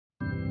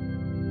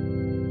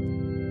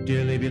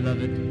Dearly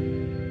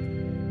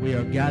beloved, we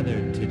are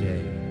gathered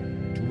today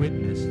to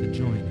witness the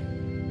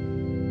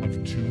joining of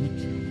two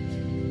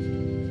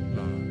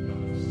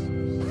lovers.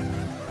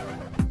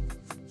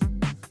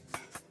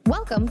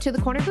 Welcome to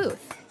The Corner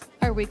Booth,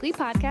 our weekly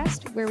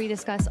podcast where we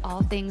discuss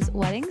all things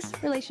weddings,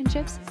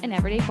 relationships, and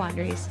everyday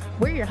quandaries.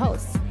 We're your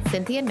hosts,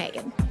 Cynthia and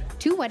Megan,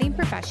 two wedding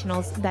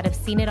professionals that have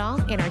seen it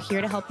all and are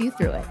here to help you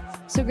through it.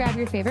 So grab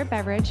your favorite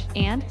beverage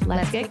and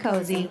let's get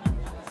cozy.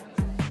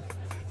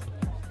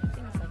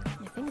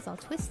 My thing is all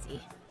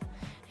twisty.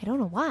 I don't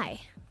know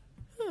why.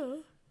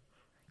 Good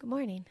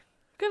morning.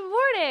 Good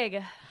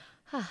morning.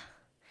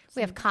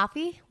 We have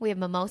coffee. We have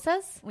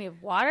mimosas. We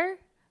have water.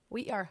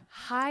 We are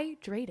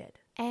hydrated.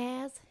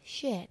 As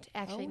shit.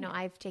 Actually, no,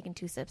 I've taken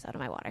 2 sips out of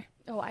my water.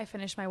 Oh, I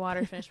finished my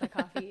water, finished my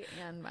coffee,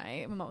 and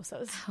my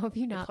mimosas. How have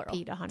you not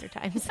peed 100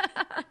 times?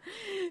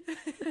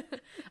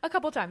 A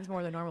couple times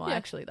more than normal,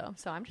 actually, though.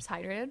 So I'm just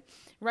hydrated,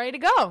 ready to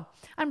go.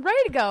 I'm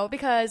ready to go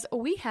because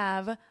we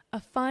have a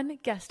fun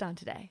guest on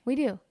today. We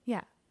do.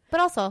 Yeah. But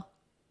also,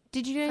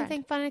 did you do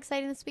anything fun and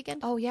exciting this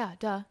weekend? Oh, yeah,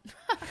 duh.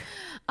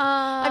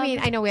 I mean,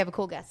 I know we have a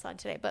cool guest on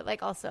today, but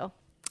like also...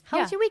 How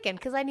was your weekend?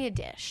 Because I need a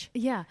dish.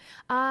 Yeah.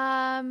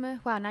 Wow,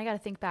 now I got to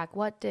think back.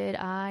 What did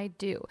I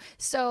do?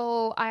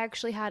 So I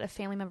actually had a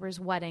family member's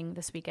wedding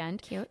this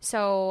weekend. Cute.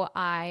 So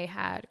I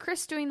had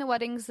Chris doing the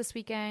weddings this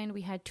weekend.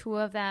 We had 2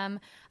 of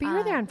them. But you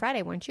were there on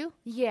Friday, weren't you?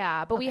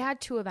 Yeah, but we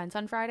had 2 events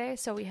on Friday.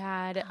 So we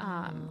had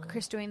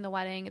Chris doing the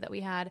wedding that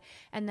we had,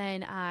 and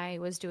then I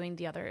was doing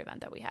the other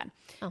event that we had.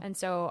 Oh. And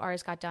so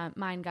ours got done.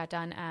 Mine got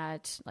done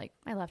at, like,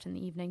 I left in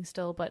the evening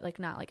still, but like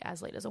not like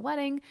as late as a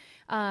wedding.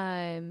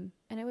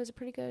 And it was a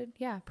pretty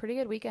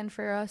good weekend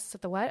for us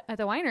at the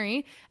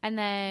winery. And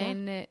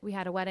then we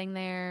had a wedding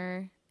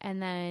there.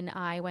 And then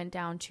I went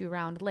down to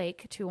Round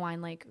Lake to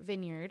Wine Lake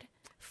Vineyard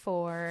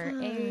for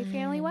a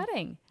family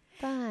wedding.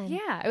 Fun.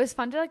 Yeah, it was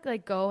fun to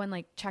like go and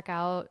like check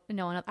out.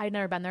 No, I'd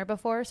never been there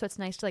before, so it's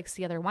nice to like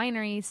see other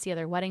wineries, see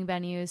other wedding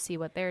venues, see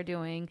what they're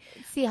doing,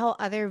 see how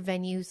other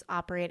venues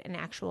operate an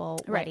actual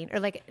wedding, or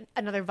like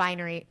another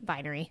winery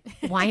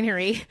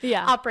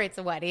operates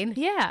a wedding.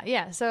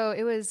 Yeah. So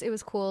it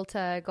was cool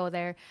to go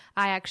there.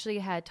 I actually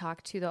had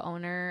talked to the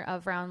owner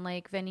of Round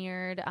Lake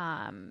Vineyard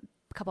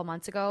a couple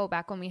months ago,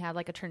 back when we had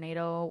like a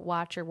tornado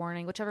watch or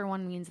warning, whichever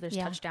one means there's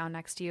touchdown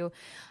next to you.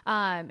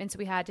 And so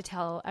we had to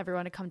tell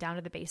everyone to come down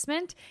to the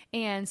basement.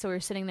 And so we were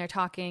sitting there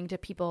talking to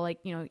people, like,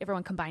 you know,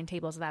 everyone combined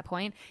tables at that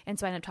point. And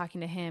so I ended up talking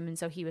to him. And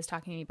so he was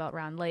talking to me about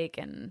Round Lake.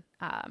 And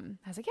I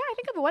was like, yeah, I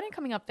think I have a wedding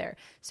coming up there.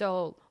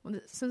 So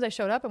as soon as I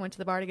showed up, I went to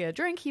the bar to get a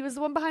drink. He was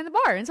the one behind the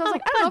bar. And so I was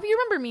like, I don't know if you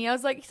remember me. I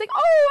was like, he's like, oh,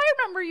 I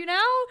remember you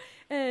now.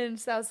 And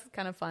so that was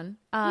kind of fun.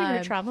 We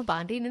were trauma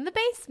bonding in the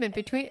basement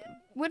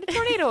when a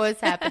tornado was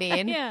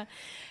happening. Yeah.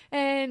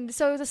 And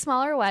so it was a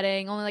smaller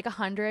wedding, only like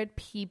 100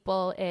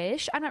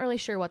 people-ish. I'm not really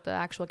sure what the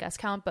actual guest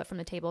count, but from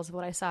the tables of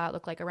what I saw, it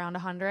looked like around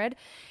 100.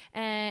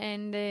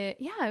 And it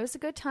was a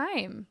good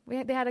time.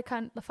 They had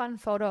a fun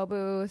photo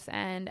booth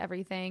and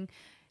everything.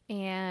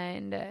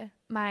 And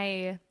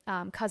my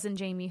cousin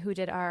Jamie, who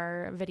did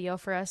our video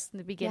for us in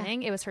the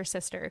beginning, it was her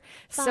sister.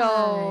 Fun.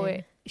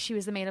 So she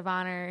was the maid of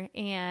honor,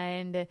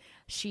 and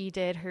she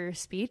did her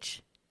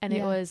speech, and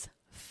it was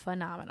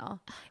phenomenal.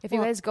 If you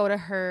guys go to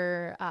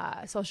her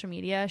social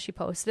media, she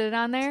posted it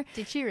on there.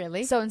 Did she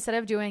really? So instead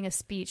of doing a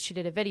speech, she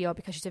did a video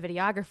because she's a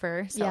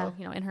videographer. So,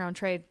 you know, in her own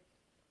trade.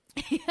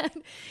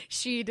 And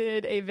she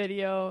did a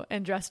video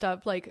and dressed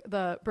up like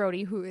the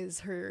Brody, who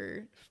is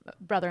her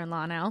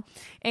brother-in-law now,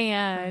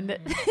 and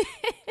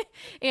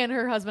and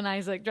her husband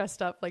Isaac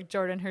dressed up like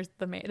Jordan,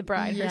 the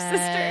bride, her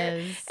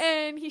sister.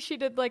 And she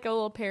did like a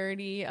little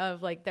parody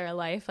of like their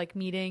life, like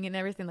meeting and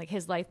everything, like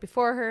his life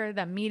before her,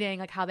 them meeting,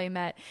 like how they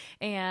met,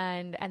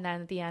 and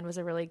then at the end was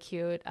a really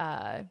cute,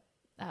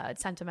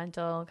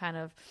 sentimental kind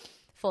of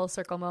full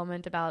circle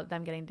moment about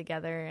them getting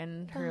together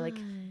and her like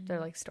their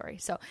like story.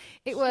 So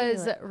it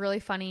was really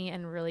funny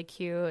and really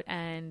cute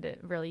and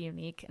really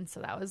unique, and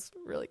so that was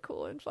really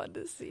cool and fun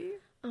to see.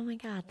 Oh my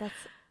god,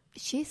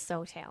 she's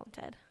so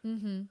talented.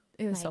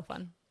 It was so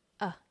fun.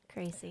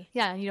 Crazy.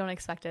 Yeah, and you don't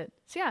expect it.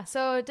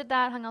 So did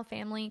that, hung out with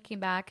family, came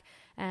back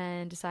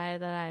and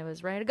decided that I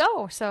was ready to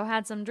go. So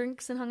had some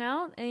drinks and hung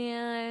out,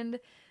 and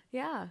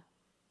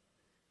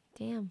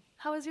Damn.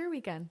 How was your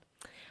weekend?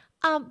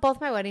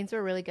 Both my weddings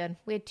were really good.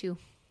 We had 2.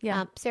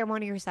 Yeah.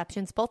 Ceremony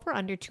receptions. Both were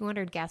under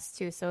 200 guests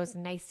too, so it was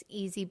nice,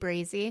 easy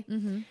breezy.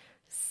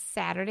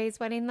 Saturday's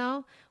wedding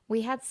though,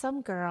 we had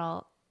some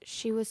girl.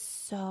 She was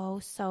so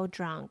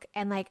drunk,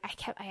 and like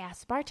I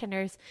asked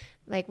bartenders,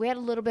 like we had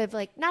a little bit of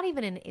like not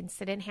even an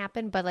incident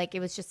happen, but like it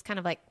was just kind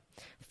of like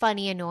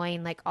funny,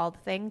 annoying, like all the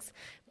things.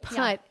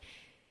 But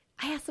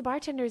I asked the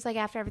bartenders, like,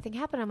 after everything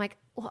happened, I'm like,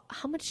 well,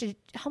 how much did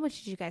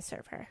you guys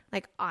serve her?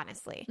 Like,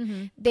 honestly,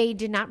 they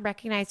did not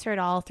recognize her at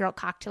all throughout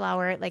cocktail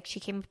hour. Like, she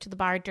came up to the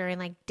bar during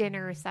like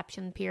dinner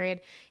reception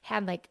period,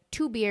 had like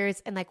 2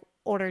 beers and like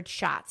ordered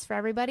shots for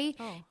everybody.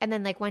 And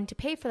then like went to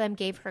pay for them,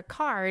 gave her a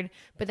card,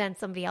 but then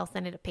somebody else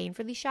ended up paying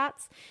for these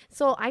shots.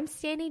 So I'm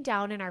standing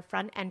down in our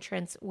front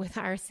entrance with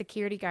our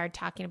security guard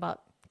talking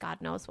about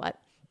God knows what.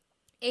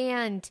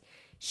 And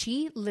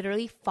she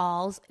literally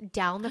falls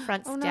down the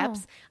front steps. No.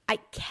 I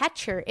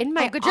catch her in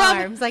my good job.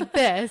 arms like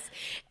this.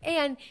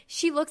 And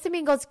she looks at me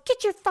and goes,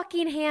 get your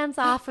fucking hands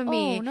off of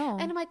me. Oh, no.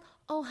 And I'm like,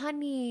 oh,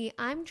 honey,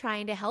 I'm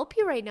trying to help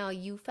you right now.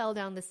 You fell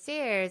down the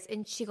stairs.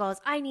 And she goes,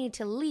 I need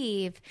to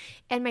leave.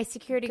 And my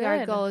security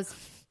guard goes,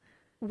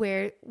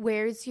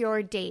 where's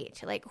your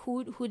date? Like,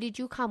 who did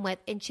you come with?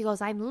 And she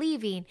goes, I'm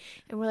leaving.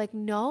 And we're like,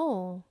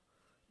 no,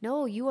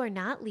 you are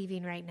not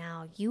leaving right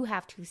now. You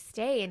have to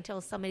stay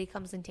until somebody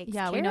comes and takes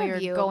care of you. Yeah, we know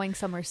you're going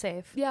somewhere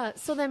safe. Yeah.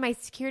 So then my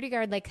security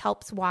guard like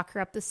helps walk her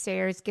up the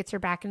stairs, gets her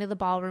back into the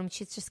ballroom.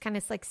 She's just kind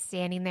of like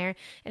standing there.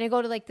 And I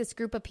go to like this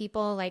group of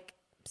people like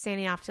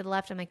standing off to the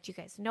left. I'm like, do you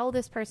guys know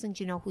this person?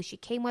 Do you know who she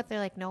came with? They're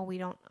like, no, we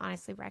don't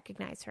honestly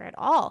recognize her at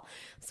all.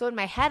 So in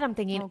my head, I'm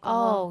thinking,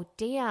 oh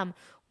damn.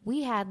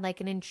 We had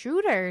like an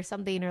intruder or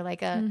something, or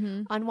like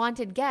a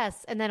unwanted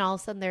guest. And then all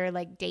of a sudden their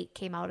like date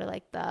came out of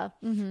like the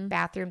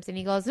bathrooms, and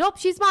he goes, nope,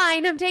 she's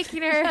mine. I'm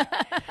taking her.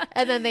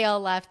 And then they all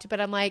left.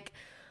 But I'm like,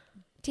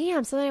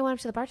 damn. So then I went up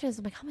to the bartenders.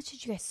 I'm like, how much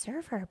did you guys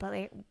serve her?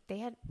 But they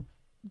had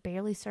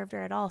barely served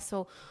her at all.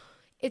 So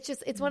it's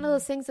just, it's one of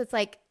those things that's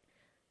like,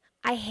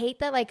 I hate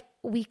that like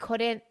we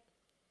couldn't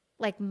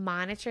like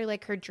monitor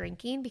like her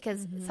drinking,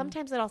 because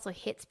sometimes it also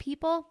hits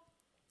people.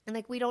 And,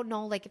 like, we don't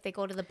know, like, if they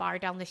go to the bar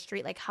down the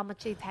street, like, how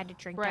much they've had to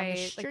drink down the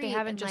street. Like, they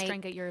haven't just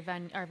like, drank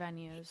at our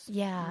venues.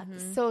 Yeah.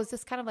 So it's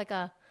just kind of like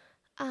a,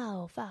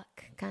 oh,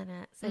 fuck kind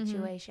of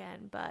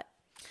situation. But,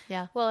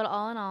 yeah. Well,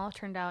 all in all,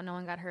 turned out no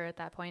one got hurt at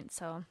that point.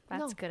 So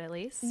that's good at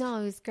least. No,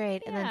 it was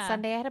great. Yeah. And then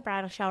Sunday I had a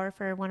bridal shower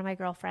for one of my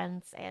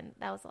girlfriends. And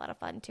that was a lot of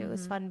fun, too. It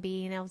was fun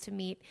being able to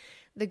meet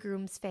the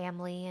groom's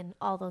family and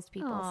all those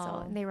people.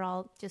 So, and they were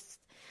all just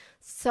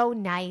so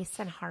nice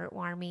and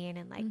heartwarming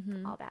and,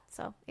 like, all that.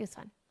 So it was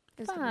fun.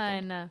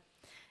 Fun.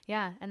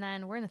 Yeah, and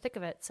then we're in the thick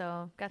of it,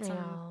 so got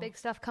some big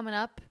stuff coming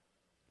up.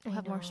 We'll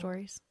have more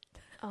stories.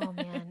 Oh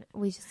man,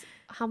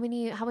 how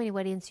many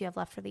weddings do you have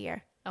left for the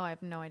year? Oh, I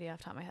have no idea off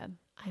the top of my head.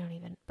 I don't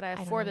even. But I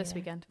have 4 this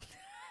weekend.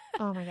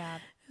 Oh my god,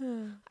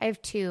 I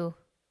have 2,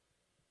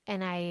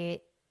 and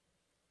I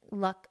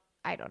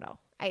don't know.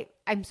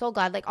 I'm so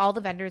glad. Like all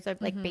the vendors are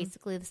like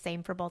basically the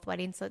same for both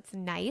weddings, so it's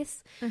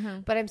nice.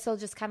 But I'm still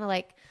just kind of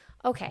like,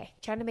 okay,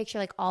 trying to make sure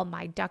like all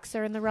my ducks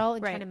are in the row,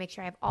 and trying to make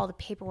sure I have all the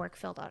paperwork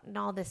filled out and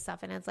all this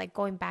stuff. And it's like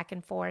going back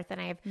and forth.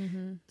 And I have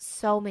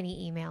so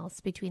many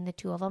emails between the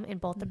 2 of them, and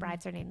both the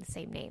brides are named the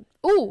same name.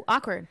 Ooh,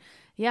 awkward.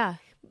 Yeah.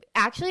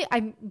 Actually,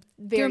 I'm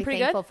very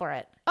thankful for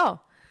it. Oh,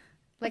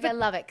 like I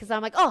love it, because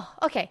I'm like, oh,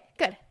 okay,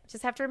 good.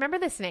 Just have to remember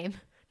this name.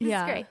 This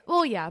is great.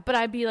 Well, yeah, but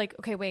I'd be like,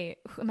 okay, wait,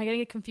 am I going to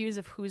get confused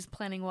of who's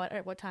planning what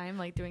at what time,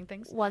 like doing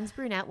things? One's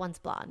brunette, one's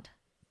blonde.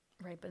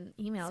 Right, but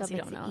emails, so you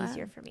don't know.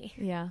 Easier for me.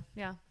 Yeah,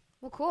 yeah.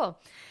 Well, cool.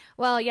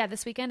 Well, yeah,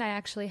 this weekend I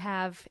actually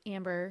have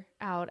Amber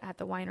out at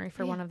the winery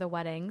for one of the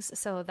weddings,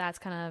 so that's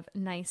kind of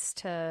nice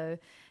to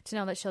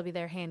know that she'll be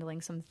there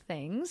handling some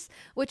things,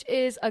 which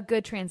is a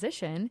good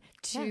transition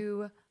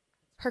to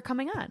her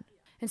coming on.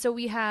 And so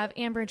we have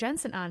Amber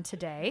Jensen on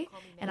today,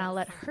 and I'll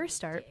let her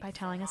start by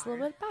telling us a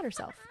little bit about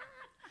herself.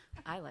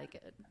 I like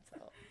it, so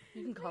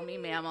you can call me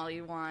ma'am all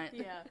you want.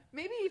 Yeah,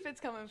 maybe if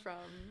it's coming from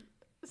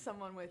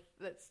someone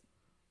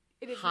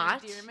it is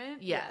hot an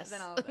endearment. Yes,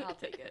 then I'll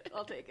take it.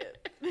 I'll take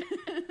it.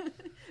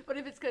 But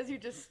if it's because you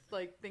just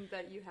like think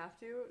that you have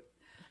to,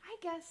 I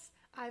guess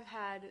I've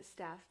had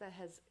staff that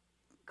has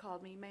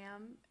called me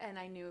ma'am, and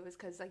I knew it was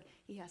because like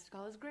he has to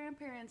call his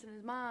grandparents and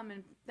his mom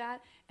and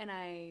that, and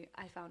I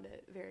found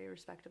it very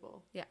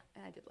respectable. Yeah,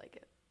 and I did like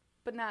it,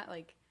 but not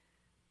like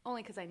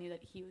only because I knew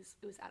that it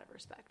was out of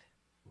respect.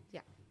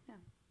 Yeah.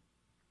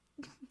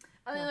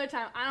 Another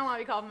time, I don't want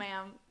to be called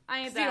ma'am. I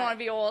ain't that. You don't want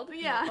to be old?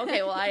 Yeah.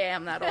 Okay, well, I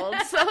am that old,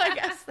 so I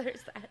guess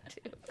there's that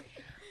too.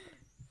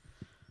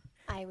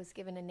 I was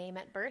given a name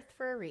at birth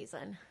for a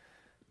reason.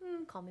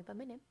 Call me by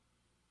my name.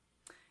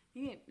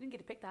 You didn't get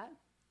to pick that.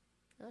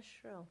 That's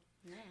true.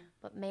 Yeah.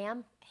 But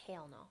ma'am,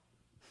 hell no.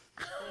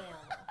 Hell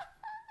no.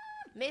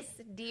 Miss,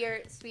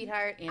 dear,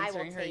 sweetheart, Answering I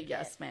will her take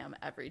yes, it. ma'am,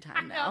 every I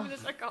time know, now. I'm going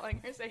to start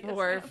calling her say yes,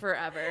 Or ma'am.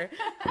 forever.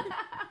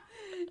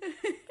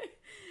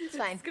 It's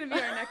fine. It's gonna be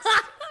our next.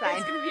 Fine.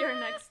 It's gonna be our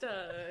next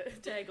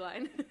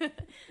tagline.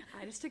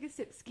 I just took a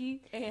sip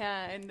ski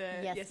and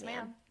yes,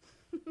 ma'am.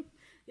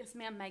 Yes,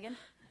 ma'am, Megan.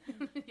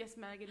 Yes,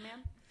 Megan,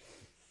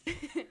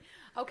 ma'am.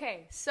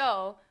 Okay,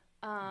 so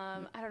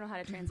I don't know how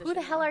to transition. Who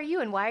the hell are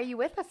you, and why are you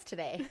with us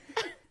today?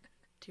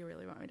 Do you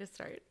really want me to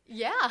start?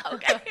 Yeah.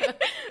 Okay.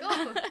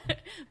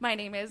 My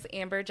name is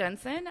Amber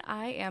Jensen.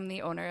 I am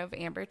the owner of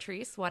Amber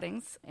Terese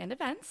Weddings and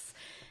Events.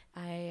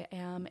 I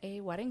am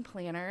a wedding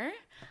planner.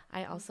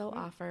 I also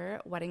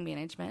offer wedding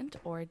management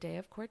or day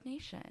of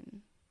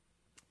coordination.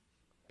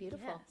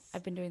 Beautiful. Yes.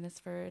 I've been doing this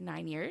for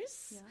 9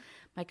 years. Yeah.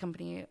 My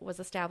company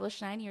was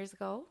established 9 years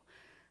ago.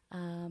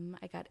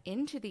 I got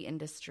into the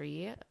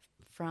industry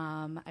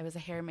I was a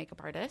hair and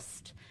makeup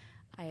artist.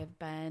 I have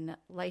been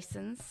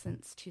licensed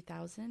since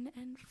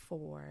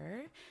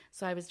 2004.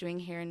 So I was doing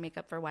hair and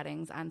makeup for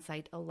weddings on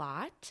site a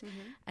lot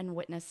and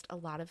witnessed a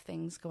lot of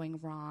things going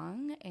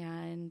wrong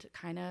and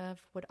kind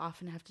of would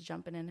often have to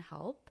jump in and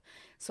help.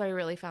 So I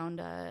really found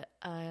a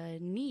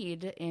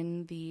need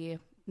in the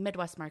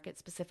Midwest market,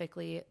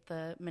 specifically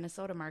the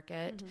Minnesota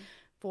market,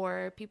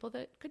 for people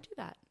that could do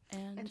that.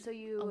 And so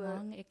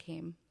along it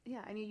came. Yeah,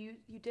 and you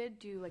did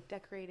do like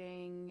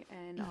decorating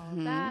and all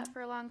of that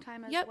for a long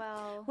time as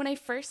well. When I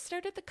first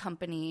started the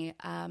company,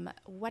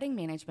 wedding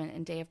management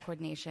and day of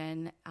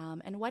coordination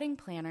and wedding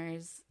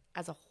planners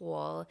as a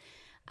whole,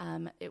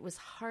 it was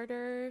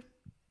harder.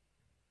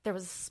 There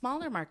was a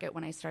smaller market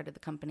when I started the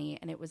company,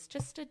 and it was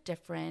just a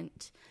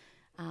different,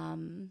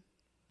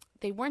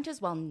 they weren't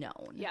as well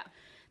known. Yeah.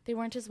 They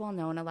weren't as well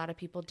known. A lot of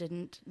people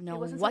didn't know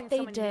wasn't what they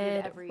something someone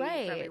needed did. for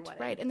every wedding.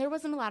 Right. And there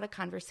wasn't a lot of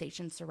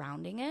conversation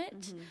surrounding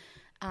it.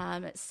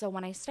 So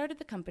when I started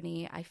the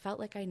company, I felt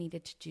like I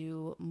needed to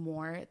do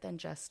more than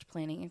just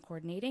planning and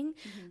coordinating.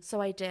 So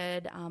I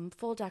did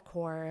full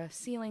decor,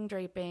 ceiling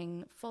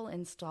draping, full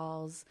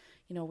installs.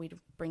 You know, we'd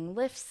bring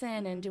lifts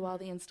in and do all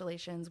the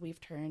installations.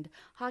 We've turned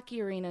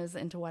hockey arenas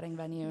into wedding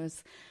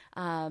venues.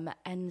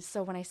 And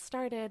so when I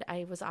started,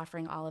 I was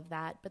offering all of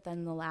that. But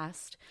then the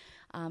last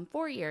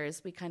 4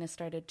 years, we kind of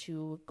started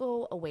to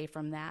go away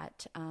from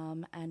that.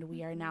 And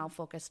we are now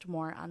focused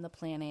more on the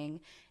planning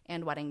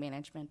and wedding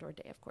management or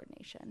day of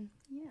coordination.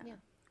 Yeah.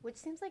 Which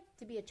seems like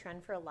to be a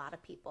trend for a lot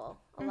of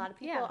people. A lot of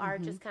people are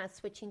just kind of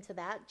switching to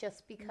that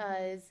just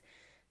because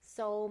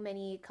so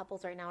many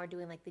couples right now are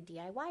doing like the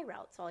DIY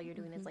route. So all you're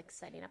doing is like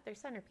setting up their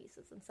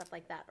centerpieces and stuff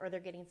like that, or they're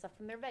getting stuff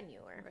from their venue.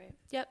 Or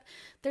Yep.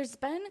 There's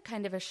been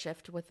kind of a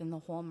shift within the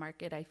whole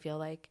market, I feel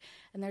like.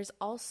 And there's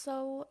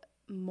also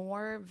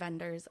more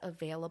vendors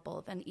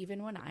available than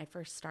even when I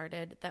first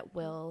started that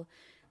will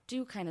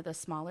do kind of the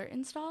smaller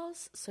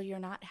installs. So you're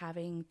not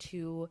having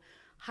to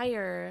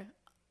hire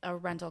a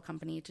rental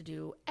company to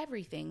do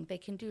everything. They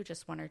can do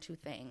just one or two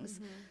things.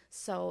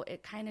 So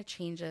it kind of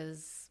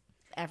changes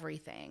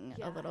everything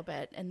a little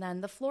bit. And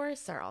then the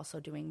florists are also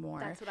doing more.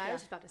 That's what I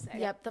was about to say.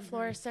 Yep, the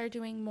florists are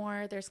doing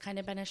more. There's kind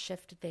of been a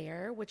shift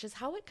there, which is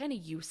how it kind of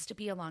used to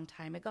be a long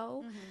time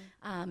ago.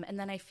 And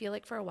then I feel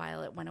like for a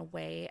while it went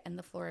away and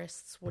the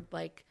florists would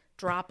like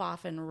drop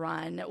off and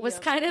run. It was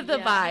kind of the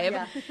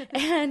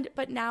vibe.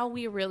 But now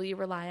we really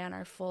rely on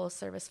our full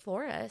service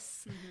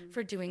florists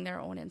for doing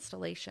their own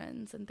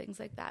installations and things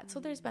like that.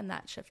 So there's been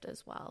that shift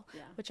as well,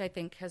 which I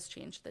think has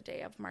changed the day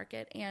of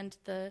market and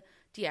the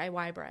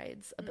DIY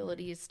brides'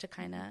 abilities to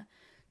kind of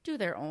do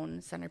their own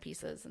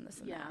centerpieces and this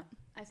and that.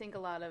 I think a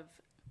lot of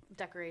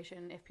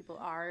decoration, if people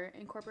are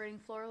incorporating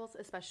florals,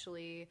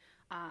 especially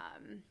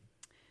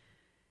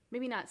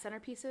maybe not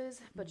centerpieces,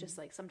 but just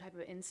like some type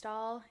of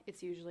install,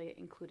 it's usually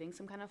including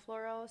some kind of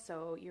floral.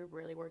 So you're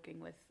really working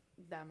with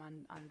them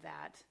on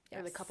that,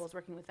 or the couple's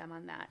working with them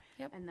on that.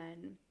 And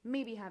then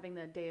maybe having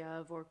the day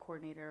of or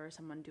coordinator or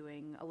someone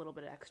doing a little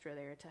bit extra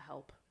there to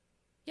help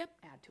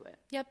add to it.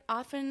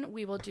 Often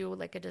we will do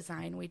like a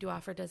design. We do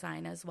offer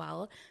design as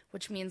well,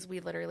 which means we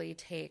literally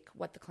take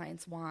what the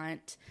clients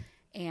want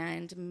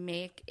and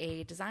make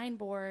a design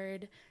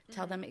board,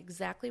 tell them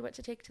exactly what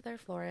to take to their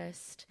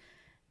florist,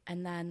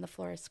 and then the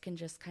florist can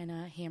just kind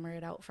of hammer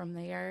it out from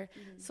there.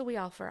 So we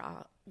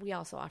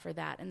also offer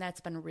that, and that's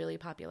been a really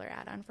popular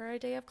add-on for our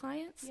day of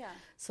clients.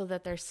 So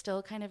that they're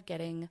still kind of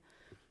getting.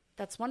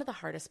 That's one of the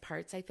hardest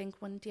parts, I think,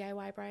 when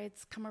DIY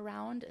brides come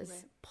around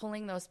is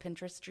pulling those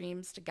Pinterest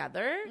dreams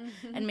together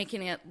and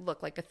making it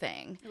look like a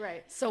thing.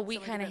 So we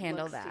kind of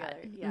handle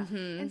that.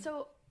 And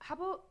so how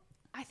about,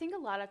 I think a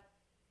lot of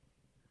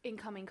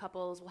incoming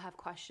couples will have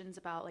questions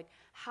about like,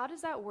 how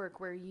does that work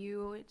where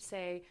you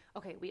say,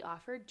 okay, we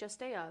offer just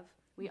day of,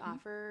 we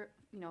offer,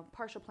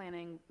 partial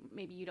planning.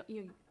 Maybe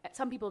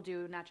some people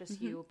do, not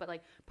just you, but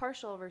like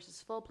partial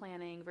versus full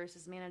planning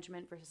versus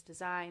management versus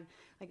design.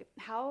 Like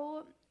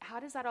how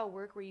does that all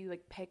work where you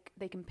like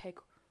they can pick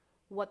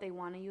what they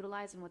want to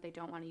utilize and what they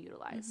don't want to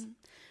utilize?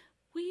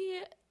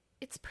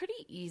 It's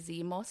pretty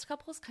easy. Most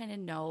couples kind of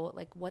know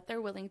like what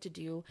they're willing to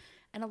do.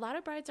 And a lot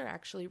of brides are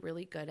actually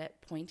really good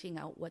at pointing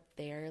out what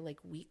their like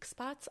weak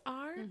spots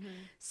are.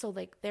 So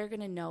like they're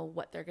going to know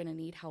what they're going to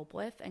need help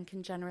with and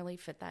can generally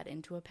fit that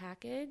into a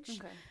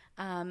package.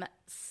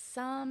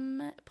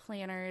 Some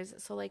planners,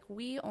 so like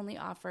we only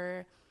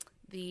offer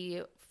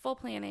the full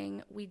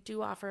planning. We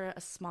do offer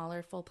a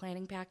smaller full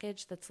planning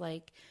package that's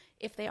like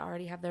if they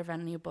already have their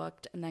venue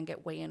booked and then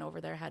get way in over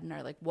their head and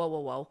are like,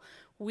 whoa,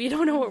 we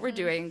don't know what we're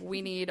doing.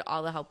 We need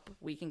all the help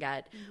we can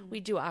get.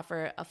 We do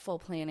offer a full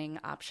planning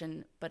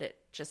option, but it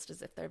just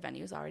as if their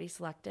venue is already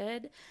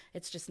selected.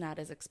 It's just not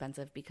as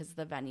expensive because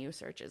the venue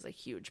search is a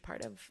huge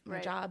part of my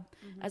job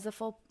as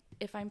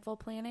if I'm full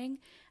planning.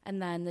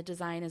 And then the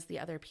design is the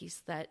other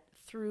piece that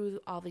through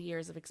all the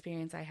years of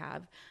experience I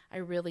have, I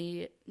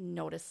really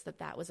noticed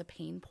that was a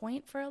pain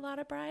point for a lot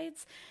of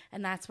brides.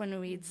 And that's when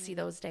we'd see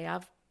those day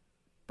of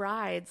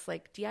brides,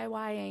 like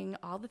DIYing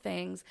all the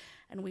things,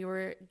 and we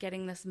were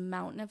getting this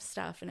mountain of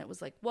stuff, and it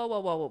was like, whoa, whoa,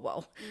 whoa, whoa,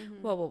 whoa,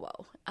 whoa,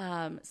 whoa,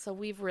 whoa. So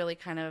we've really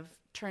kind of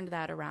turned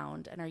that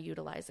around and are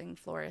utilizing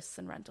florists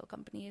and rental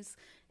companies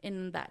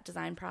in that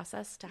design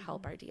process to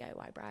help our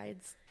DIY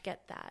brides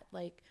get that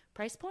like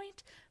price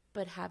point,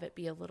 but have it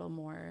be a little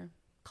more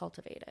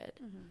cultivated.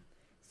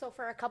 So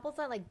for our couples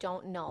that like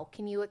don't know,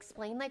 can you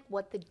explain like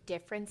what the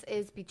difference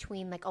is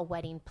between like a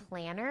wedding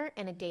planner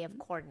and a day of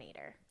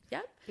coordinator?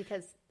 Yep.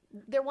 Because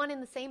they're one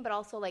and the same, but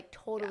also like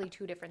totally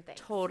two different things.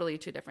 Totally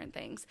two different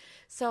things.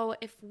 So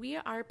if we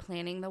are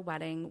planning the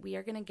wedding, we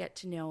are going to get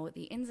to know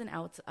the ins and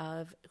outs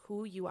of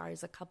who you are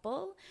as a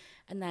couple,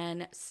 and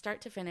then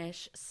start to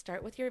finish,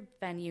 start with your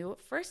venue.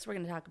 First, we're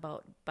going to talk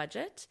about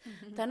budget.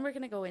 Then we're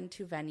going to go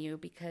into venue,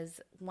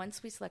 because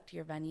once we select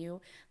your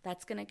venue,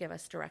 that's going to give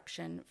us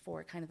direction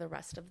for kind of the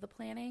rest of the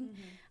planning.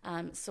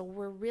 So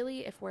we're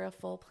really, if we're a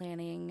full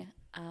planning,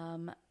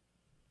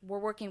 we're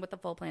working with a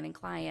full planning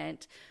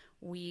client,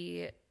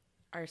 we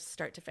are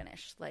start to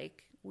finish.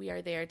 Like, we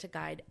are there to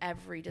guide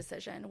every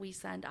decision. We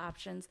send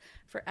options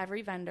for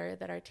every vendor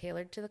that are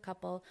tailored to the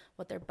couple,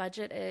 what their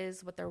budget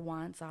is, what their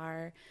wants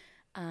are.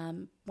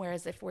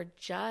 Whereas if we're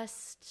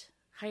just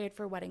hired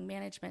for wedding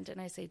management,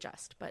 and I say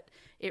just, but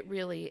it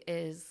really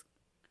is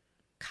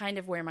kind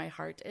of where my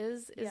heart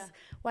is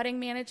wedding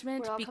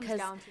management, Where it all because comes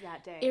down to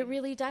that day. it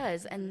really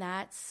does. And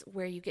that's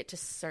where you get to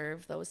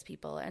serve those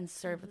people and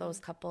serve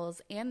those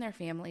couples and their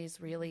families.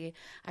 Really,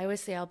 I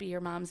always say I'll be your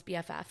mom's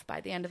BFF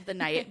by the end of the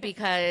night,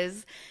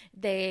 because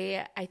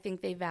I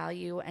think they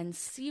value and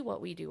see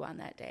what we do on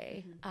that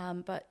day.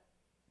 But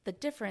the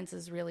difference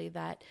is really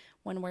that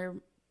when we're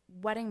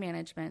wedding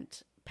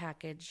management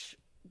package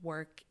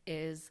work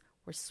is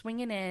we're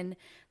swinging in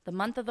the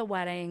month of the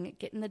wedding,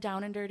 getting the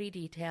down and dirty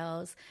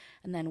details,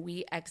 and then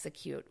we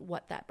execute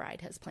what that bride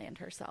has planned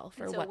herself,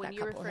 or so what when that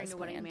you're couple referring has to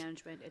wedding planned.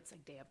 management, it's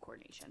like day of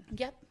coordination.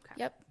 Yep,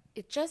 yep.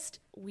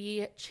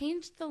 We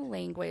changed the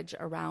language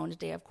around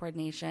day of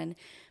coordination,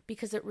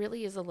 because it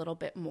really is a little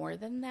bit more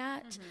than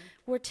that.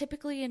 We're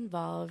typically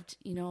involved,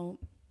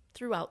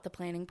 throughout the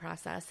planning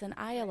process, and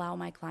I allow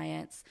my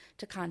clients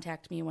to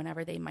contact me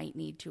whenever they might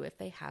need to if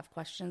they have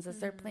questions as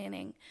they're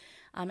planning.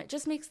 It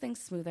just makes things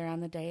smoother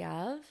on the day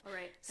of. All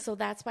right. So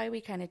that's why we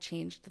kind of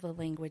changed the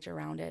language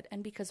around it,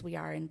 and because we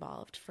are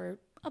involved for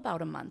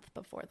about a month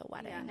before the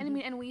wedding. Yeah, and I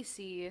mean, and we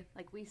see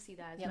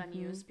that as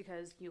venues,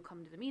 because you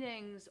come to the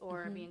meetings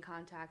or be in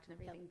contact and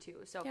everything too.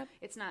 So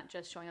it's not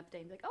just showing up the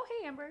day and be like, oh,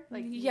 hey, Amber.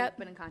 Like, we've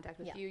been in contact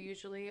with you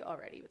usually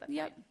already with that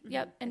client.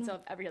 Yep. And so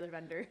every other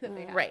vendor that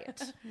they have.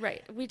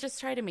 Right. We just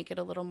try to make it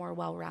a little more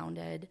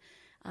well-rounded,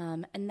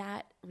 and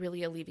that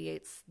really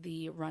alleviates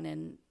the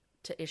run-in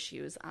to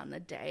issues on the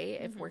day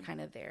if we're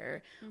kind of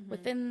there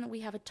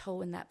we have a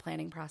toe in that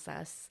planning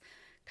process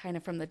kind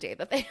of from the day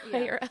that they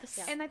hire us.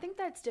 And I think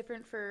that's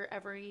different for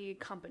every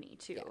company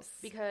too,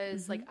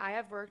 because like I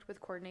have worked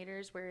with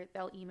coordinators where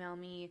they'll email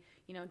me,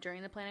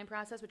 during the planning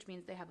process, which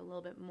means they have a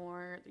little bit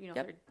more,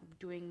 they're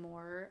doing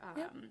more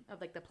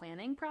of like the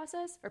planning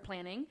process or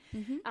planning,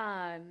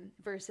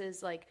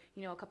 versus like,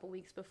 a couple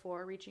weeks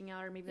before reaching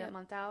out, or maybe a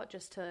month out,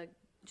 just to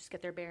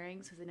get their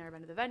bearings because they've never been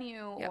to the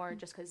venue, or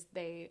just because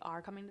they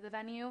are coming to the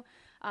venue.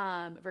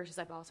 Versus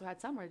I've also had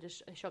some where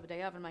I show up the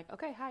day of and I'm like,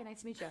 okay, hi,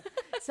 nice to meet you.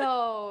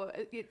 So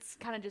it's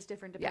kind of just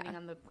different depending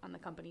on the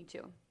company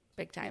too.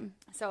 Big time.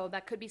 So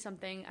that could be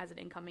something as an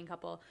incoming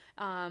couple,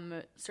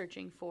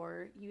 searching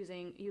for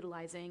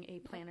utilizing a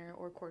planner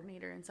or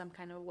coordinator in some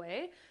kind of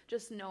way,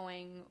 just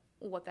knowing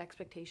what the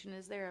expectation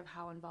is there of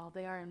how involved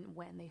they are and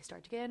when they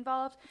start to get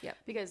involved.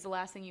 Because the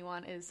last thing you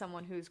want is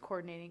someone who's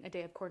coordinating a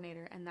day of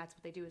coordinator, and that's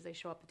what they do is they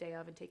show up the day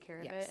of and take care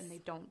of it, and they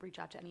don't reach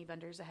out to any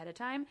vendors ahead of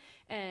time,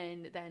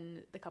 and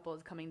then the couple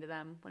is coming to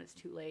them when it's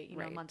too late,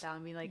 a month out,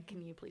 and being like,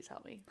 can you please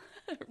help me?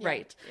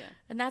 Right.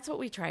 And that's what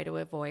we try to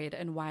avoid,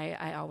 and why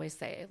I always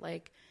say,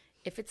 like,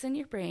 if it's in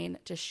your brain,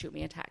 just shoot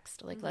me a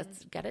text. Like,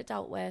 let's get it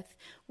dealt with.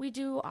 We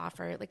do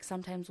offer, like,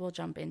 sometimes we'll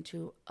jump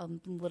into a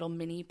little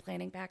mini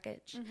planning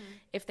package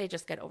if they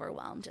just get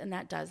overwhelmed. And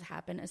that does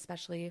happen,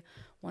 especially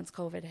once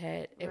COVID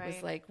hit. It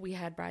was like we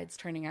had brides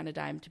turning on a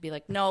dime to be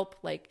like, nope,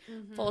 like,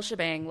 full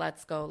shebang,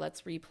 let's go,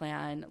 let's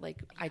replan.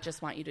 Like, I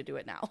just want you to do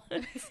it now.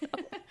 So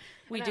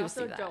we do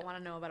see that. I also don't want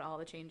to know about all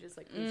the changes.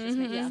 Like, please just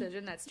make a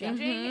decision that's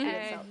changing,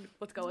 and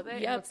let's go with it.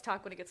 And let's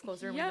talk when it gets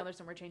closer and we know there's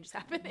some more changes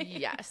happening.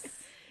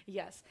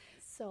 Yes.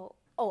 So,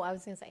 I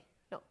was going to say,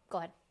 no, go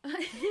ahead.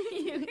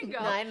 You can go.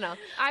 No, I don't know.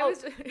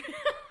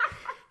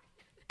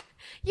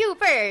 You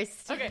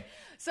first. Okay.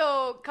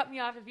 So cut me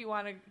off if you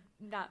want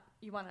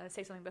to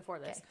say something before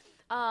this.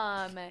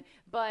 Okay.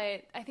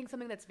 But I think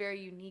something that's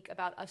very unique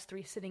about us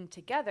three sitting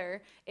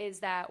together is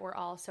that we're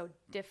all so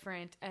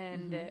different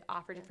and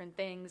offer different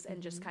things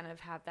and just kind of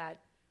have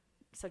that.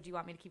 So do you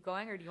want me to keep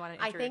going, or do you want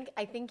to?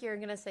 I think you're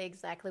gonna say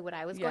exactly what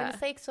I was going to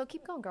say. So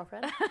keep going,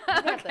 girlfriend.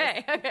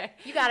 Okay.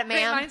 You got it,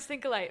 ma'am. Minds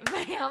think alike,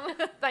 ma'am.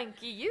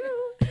 Thank you.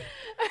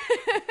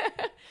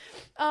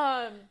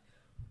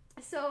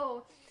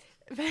 So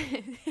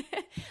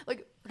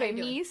like, okay,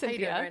 me,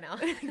 Cynthia. How you doing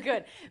right now?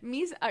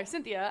 Good.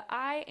 Cynthia,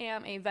 I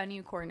am a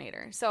venue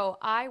coordinator. So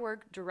I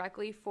work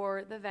directly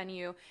for the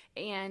venue,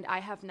 and I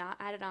have not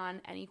added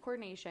on any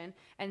coordination.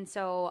 And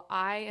so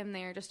I am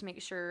there just to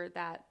make sure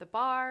that the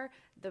bar,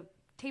 the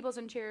tables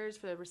and chairs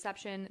for the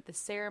reception, the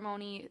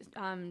ceremony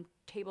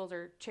tables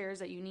or chairs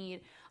that you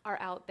need are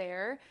out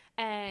there,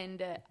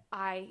 and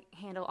I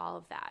handle all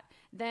of that.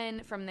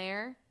 Then from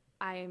there,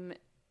 I'm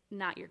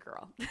not your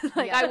girl.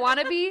 I want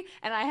to be,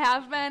 and I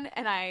have been,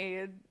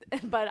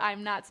 but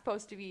I'm not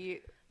supposed to be.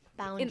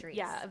 Boundaries.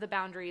 The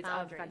boundaries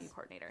of venue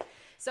coordinator.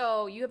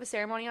 So you have a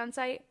ceremony on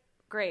site.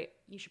 Great.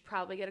 You should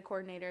probably get a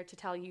coordinator to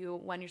tell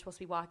you when you're supposed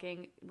to be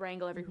walking,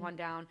 wrangle everyone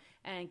down,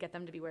 and get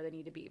them to be where they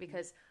need to be,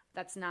 because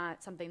that's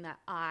not something that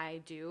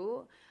I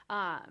do.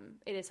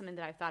 It is something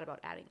that I've thought about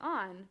adding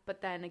on,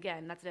 but then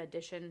again, that's an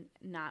addition,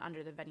 not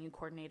under the venue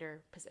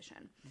coordinator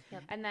position.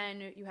 Yep. And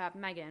then you have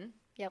Megan.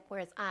 Yep.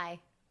 Whereas I,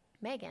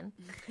 Megan,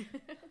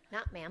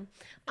 not ma'am,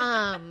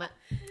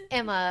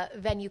 am a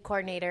venue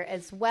coordinator,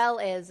 as well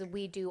as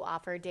we do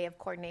offer day of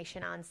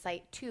coordination on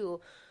site too.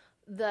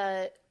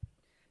 But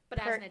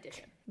as an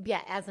addition.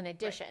 Yeah, as an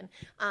addition.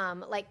 Right.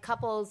 Like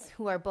couples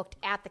who are booked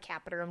at the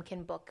Capita Room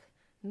can book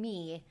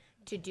me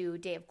to do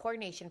day of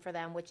coordination for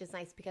them, which is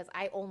nice because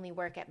I only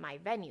work at my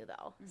venue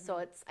though. Mm-hmm.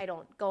 So I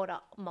don't go to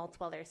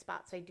multiple other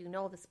spots. So I do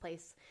know this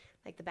place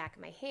like the back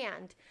of my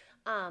hand.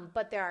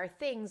 But there are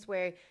things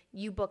where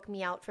you book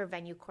me out for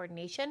venue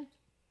coordination,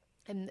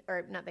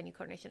 or not venue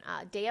coordination,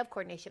 day of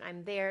coordination.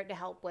 I'm there to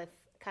help with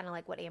kind of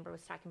like what Amber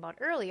was talking about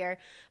earlier.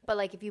 But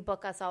like if you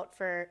book us out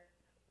for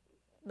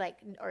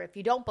or if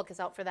you don't book us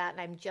out for that and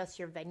I'm just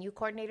your venue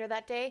coordinator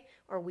that day,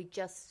 or we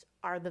just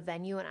are the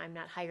venue and I'm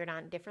not hired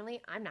on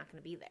differently, I'm not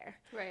going to be there.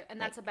 Right. And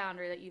that's a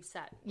boundary that you've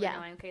set. Yeah.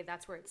 Knowing, okay,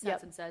 that's where it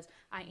sets and says,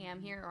 I am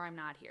here or I'm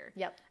not here.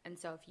 Yep. And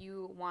so if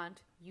you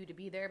want you to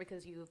be there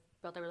because you've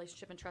built a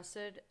relationship and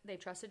they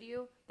trusted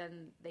you,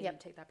 then they need to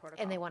take that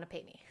protocol. And they want to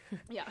pay me.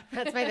 Yeah.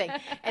 That's my thing.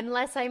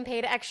 Unless I'm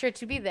paid extra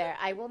to be there,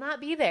 I will not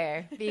be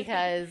there,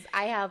 because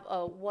I have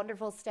a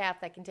wonderful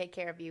staff that can take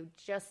care of you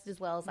just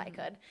as well as I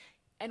could.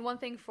 And one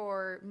thing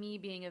for me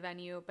being a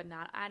venue but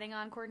not adding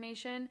on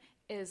coordination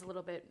is a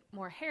little bit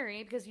more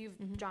hairy, because you've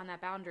drawn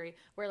that boundary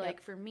where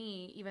like for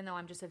me, even though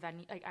I'm just a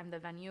venue, like I'm the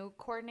venue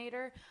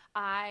coordinator,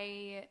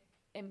 I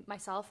am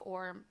myself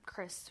or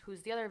Chris,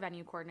 who's the other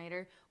venue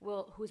coordinator,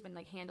 who's been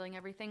like handling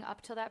everything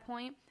up to that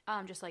point,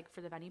 just like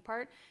for the venue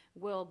part,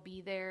 will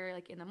be there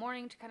like in the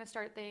morning to kind of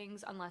start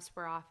things, unless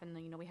we're off and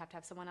we have to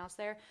have someone else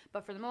there.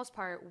 But for the most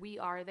part, we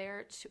are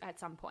there at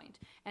some point.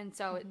 And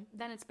so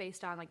then it's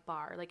based on like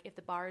bar. Like if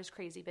the bar is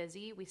crazy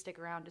busy, we stick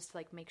around just to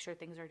like make sure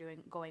things are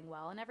going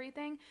well and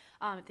everything.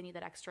 If they need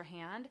that extra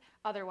hand,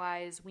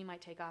 otherwise we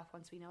might take off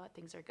once we know that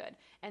things are good.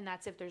 And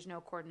that's if there's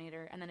no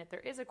coordinator. And then if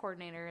there is a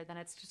coordinator, then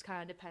it's just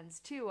kind of depends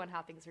too on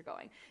how things are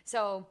going.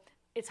 So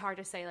it's hard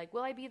to say like,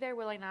 will I be there?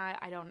 Will I not?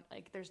 I don't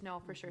like, there's no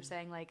for sure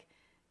saying like,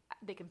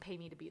 they can pay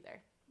me to be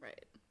there.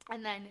 Right.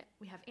 And then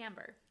we have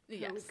Amber,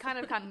 who's kind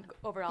of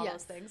over all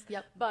those things.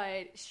 Yep.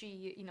 But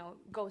she,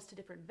 goes to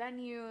different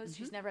venues.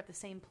 She's never at the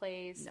same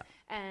place. No.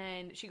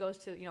 And she goes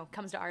to,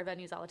 comes to our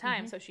venues all the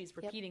time. So she's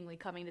repeatedly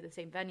coming to the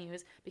same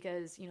venues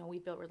because,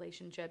 we've built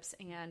relationships,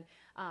 and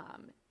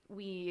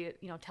we,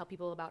 tell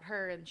people about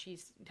her, and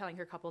she's telling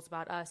her couples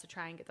about us to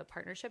try and get the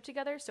partnership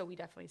together. So we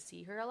definitely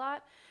see her a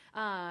lot.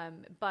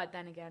 But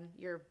then again,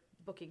 you're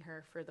booking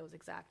her for those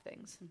exact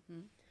things.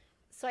 Mm-hmm.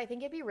 So I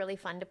think it'd be really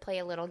fun to play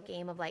a little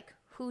game of like,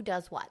 who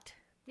does what?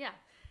 Yeah.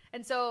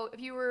 And so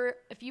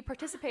if you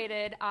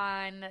participated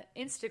on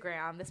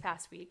Instagram this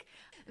past week,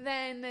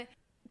 then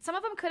some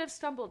of them could have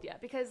stumbled you,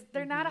 because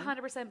they're not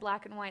 100%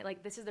 black and white.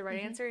 Like, this is the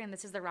right answer and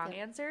this is the wrong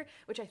answer,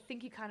 which I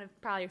think you kind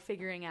of probably are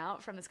figuring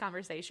out from this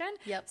conversation.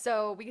 Yep.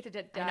 So we get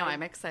to I know,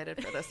 I'm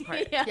excited for this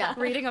part. Yeah.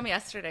 Reading them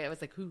yesterday, I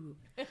was like, ooh,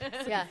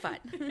 fun.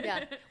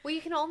 Yeah. Well,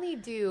 you can only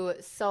do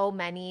so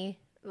many,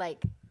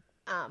 like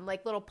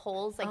little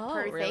polls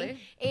per thing.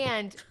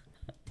 And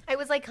I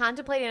was like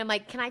contemplating, I'm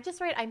like, can I just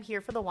write I'm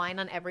here for the wine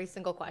on every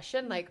single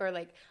question? Or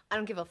I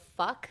don't give a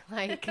fuck.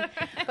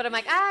 But I'm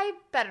like, I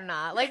better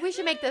not. We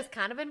should make this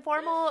kind of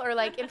informal or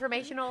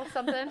informational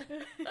something.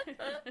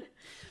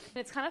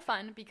 It's kind of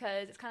fun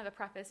because it's kind of a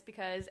preface,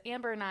 because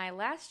Amber and I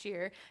last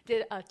year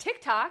did a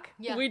TikTok.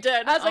 Yeah. We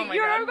did. I was like,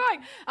 you're where I'm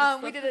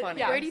going. We did it.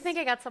 Yeah. Where do you think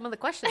I got some of the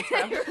questions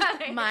from?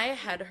 Right. My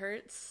head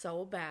hurt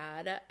so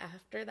bad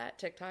after that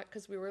TikTok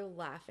because we were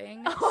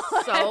laughing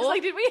so I was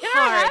like, did we hit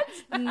hard.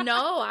 Our heads?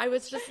 No, I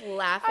was just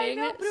laughing.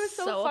 I know, but it was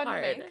so fun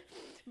hard. to make.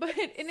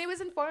 And it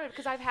was informative,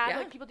 because I've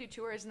had people do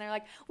tours and they're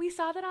like, we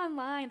saw that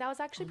online. That was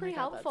actually pretty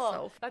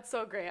helpful. That's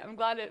so great. I'm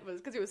glad it was,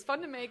 because it was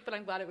fun to make, but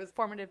I'm glad it was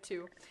formative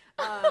too.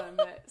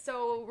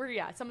 So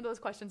some of those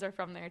questions are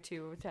from there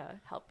too, to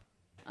help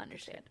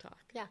understand. Talk.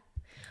 Yeah.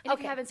 And if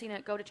you haven't seen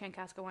it, go to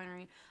Chankaska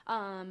Winery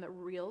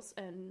Reels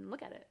and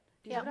look at it.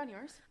 Do you have it on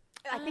yours?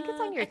 I think it's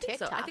on your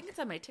TikTok. So. I think it's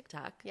on my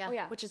TikTok. Yeah. Oh,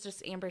 yeah. Which is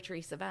just Amber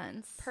Terese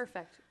Events.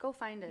 Perfect. Go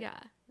find it. Yeah.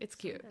 It's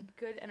cute.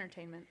 Good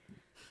entertainment.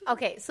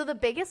 Okay. So the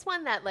biggest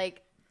one that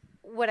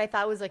what I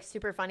thought was like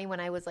super funny when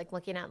I was like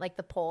looking at like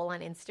the poll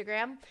on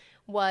Instagram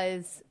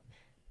was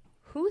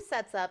who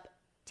sets up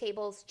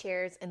tables,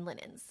 chairs, and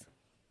linens?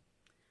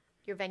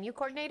 Your venue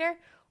coordinator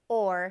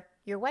or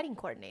your wedding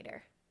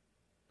coordinator?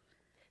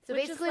 So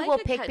Which basically is like we'll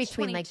a pick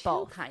between like catch-22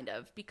 both. kind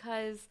of,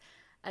 because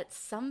at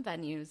some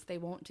venues they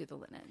won't do the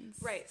linens.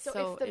 Right.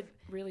 So it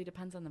really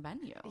depends on the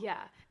venue. Yeah,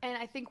 and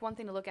I think one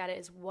thing to look at it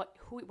is what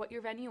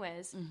your venue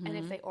is, and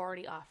if they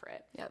already offer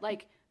it. Yep.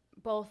 Like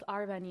both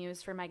our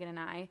venues for Megan and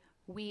I,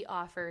 we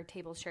offer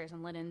tables, chairs,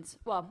 and linens.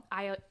 Well,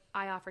 I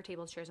offer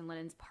tables, chairs, and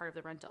linens part of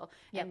the rental,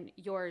 and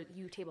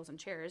you tables and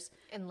chairs,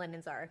 And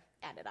linens are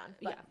added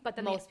on. but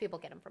then most people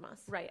get them from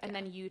us. right, and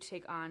then you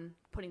take on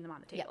putting them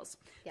on the tables.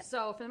 Yep.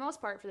 So for the most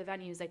part, for the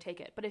venues, they take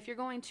it. But if you're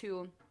going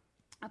to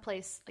a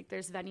place like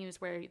there's venues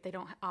where they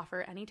don't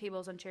offer any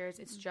tables and chairs,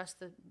 it's just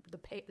the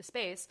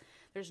space,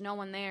 there's no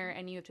one there,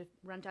 and you have to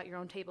rent out your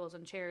own tables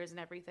and chairs and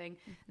everything,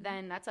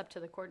 then that's up to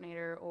the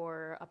coordinator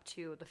or up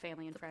to the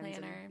family and friends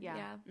Planner.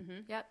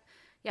 and, Yep.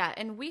 Yeah,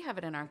 and we have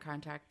it in our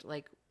contract,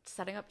 like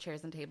setting up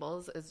chairs and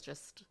tables is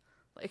just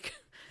like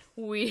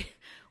we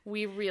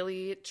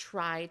really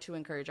try to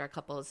encourage our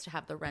couples to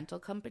have the rental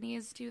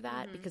companies do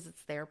that because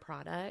it's their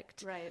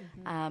product. right.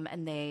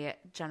 And they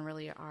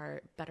generally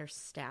are better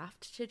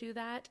staffed to do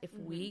that. If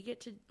we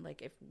get to,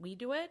 like, if we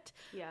do it,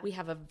 we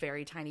have a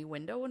very tiny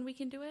window when we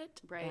can do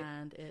it. Right.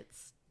 And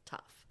it's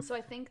tough. So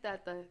I think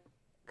that the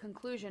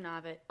conclusion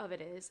of it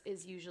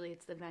is usually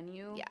it's the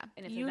venue. Yeah.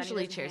 And if Usually the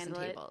venue doesn't chairs and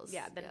handle it, tables.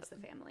 then Yep. it's the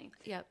family.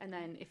 Yep. And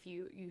then if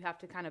you have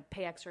to kind of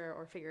pay extra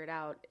or figure it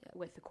out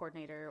with the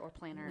coordinator or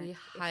planner. We if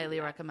highly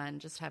you- recommend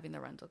just having the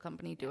rental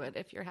company do it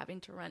if you're having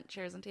to rent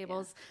chairs and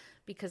tables,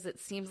 because it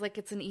seems like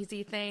it's an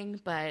easy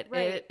thing, but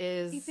Right. it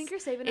is. You think you're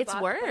saving it's a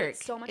buck, work. but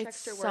it's so much It's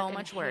extra work so and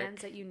much work.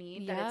 hands that you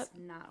need Yep. that it's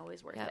not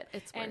always worth Yep, it.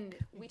 it's work. And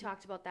we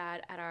talked about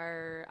that at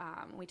our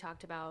we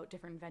talked about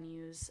different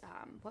venues.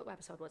 What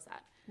episode was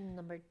that?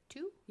 Number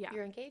 2? Yeah.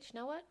 You're engaged?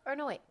 No, what? Or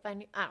no, wait. I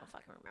don't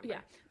fucking remember.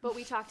 Yeah, but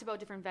we talked about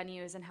different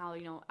venues and how,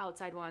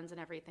 outside ones and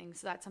everything.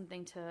 So that's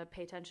something to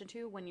pay attention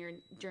to when you're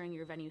during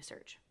your venue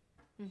search.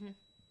 Oh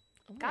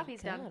my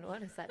Coffee's done. God,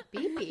 what is that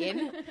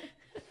beeping?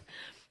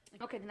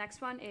 Okay, the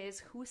next one is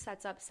who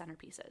sets up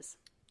centerpieces.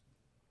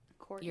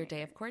 Your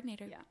day of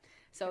coordinator. Yeah.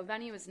 So a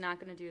venue is not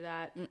going to do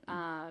that.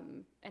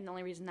 And the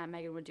only reason that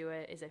Megan would do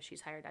it is if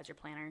she's hired as your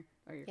planner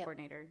or your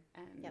coordinator.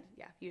 And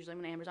usually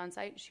when Amber's on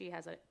site, she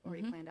has it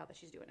already planned out that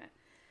she's doing it.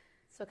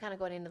 So kind of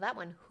going into that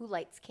one, who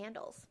lights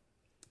candles?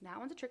 That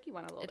one's a tricky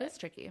one a little bit. It is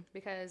tricky.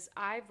 Because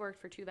I've worked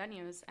for 2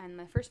 venues, and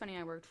the first venue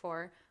I worked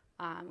for,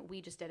 we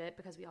just did it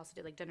because we also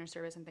did like dinner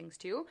service and things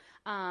too.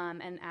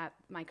 And at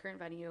my current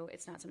venue,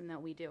 it's not something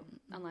that we do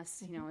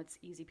unless, it's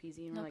easy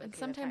peasy. And, we're like, And okay,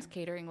 sometimes time.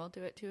 catering will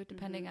do it too,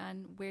 depending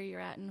on where you're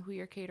at and who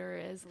your caterer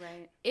is.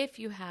 Right. If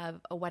you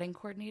have a wedding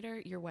coordinator,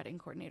 your wedding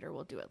coordinator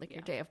will do it, like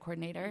your day of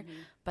coordinator.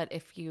 But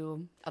if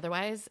you,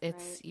 otherwise,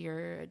 it's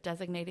you're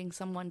designating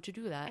someone to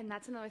do that. And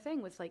that's another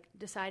thing with like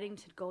deciding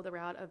to go the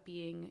route of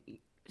being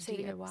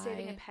saving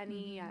a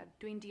penny,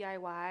 doing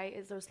DIY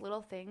is those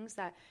little things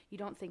that you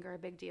don't think are a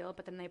big deal,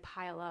 but then they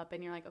pile up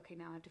and you're like, okay,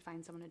 now I have to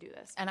find someone to do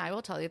this. And I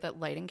will tell you that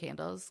lighting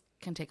candles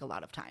can take a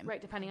lot of time.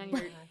 Right, depending on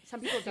your. Some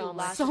people do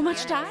lots So of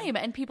much time,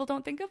 and people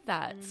don't think of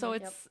that. So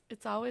Yep.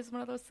 it's always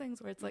one of those things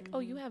where it's like, oh,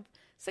 you have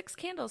 6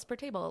 candles per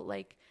table.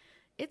 Like,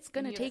 it's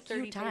going to take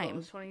you time.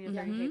 Tables, 20 to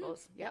 30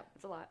 tables. Yep,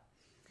 it's a lot.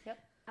 Yep.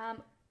 Go ahead.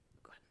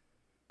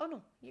 Oh,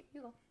 no. You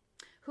go.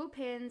 Who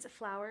pins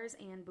flowers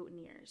and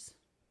boutonnieres?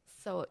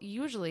 So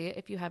usually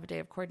if you have a day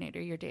of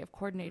coordinator, your day of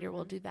coordinator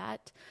will do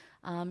that.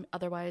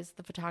 Otherwise,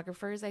 the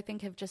photographers, I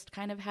think, have just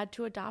kind of had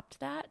to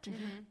adopt that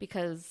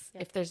because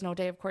if there's no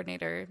day of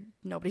coordinator,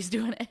 nobody's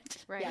doing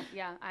it. Right.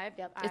 Yeah.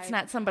 Yeah. It's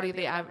not somebody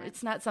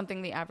it's not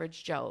something the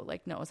average Joe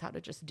like knows how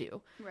to just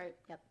do. Right.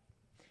 Yep.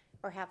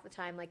 Or half the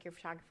time, like your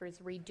photographer's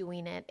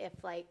redoing it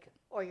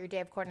or your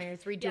day of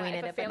coordinator's redoing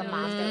it if the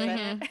mom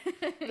does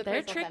it.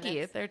 They're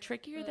tricky. They're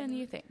trickier than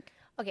you think.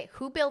 Okay,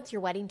 who builds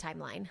your wedding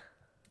timeline?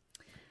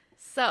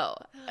 So,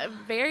 a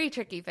very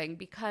tricky thing,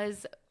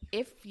 because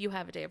if you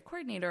have a day of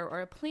coordinator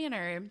or a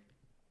planner,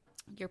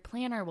 your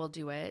planner will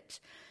do it.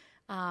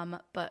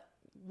 But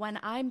when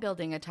I'm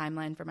building a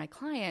timeline for my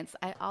clients,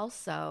 I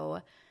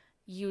also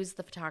use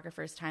the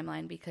photographer's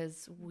timeline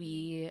because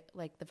the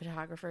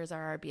photographers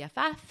are our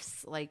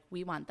BFFs. Like,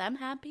 we want them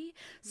happy.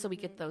 So we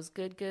get those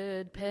good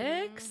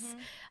pics.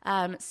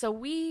 So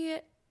we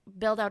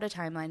build out a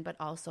timeline, but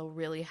also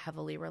really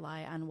heavily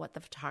rely on what the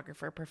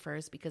photographer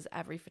prefers because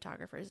every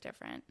photographer is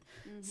different.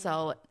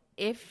 So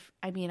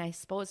I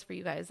suppose for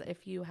you guys,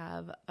 if you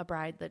have a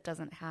bride that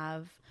doesn't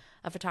have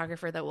a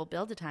photographer that will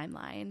build a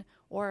timeline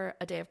or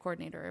a day of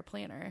coordinator or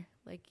planner,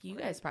 like you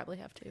guys probably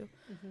have to.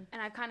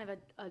 And I've kind of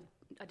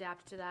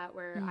adapted to that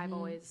where I've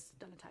always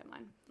done a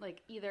timeline.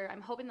 Like either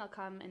I'm hoping they'll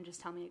come and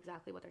just tell me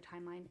exactly what their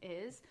timeline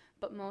is,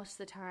 but most of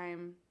the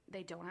time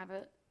they don't have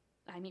it.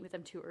 I meet with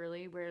them too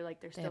early where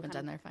like They haven't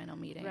done their final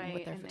meeting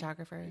with their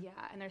photographer.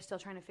 And they're still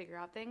trying to figure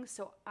out things.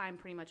 So I'm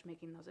pretty much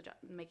making those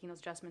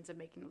adjustments and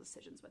making those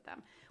decisions with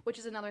them, which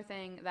is another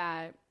thing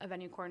that a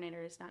venue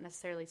coordinator is not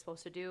necessarily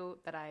supposed to do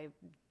that I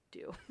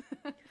do.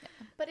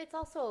 But it's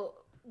also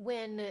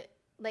when,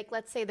 like,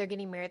 let's say they're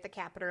getting married at the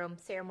Capitol Room,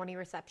 ceremony,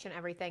 reception,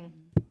 everything.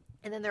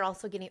 And then they're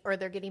also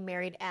getting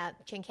married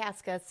at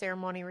Chinkaska,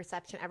 ceremony,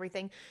 reception,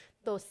 everything.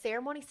 Those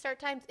ceremony start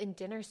times and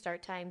dinner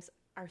start times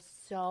are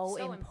so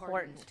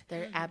important.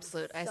 They're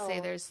absolute. I say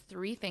there's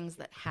 3 things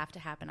that have to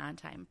happen on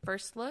time.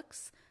 First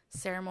looks,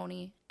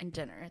 ceremony, and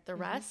dinner. The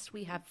rest,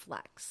 we have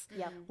flex.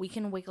 Yep. We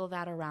can wiggle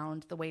that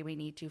around the way we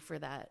need to for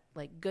that,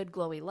 like, good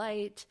glowy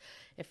light.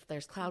 If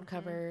there's cloud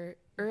cover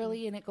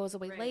early and it goes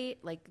away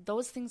late, like,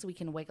 those things we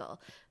can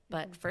wiggle.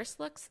 But first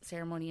looks,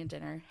 ceremony, and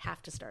dinner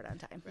have to start on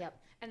time. Yep.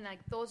 And like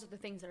those are the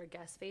things that are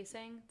guest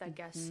facing, that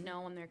guests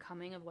know when they're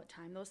coming of what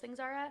time those things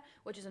are at,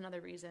 which is another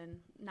reason,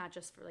 not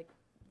just for like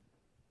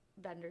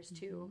vendors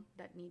too,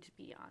 that need to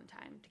be on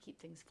time to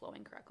keep things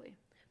flowing correctly.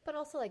 But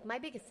also, like, my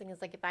biggest thing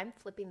is, like, if I'm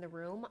flipping the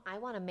room, I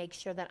want to make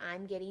sure that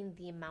I'm getting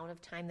the amount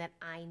of time that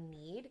I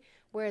need.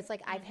 Whereas,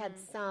 like, I've had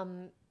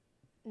some,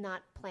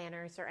 not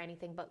planners or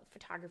anything, but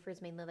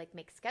photographers mainly, like,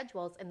 make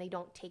schedules, and they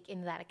don't take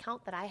into that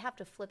account that I have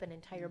to flip an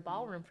entire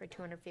ballroom for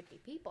 250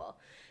 people.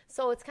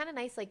 So it's kind of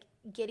nice, like,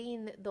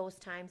 getting those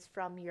times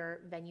from your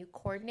venue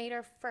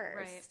coordinator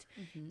first,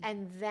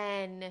 and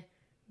then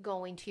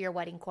going to your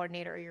wedding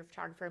coordinator or your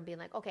photographer and being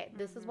like, okay,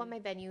 this is what my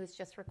venue is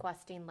just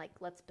requesting. Like,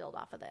 let's build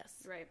off of this.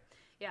 Right.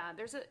 Yeah.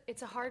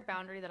 It's a hard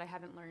boundary that I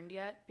haven't learned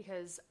yet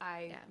because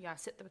I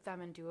sit with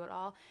them and do it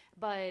all.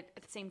 But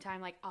at the same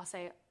time, like I'll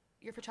say,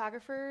 your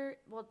photographer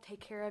will take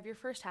care of your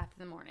first half of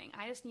the morning.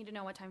 I just need to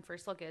know what time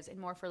first look is and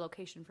more for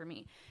location for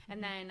me.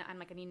 And then I'm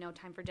like, I need no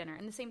time for dinner.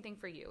 And the same thing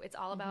for you. It's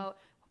all about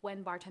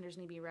when bartenders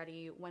need to be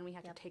ready, when we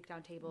have to take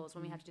down tables,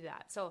 when we have to do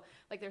that. So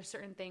like there's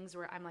certain things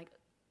where I'm like,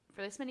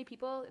 for this many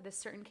people, this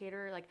certain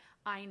caterer, like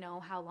I know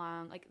how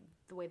long, like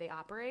the way they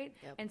operate.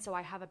 And so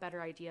I have a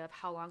better idea of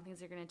how long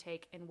things are going to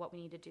take and what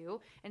we need to do.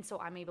 And so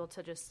I'm able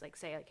to just like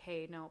say like,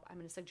 hey, no, I'm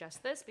going to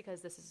suggest this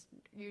because this is,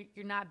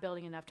 you're not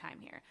building enough time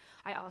here.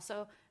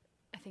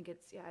 I think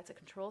it's a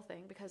control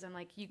thing because I'm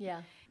like, you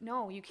can't.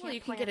 Well, you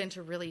can get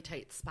into really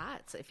tight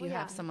spots if you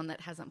have someone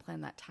that hasn't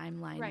planned that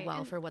timeline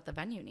well for what the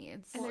venue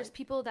needs. And there's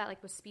people that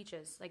like with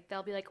speeches, like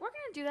they'll be like, we're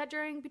going to do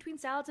that between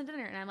salads and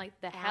dinner. And I'm like,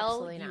 the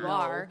hell you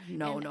are.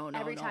 No.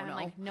 Every time I'm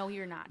like, no,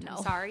 you're not.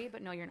 I'm sorry,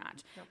 but no, you're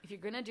not. If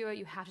you're going to do it,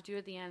 you have to do it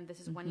at the end. This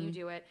is when you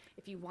do it.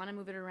 If you want to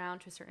move it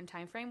around to a certain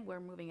time frame, we're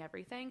moving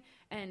everything.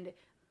 And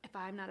if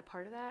I'm not a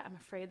part of that, I'm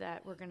afraid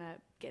that we're going to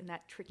get in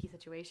that tricky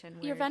situation.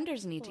 Where, your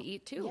vendors need to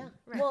eat too. Yeah.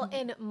 Right. Well,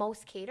 and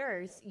most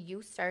caterers,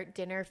 you start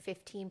dinner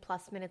 15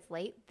 plus minutes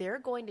late, they're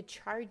going to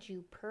charge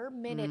you per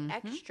minute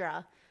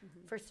extra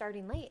for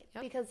starting late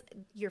because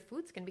your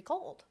food's going to be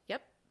cold.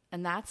 Yep.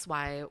 And that's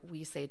why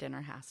we say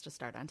dinner has to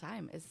start on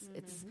time.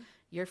 It's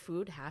your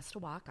food has to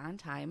walk on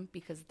time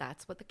because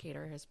that's what the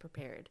caterer has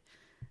prepared.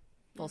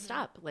 Full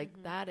stop.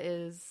 Like that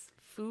is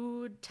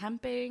food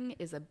temping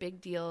is a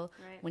big deal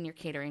when your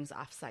catering's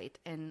off-site.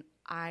 And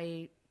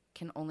I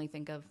can only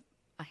think of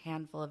a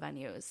handful of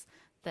venues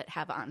that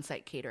have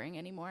on-site catering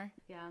anymore.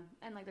 Yeah.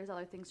 And like there's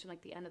other things from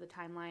like the end of the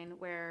timeline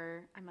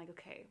where I'm like,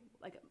 okay,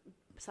 like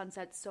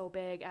sunset's so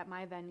big at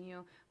my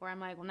venue where I'm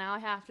like, well, now I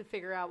have to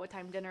figure out what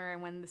time dinner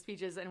and when the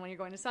speech is and when you're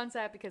going to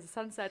sunset because the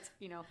sunset's,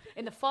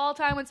 in the fall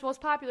time when it's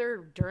most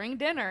popular during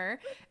dinner.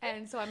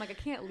 And so I'm like, I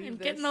can't leave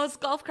this. Getting those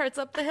golf carts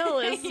up the hill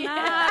is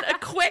not a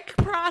quick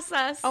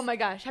process. Oh my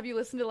gosh. Have you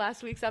listened to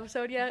last week's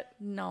episode yet?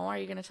 No. Are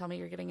you going to tell me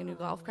you're getting a new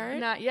golf cart?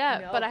 Not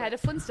yet, but I had to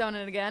Flintstone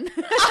it again.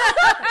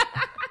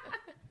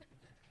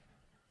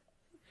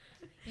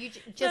 You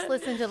just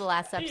listen to the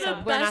last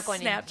episode. We're not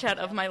going Snapchat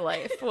of my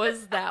life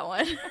was that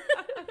one.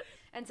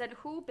 And said,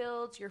 who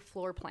builds your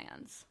floor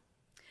plans?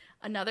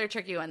 Another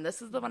tricky one.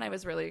 This is the one I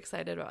was really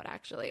excited about,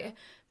 actually,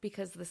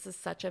 because this is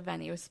such a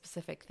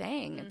venue-specific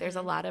thing. There's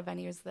a lot of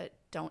venues that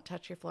don't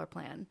touch your floor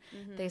plan.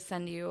 They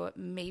send you,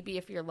 maybe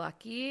if you're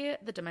lucky,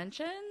 the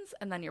dimensions,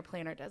 and then your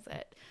planner does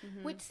it.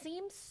 Which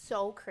seems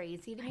so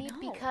crazy to me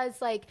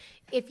because, like,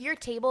 if your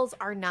tables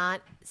are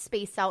not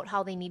spaced out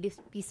how they need to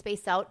be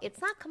spaced out, it's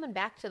not coming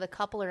back to the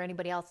couple or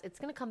anybody else. It's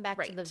going to come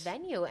back to the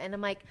venue. And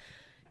I'm like,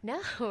 no.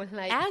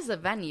 Like, as a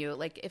venue,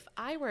 like, if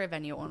I were a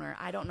venue owner,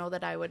 I don't know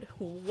that I would,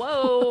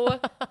 whoa,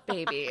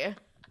 baby.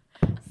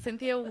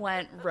 Cynthia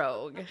went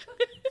rogue.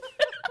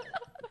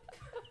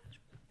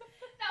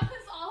 That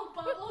was all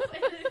bubbles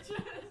and it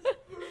just...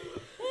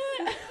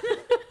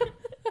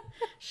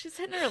 She's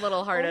hitting her a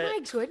little hard. Oh my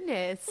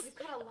goodness. We've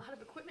got a lot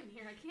of equipment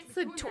here. I can't be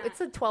doing that.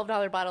 It's a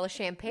 $12 bottle of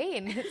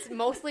champagne. It's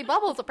mostly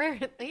bubbles,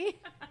 apparently.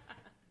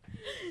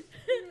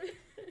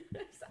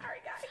 Sorry,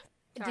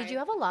 guys. Did you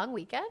have a long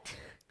weekend?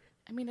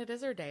 I mean, it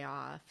is her day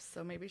off,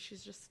 so maybe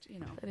she's just,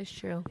 That is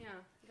true. Yeah,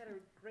 I got a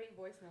great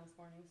voicemail this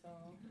morning, so...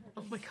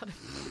 Oh my God.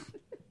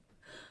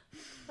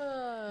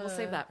 We'll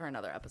save that for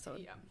another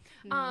episode.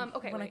 Yeah.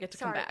 Okay. When I get to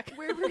come back.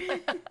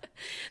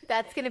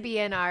 That's going to be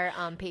in our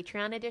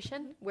Patreon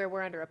edition where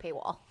we're under a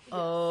paywall.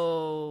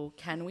 Oh,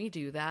 can we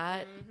do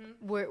that?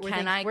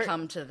 Can I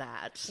come to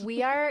that?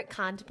 We are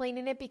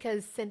contemplating it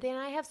because Cynthia and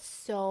I have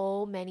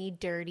so many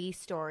dirty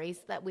stories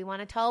that we want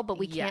to tell, but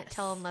we can't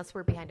tell unless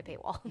we're behind a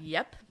paywall.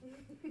 Yep.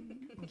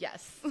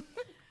 Yes.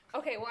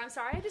 Okay, well, I'm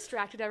sorry I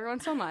distracted everyone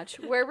so much.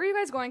 Where were you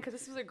guys going? Because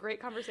this was a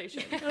great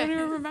conversation. I don't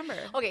even remember.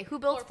 Okay, who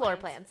builds floor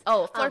plans?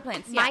 Oh, floor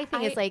plans. Yeah, My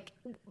thing is like,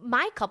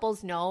 my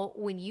couples know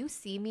when you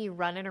see me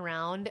running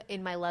around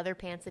in my leather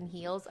pants and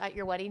heels at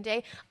your wedding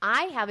day,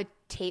 I have a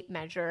tape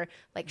measure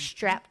like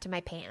strapped to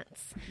my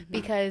pants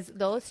because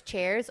those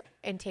chairs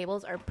and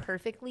tables are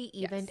perfectly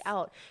evened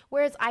out.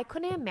 Whereas I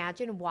couldn't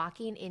imagine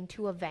walking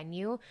into a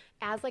venue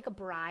as like a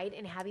bride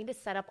and having to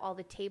set up all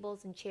the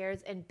tables and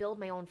chairs and build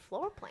my own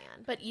floor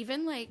plan. But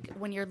even like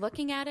when you're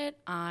looking at it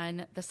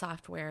on the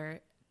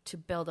software to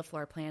build a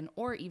floor plan,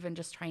 or even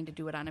just trying to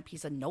do it on a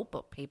piece of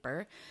notebook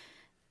paper,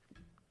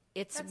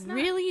 it's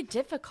really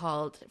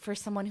difficult for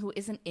someone who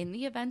isn't in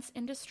the events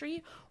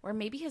industry, or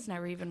maybe has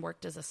never even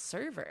worked as a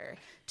server,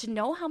 to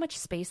know how much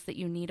space that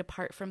you need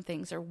apart from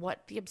things or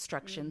what the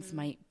obstructions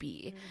might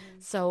be.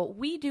 So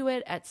we do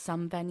it at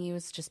some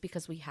venues just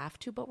because we have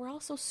to, but we're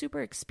also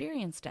super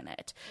experienced in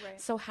it.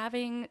 Right. So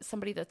having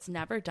somebody that's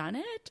never done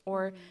it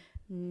or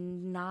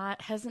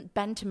hasn't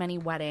been to many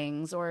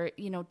weddings, or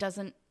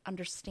doesn't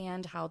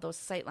understand how those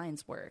sight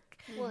lines work,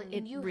 Well,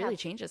 it really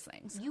changes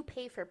things. You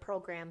pay for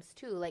programs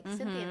too, like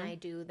Cynthia and I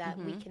do, that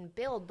we can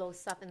build those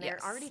stuff, and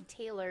they're already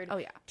tailored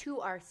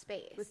to our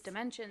space With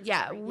dimensions.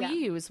 Yeah, we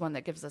use one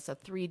that gives us a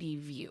 3D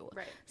view.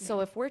 Right.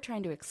 So if we're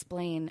trying to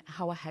explain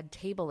how a head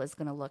table is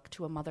going to look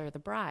to a mother of the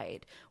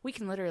bride, we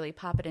can literally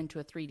pop it into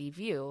a 3D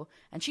view,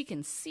 and she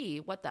can see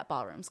what that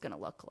ballroom's going to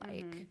look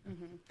like.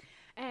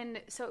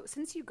 And so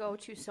since you go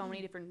to so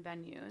many different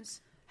venues,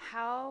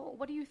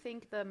 what do you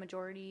think the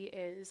majority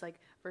is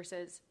like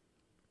versus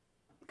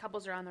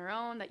couples are on their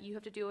own that you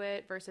have to do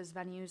it versus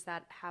venues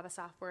that have a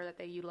software that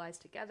they utilize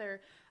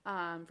together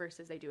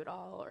versus they do it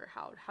all, or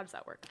how does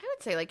that work? I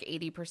would say like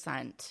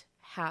 80%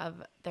 have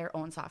their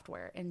own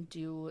software and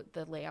do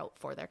the layout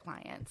for their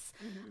clients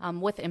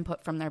with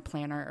input from their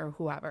planner or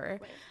whoever.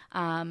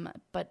 Right.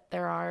 But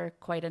there are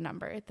quite a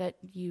number that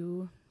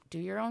you do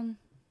your own.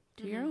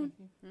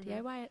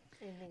 DIY it.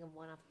 I didn't think of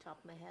one off the top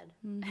of my head.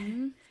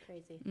 It's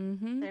crazy.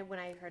 And when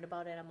I heard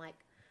about it, I'm like,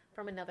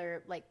 from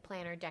another like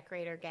planner,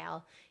 decorator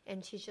gal,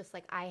 and she's just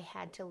like, I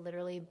had to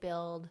literally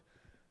build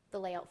the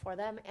layout for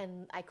them,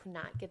 and I could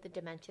not get the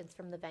dimensions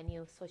from the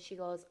venue. So she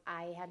goes,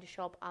 I had to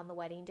show up on the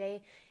wedding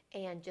day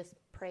and just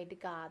pray to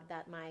God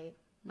that my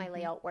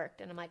layout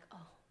worked. And I'm like,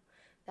 oh,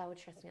 that would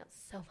stress me out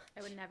so much.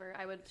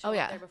 I would show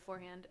up there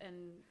beforehand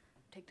and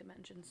take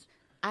dimensions.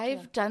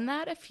 I've done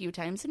that a few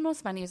times, and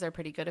most venues are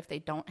pretty good if they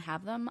don't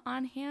have them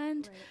on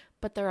hand. Right.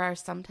 But there are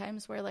some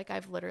times where like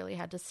I've literally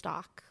had to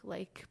stalk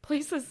like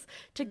places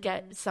to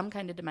get some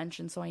kind of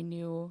dimension so I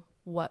knew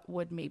what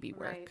would maybe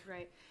work.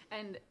 Right.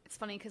 And it's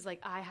funny because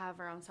like I have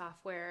our own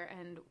software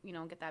and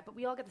get that, but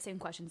we all get the same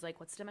questions like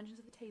what's the dimensions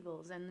of the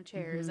tables and the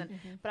chairs,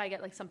 but I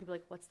get like some people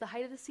like what's the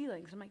height of the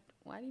ceilings? I'm like,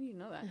 why do you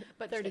know that?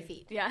 But 30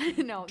 feet. Yeah,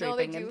 no,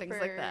 draping they do and things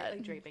for, like that,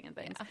 like draping and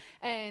things.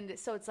 Yeah. And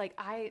so it's like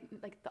I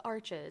like the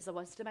arches,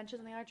 what's the dimensions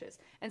on the arches,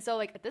 and so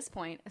like at this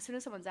point, as soon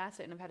as someone's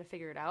asked it and I've had to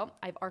figure it out,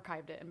 I've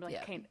archived it and be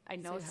like, okay, I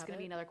know it's going to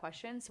be another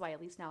question, so I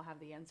at least now have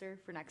the answer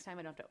for next time.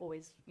 I don't have to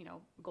always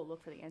go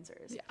look for the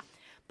answers. Yeah.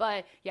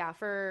 But yeah,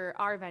 for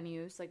our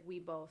venues, like we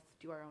both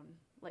do our own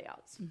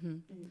layouts,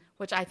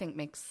 which I think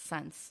makes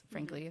sense,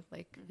 frankly.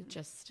 Like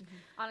just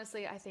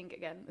honestly, I think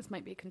again, this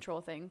might be a control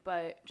thing,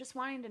 but just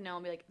wanting to know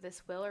and be like,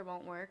 this will or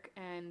won't work,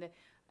 and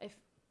if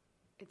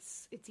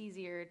it's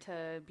easier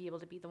to be able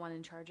to be the one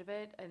in charge of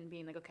it and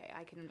being like, okay,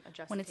 I can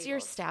adjust. When the it's your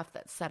tables. staff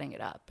that's setting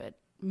it up, it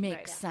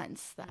makes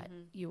sense that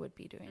you would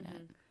be doing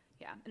it.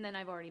 Yeah, and then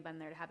I've already been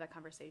there to have that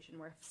conversation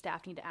where if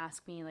staff need to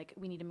ask me, like,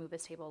 we need to move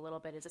this table a little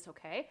bit, is this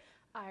okay?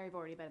 I've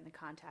already been in the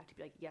contact to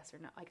be like, yes or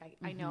no. Like,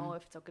 I know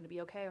if it's going to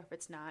be okay or if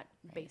it's not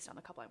based on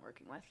the couple I'm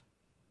working with.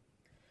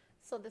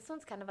 So this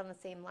one's kind of on the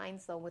same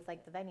lines, though, with,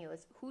 like, the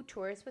venues. Who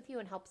tours with you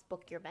and helps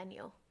book your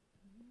venue?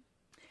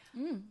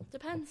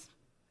 Depends.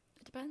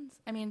 It depends.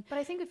 I mean... But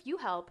I think if you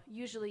help,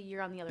 usually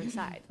you're on the other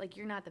side. Like,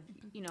 you're not the,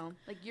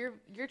 like,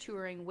 you're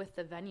touring with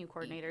the venue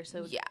coordinator,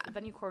 so the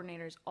venue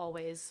coordinator's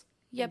always...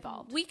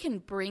 involved. We can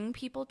bring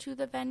people to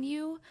the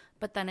venue,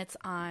 but then it's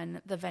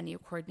on the venue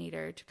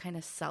coordinator to kind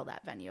of sell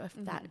that venue. If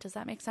that does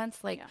that make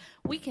sense? Like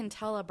we can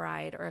tell a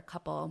bride or a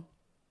couple,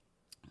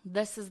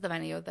 this is the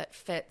venue that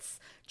fits,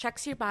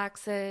 checks your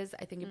boxes.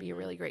 I think it'd be a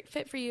really great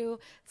fit for you.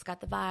 It's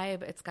got the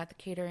vibe. It's got the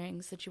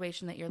catering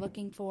situation that you're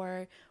looking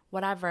for,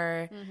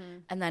 whatever.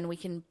 And then we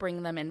can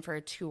bring them in for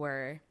a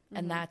tour.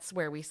 And that's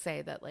where we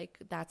say that, like,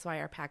 that's why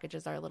our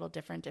packages are a little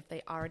different if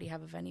they already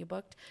have a venue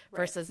booked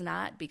versus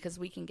not, because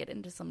we can get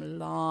into some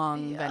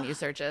long venue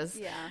searches.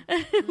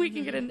 Yeah. We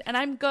can get in, and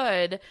I'm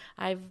good.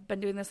 I've been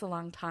doing this a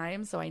long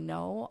time, so I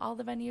know all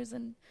the venues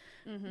and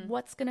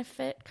what's going to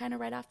fit kind of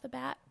right off the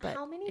bat. But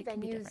how many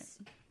venues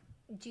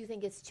do you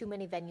think is too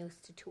many venues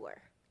to tour?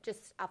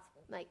 Just off,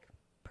 like,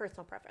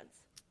 personal preference.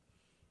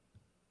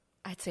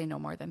 I'd say no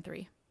more than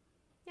 3.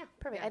 Yeah,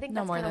 perfect. I think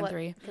no that's more kind than of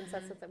 3.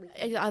 Consensus that we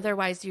can.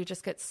 Otherwise, you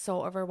just get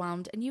so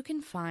overwhelmed, and you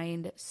can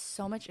find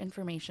so much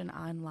information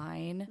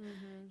online.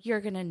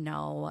 You're gonna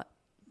know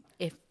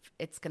if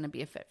it's gonna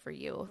be a fit for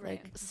you.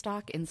 Right. Like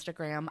stock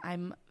Instagram.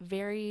 I'm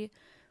very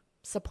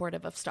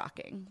supportive of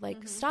stalking.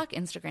 Like stalk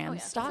Instagram,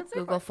 stalk That's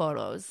what Google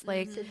Photos.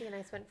 Like Cynthia and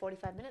I spent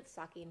 45 minutes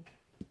stalking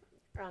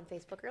on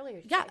Facebook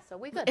earlier today, so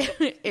we good.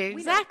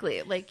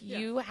 exactly. Like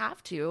you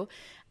have to,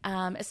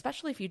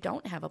 especially if you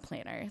don't have a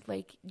planner,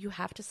 like you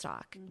have to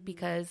stalk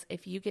because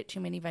if you get too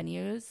many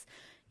venues,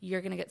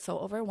 you're going to get so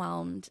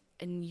overwhelmed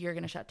and you're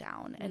going to shut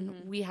down.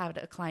 And we had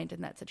a client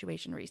in that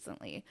situation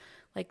recently,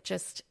 like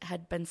just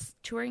had been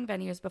touring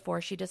venues before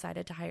she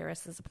decided to hire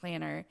us as a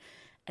planner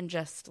and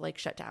just like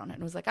shut down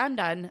and was like, I'm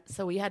done.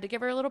 So we had to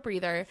give her a little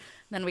breather. And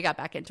then we got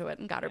back into it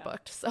and got her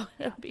booked. So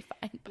it'll be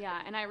fine.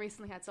 Yeah. And I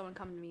recently had someone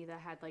come to me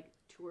that had like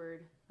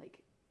toured like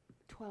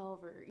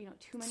 12 or,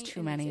 too many. It's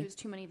too many. It was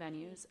too many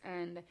venues.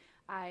 And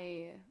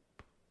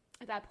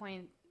at that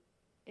point,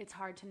 it's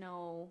hard to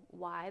know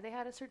why they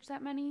had to search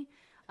that many.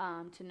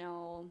 To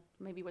know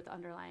maybe what the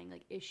underlying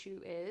like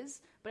issue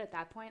is, but at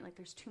that point, like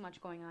there's too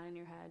much going on in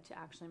your head to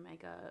actually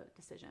make a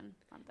decision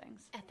on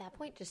things. At that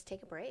point, just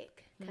take a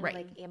break. Kind Right.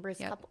 of like Amber's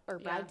couple or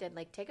bride did.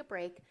 Like take a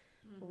break,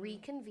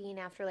 reconvene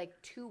after like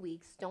 2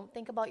 weeks. Don't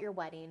think about your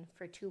wedding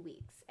for 2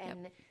 weeks,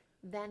 and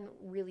then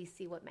really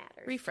see what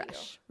matters.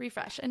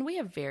 Refresh. And we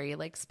have very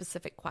like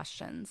specific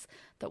questions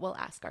that we'll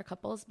ask our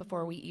couples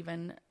before we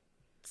even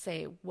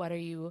say, what are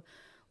you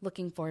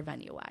looking for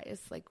venue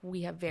wise? Like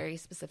we have very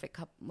specific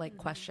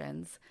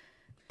questions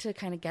to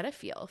kind of get a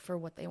feel for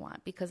what they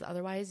want, because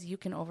otherwise you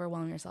can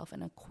overwhelm yourself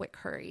in a quick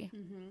hurry.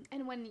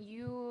 And when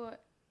you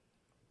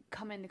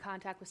come into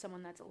contact with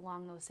someone that's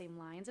along those same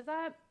lines of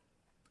that,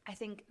 I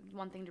think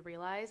one thing to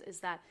realize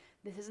is that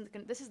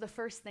this is the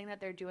first thing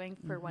that they're doing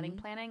for wedding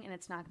planning, and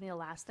it's not going to be the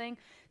last thing.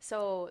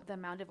 So the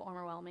amount of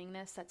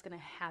overwhelmingness that's going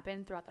to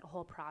happen throughout that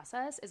whole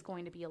process is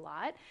going to be a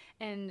lot.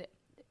 And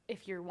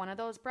if you're one of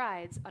those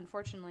brides,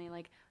 unfortunately,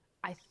 like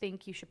I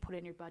think you should put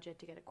in your budget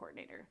to get a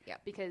coordinator. Yeah.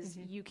 Because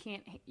you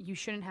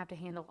shouldn't have to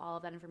handle all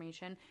of that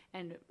information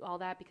and all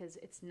that, because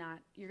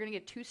you're going to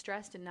get too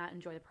stressed and not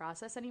enjoy the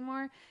process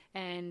anymore.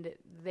 And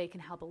they can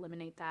help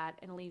eliminate that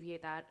and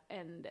alleviate that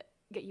and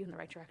get you in the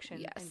right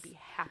direction and be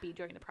happy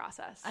during the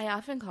process. I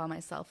often call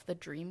myself the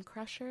dream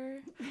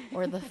crusher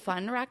or the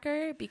fun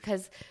wrecker,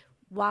 because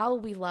while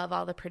we love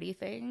all the pretty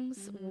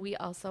things, we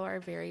also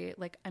are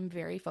I'm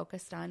very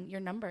focused on your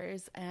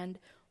numbers and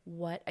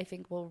what I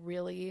think will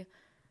really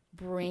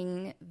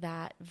bring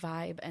that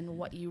vibe and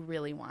what you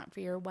really want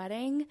for your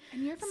wedding.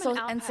 And you're from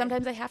and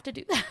sometimes I have to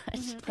do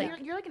that.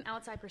 You're like an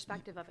outside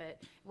perspective of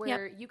it,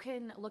 where you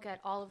can look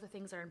at all of the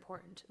things that are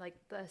important, like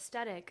the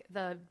aesthetic,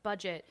 the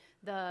budget,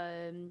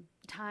 the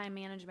time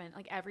management,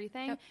 like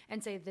everything,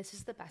 and say this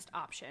is the best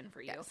option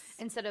for you.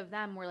 Instead of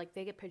them where like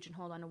they get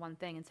pigeonholed onto one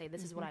thing and say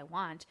this is what I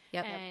want,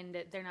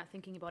 and they're not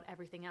thinking about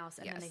everything else,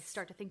 and then they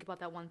start to think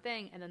about that one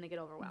thing, and then they get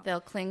overwhelmed. They'll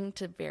cling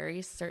to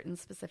very certain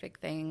specific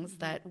things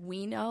that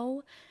we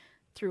know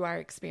through our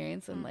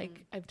experience, and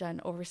like I've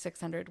done over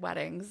 600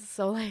 weddings,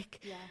 so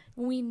like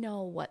we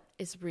know what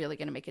is really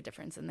going to make a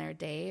difference in their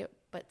day.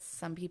 But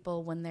some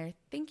people, when they're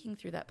thinking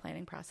through that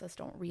planning process,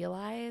 don't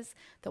realize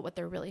that what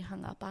they're really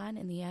hung up on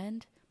in the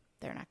end,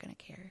 they're not going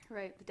to care.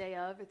 Right, the day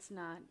of, it's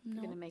not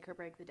going to make or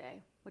break the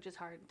day, which is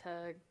hard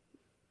to.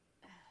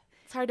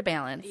 It's hard to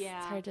balance. Yeah,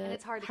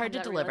 it's hard to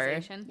to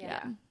deliver.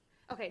 Yeah.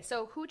 Okay,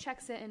 so who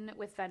checks in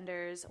with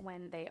vendors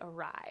when they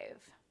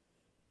arrive?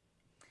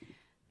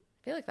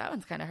 I feel like that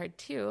one's kind of hard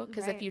too,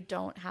 because if you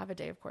don't have a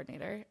day of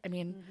coordinator, I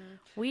mean,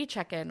 we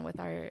check in with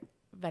our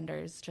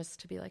vendors just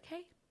to be like,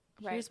 hey,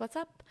 here's what's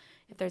up.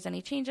 If there's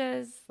any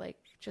changes, like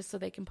just so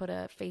they can put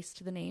a face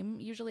to the name,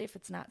 usually if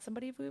it's not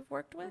somebody we've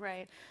worked with.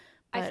 Right.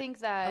 But I think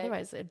that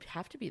otherwise it'd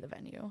have to be the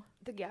venue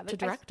to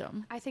direct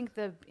them. I think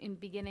in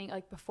beginning,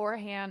 like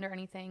beforehand or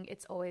anything,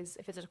 it's always,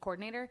 if it's a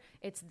coordinator,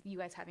 it's you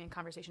guys having a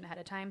conversation ahead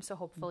of time. So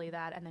hopefully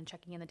that, and then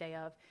checking in the day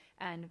of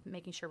and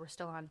making sure we're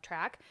still on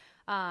track.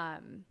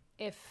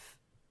 If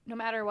no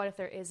matter what, if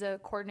there is a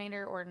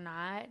coordinator or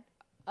not,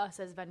 us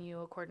as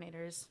venue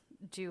coordinators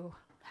do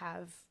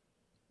have,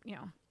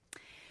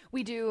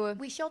 we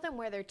show them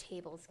where their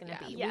table's going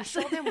to be. Yes.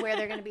 We show them where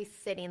they're going to be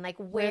sitting, like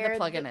where the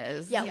plug-in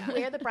is.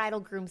 Where the bridal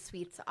groom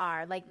suites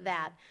are, like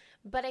that.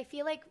 But I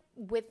feel like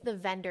with the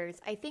vendors,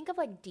 I think of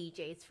like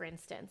DJs, for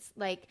instance.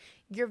 Like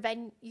your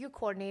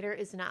coordinator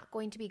is not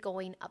going to be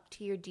going up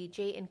to your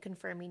DJ and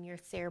confirming your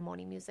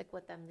ceremony music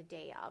with them the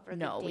day of. Or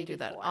no, the day we do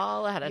before. that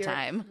all ahead of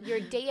time. Your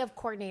day of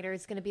coordinator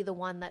is going to be the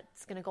one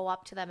that's going to go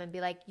up to them and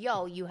be like,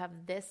 yo, you have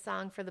this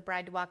song for the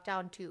bride to walk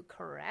down to,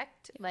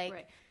 correct? Like,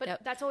 right. But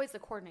that's always the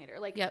coordinator.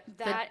 Like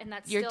and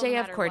that's your still day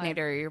no of matter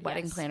coordinator, what. your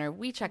wedding planner.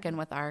 We check in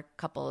with our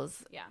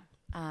couples.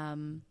 Yeah.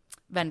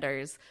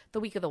 Vendors the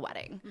week of the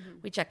wedding.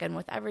 We check in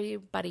with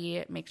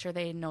everybody, make sure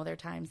they know their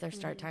times, their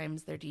start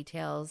times, their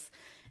details.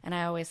 And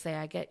I always say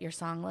I get your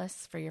song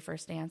lists for your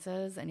first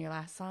dances and your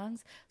last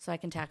songs so I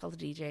can tackle the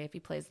DJ if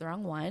he plays the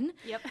wrong one.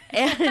 Yep.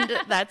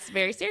 And that's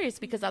very serious,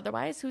 because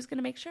otherwise who's going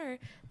to make sure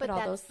that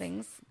all those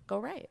things go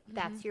right?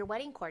 That's your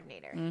wedding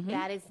coordinator.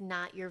 That is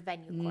not your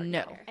venue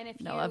coordinator.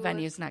 No. And a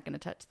venue's not going to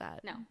touch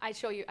that. No.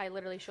 I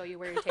literally show you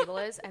where your table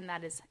is, and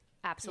that is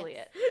absolutely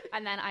it.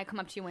 And then I come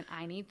up to you when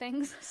I need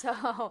things.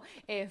 So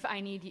if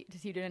I need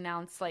you to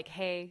announce, like,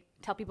 hey,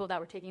 tell people that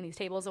we're taking these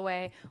tables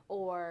away,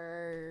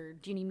 or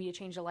do you need me to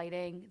change the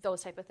lighting,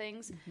 those type of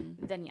things,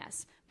 then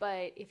yes.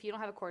 But if you don't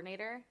have a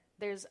coordinator,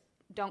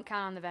 don't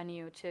count on the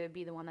venue to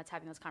be the one that's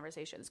having those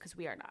conversations, because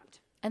we are not.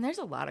 And there's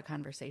a lot of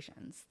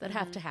conversations that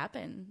have to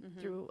happen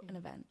through an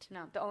event.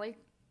 No,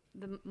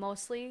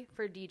 mostly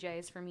for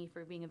DJs, for me,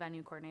 for being a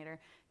venue coordinator,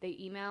 they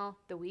email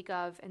the week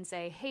of and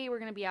say, hey, we're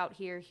going to be out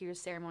here. Here's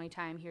ceremony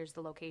time. Here's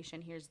the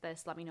location. Here's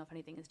this. Let me know if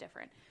anything is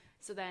different.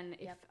 So then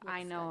if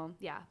I know,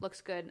 looks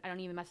good, I don't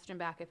even message them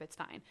back if it's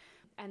fine.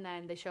 And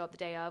then they show up the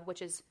day of,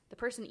 which is the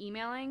person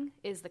emailing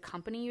is the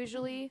company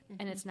usually,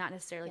 and it's not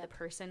necessarily the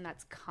person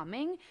that's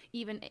coming,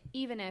 even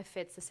if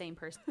it's the same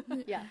person.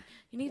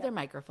 You need their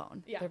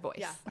microphone, their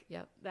voice.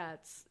 Yep.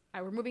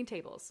 We're moving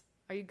tables.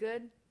 Are you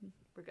good?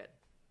 We're good.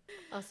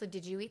 Also,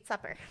 did you eat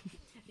supper?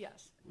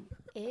 Yes.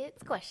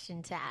 It's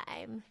question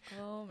time.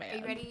 Oh,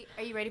 man.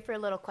 Are you ready for a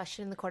little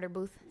question in the quarter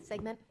booth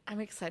segment? I'm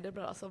excited,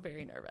 but also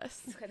very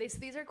nervous. Okay,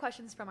 these are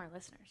questions from our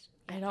listeners.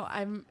 I know.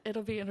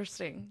 It'll be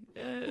interesting.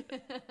 There's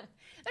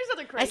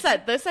other crazy. I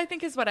said this, I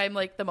think, is what I'm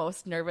like the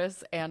most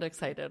nervous and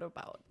excited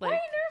about. Like, why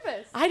are you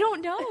nervous? I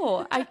don't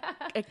know.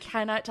 I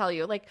cannot tell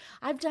you. Like,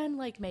 I've done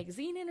like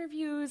magazine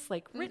interviews,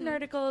 like written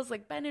articles,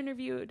 like been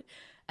interviewed.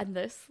 And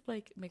this,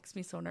 like, makes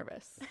me so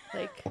nervous.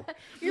 Like,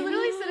 you're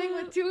literally sitting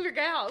with two of your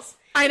gals.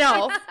 I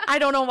know. I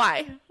don't know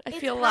why. I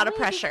feel a lot of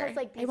pressure. Because,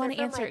 like, I want to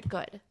answer it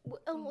good.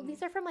 Well,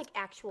 these are from, like,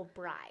 actual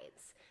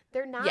brides.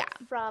 They're not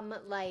from,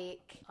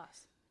 like...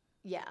 Us.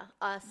 Yeah,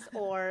 us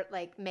or,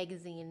 like,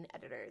 magazine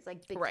editors,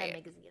 like big time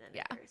magazine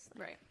editors.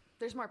 Yeah. Right.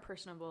 There's more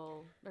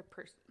personable...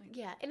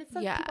 and it's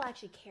stuff people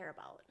actually care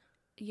about.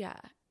 Yeah.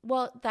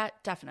 Well,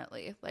 that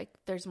definitely, like,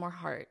 there's more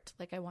heart.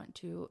 Like, I want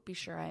to be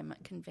sure I'm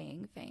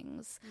conveying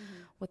things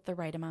with the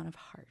right amount of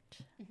heart.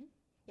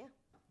 Yeah.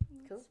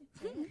 Cool.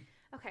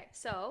 Okay,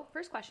 so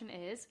first question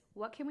is,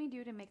 what can we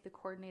do to make the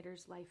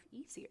coordinator's life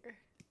easier?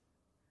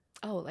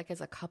 Oh, like as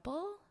a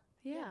couple?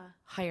 Yeah.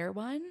 Hire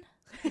one?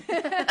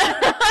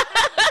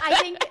 I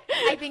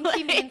think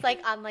she means,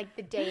 like, on, like,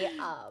 the day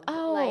of.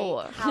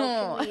 Oh. Like,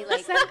 how can we,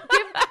 like...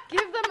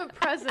 give them a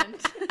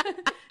present.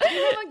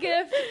 Give them a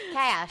gift.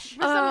 Cash.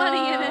 Put some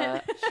money in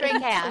it.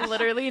 Straight cash.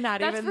 Literally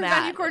not That's even for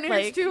that. venue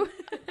coordinators, like, too.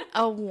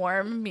 A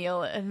warm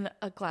meal and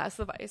a glass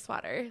of ice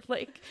water.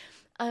 Like,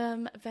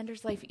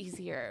 vendor's life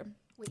easier.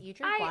 Wait, you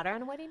drink water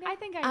on a wedding day? I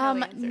think I know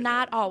the answer.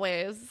 Not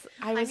always.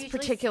 I was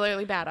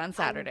particularly bad on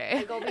Saturday.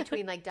 I go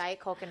between, like, Diet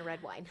Coke and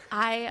red wine.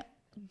 I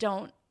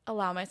don't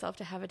allow myself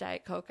to have a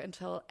Diet Coke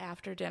until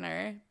after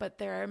dinner, but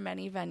there are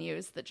many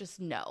venues that just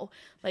know.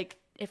 Like,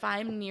 if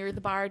I'm near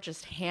the bar,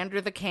 just hand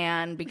her the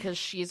can because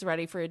she's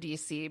ready for a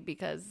DC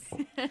because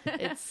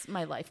it's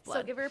my lifeblood.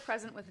 So give her a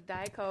present with a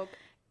Diet Coke,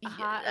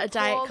 a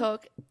Diet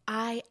Coke,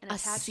 a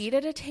seat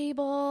at a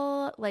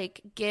table.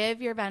 Like,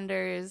 give your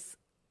vendors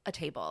a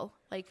table.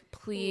 Like,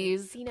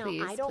 please,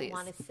 please, I don't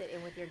want to sit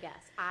in with your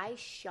guests. I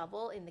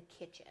shovel in the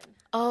kitchen.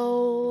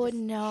 Oh, shovel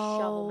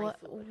no. my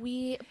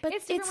food. But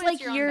It's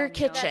like your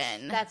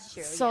kitchen. That's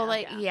true.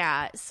 So,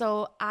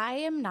 so I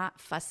am not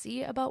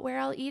fussy about where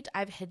I'll eat.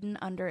 I've hidden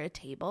under a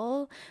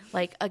table,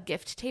 like a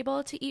gift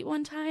table to eat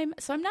one time.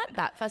 So I'm not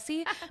that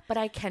fussy, but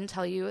I can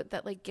tell you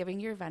that, like, giving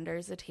your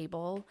vendors a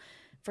table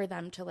for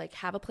them to, like,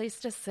 have a place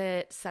to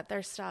sit, set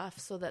their stuff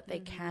so that they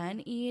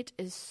can eat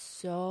is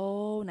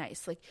so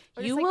nice. Like,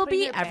 you will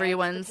be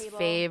everyone's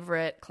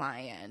favorite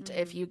client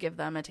if you give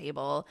them a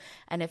table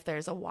and if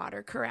there's a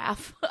water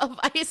carafe of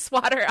ice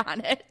water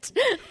on it.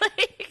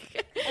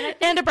 Like,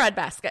 and a bread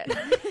basket.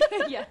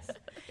 Yes.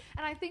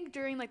 And I think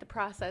during, like, the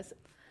process,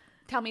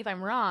 tell me if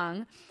I'm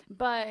wrong,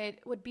 but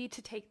would be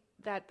to take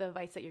the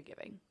advice that you're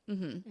giving.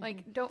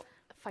 Like, don't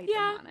fight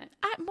them on it.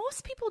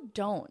 Most people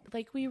don't.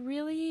 Like, we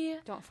really...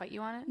 Don't fight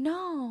you on it?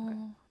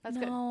 No. That's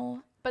good.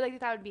 But, like,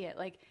 that would be it.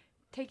 Like,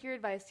 take your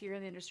advice. You're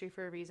in the industry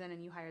for a reason,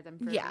 and you hire them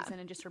for a reason,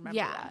 and just remember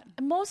that.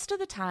 Most of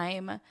the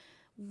time,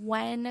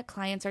 when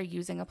clients are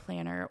using a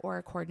planner or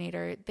a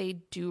coordinator, they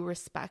do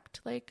respect,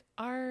 like,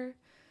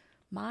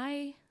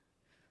 my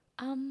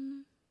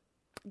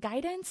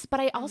guidance, but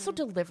I also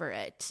deliver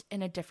it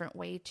in a different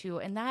way too.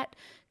 And that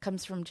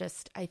comes from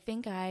just, I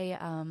think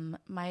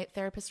my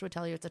therapist would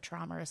tell you it's a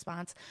trauma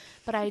response,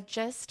 but I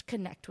just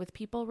connect with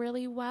people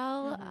really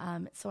well.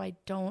 So I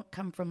don't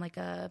come from like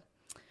a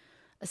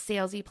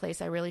salesy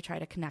place. I really try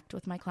to connect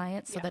with my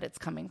clients so that it's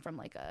coming from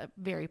like a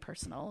very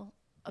personal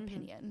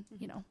opinion,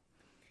 you know.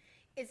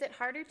 Is it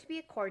harder to be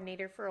a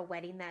coordinator for a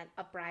wedding that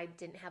a bride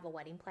didn't have a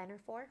wedding planner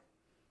for?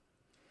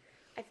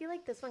 I feel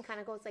like this one kind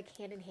of goes like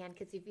hand in hand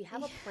because if you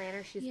have a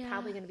planner, she's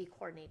probably going to be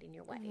coordinating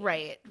your wedding.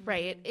 Right.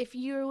 If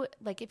you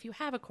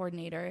have a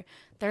coordinator,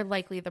 they're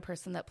likely the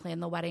person that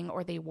planned the wedding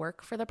or they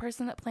work for the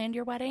person that planned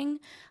your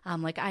wedding.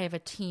 Like I have a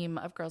team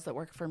of girls that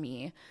work for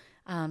me.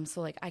 So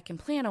like I can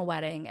plan a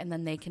wedding and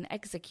then they can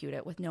execute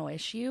it with no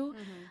issue.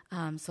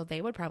 So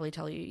they would probably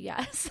tell you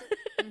yes,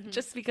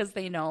 just because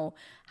they know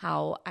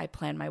how I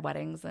plan my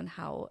weddings and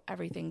how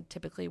everything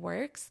typically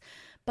works.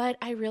 But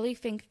I really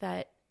think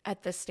that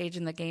at this stage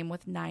in the game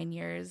with 9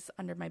 years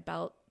under my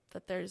belt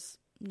that there's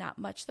not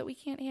much that we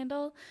can't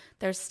handle.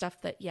 There's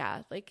stuff that,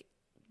 yeah, like,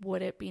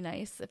 would it be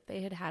nice if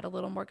they had a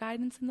little more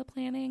guidance in the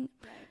planning?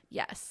 Right.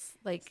 Yes.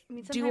 Like,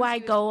 do I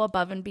go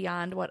above and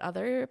beyond what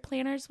other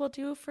planners will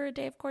do for a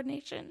day of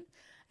coordination?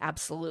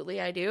 Absolutely,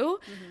 I do.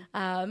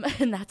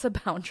 And that's a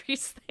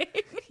boundaries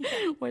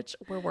thing, which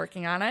we're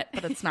working on it,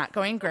 but it's not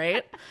going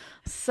great.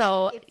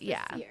 So,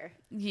 yeah.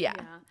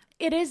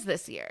 It is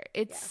this year.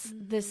 It's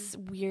this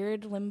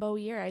weird limbo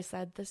year. I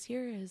said this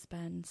year has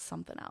been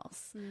something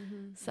else.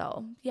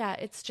 So, yeah,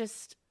 it's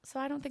just, so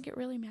I don't think it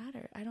really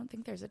matters. I don't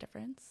think there's a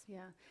difference.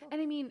 Yeah.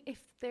 And I mean,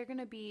 if they're going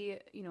to be,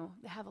 you know,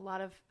 they have a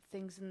lot of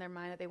things in their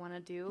mind that they want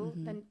to do,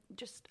 then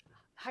just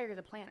hire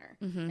the planner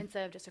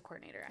instead of just a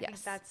coordinator. I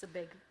think that's a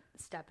big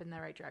step in the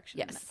right direction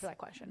for that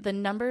question. The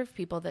number of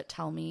people that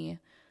tell me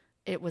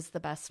it was the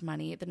best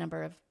money, the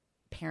number of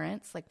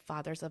parents, like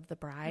fathers of the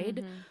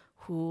bride,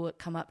 who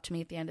come up to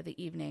me at the end of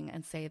the evening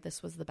and say,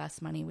 this was the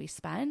best money we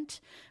spent,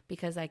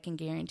 because I can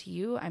guarantee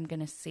you I'm going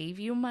to save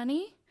you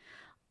money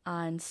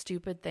on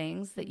stupid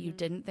things that you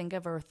didn't think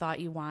of or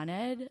thought you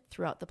wanted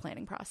throughout the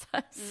planning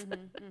process.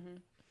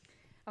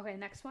 Okay,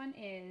 next one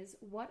is,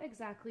 what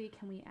exactly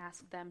can we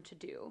ask them to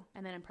do?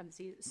 And then in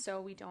parentheses,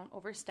 so we don't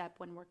overstep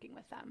when working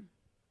with them.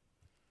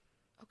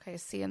 Okay,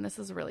 see, and this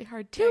is really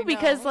hard too,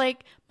 because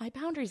like my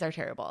boundaries are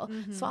terrible.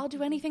 So I'll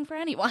do anything for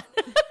anyone.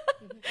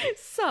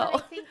 So but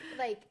I think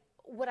like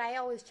what I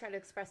always try to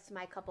express to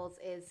my couples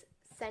is,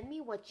 send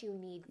me what you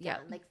need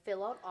done. Like,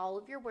 fill out all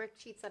of your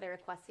worksheets that I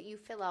request that you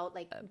fill out.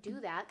 Like, do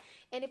that.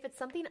 And if it's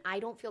something I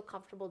don't feel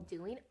comfortable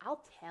doing,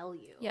 I'll tell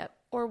you. Yep.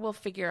 Or we'll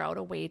figure out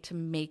a way to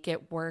make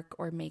it work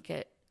or make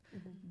it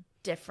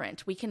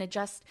different. We can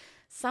adjust.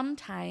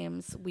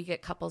 Sometimes we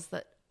get couples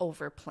that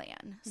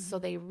overplan. So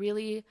they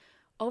really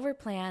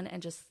overplan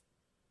and just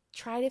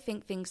try to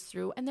think things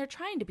through, and they're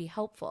trying to be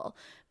helpful,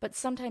 but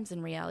sometimes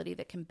in reality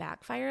that can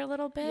backfire a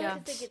little bit.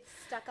 Because they get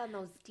stuck on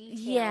those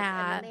details,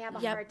 and then they have a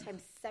hard time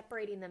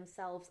separating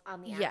themselves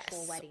on the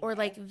actual wedding or day.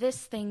 like, this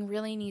thing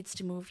really needs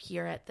to move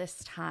here at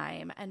this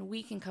time, and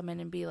we can come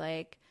in and be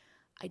like,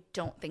 I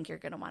don't think you're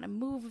going to want to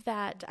move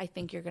that. I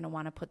think you're going to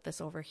want to put this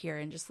over here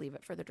and just leave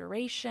it for the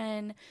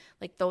duration.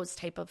 Like, those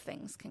type of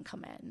things can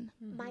come in.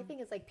 My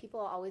thing is, like, people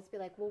will always be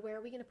like, well, where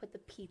are we going to put the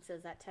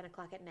pizzas at 10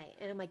 o'clock at night?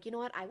 And I'm like, you know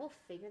what? I will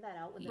figure that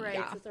out when the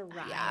pizzas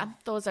arrive. Yeah,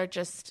 those are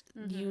just,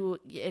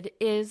 it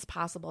is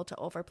possible to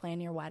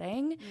overplan your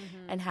wedding,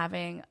 and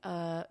having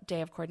a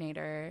day of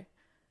coordinator,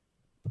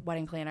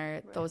 wedding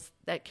planner, those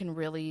that can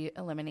really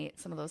eliminate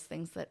some of those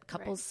things that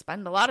couples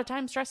spend a lot of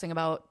time stressing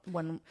about.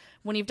 When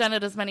you've done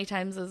it as many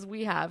times as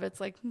we have,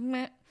 it's like,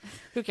 meh,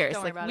 who cares?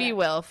 Like, we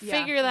will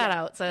figure that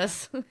out,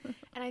 sis.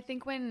 And I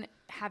think when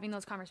having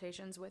those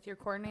conversations with your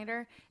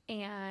coordinator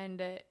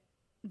and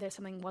there's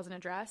something wasn't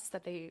addressed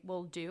that they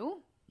will do,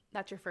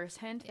 that's your first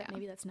hint that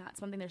maybe that's not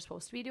something they're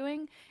supposed to be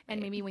doing.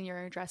 And maybe when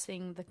you're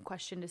addressing the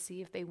question to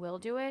see if they will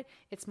do it,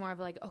 it's more of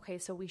like, okay,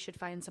 so we should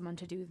find someone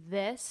to do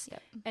this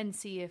and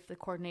see if the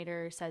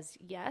coordinator says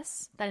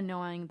yes, then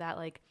knowing that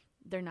like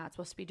they're not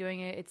supposed to be doing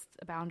it. It's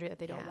a boundary that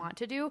they don't want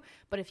to do.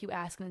 But if you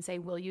ask them and say,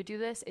 will you do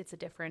this? It's a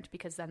different,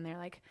 because then they're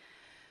like,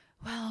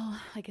 well,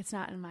 like, it's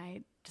not in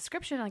my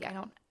description. Like,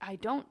 I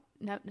don't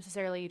not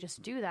necessarily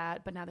just do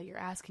that. But now that you're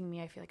asking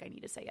me, I feel like I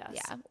need to say yes.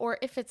 Yeah. Or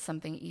if it's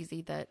something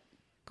easy that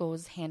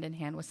goes hand in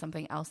hand with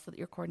something else that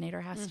your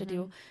coordinator has to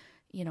do,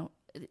 you know,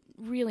 it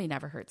really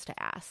never hurts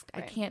to ask.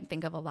 I can't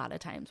think of a lot of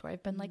times where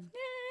I've been like,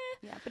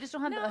 nah. Yeah, but just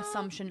don't have the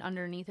assumption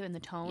underneath it in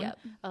the tone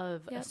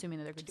of assuming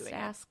that they're just doing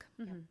ask.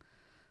 it.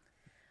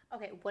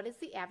 Okay, what is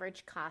the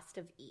average cost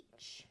of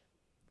each?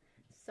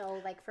 So,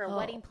 like, for a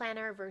wedding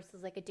planner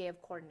versus like a day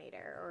of coordinator,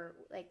 or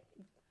like.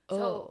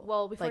 So,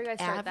 well, before like you guys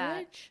start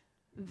average?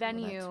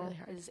 venue really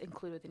hard. is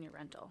included within your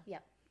rental.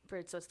 Yep.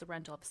 So it's the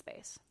rental of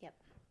space. Yep.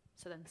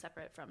 So then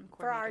separate from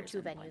For our coordinators two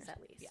and venues, planners. at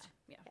least.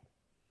 Yeah.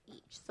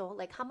 Each. So,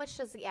 like, how much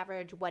does the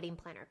average wedding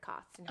planner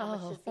cost, and how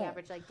much does the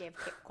average like day of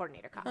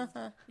coordinator cost?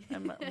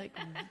 I'm like,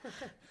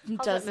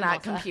 does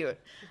not compute.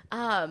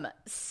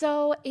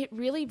 So it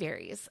really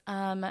varies.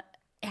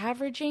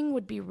 Averaging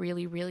would be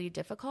really, really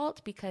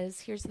difficult, because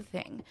here's the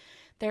thing.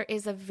 There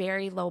is a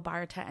very low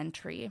bar to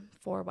entry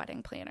for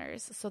wedding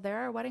planners. So there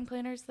are wedding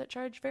planners that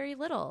charge very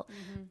little,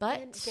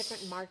 but And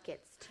different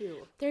markets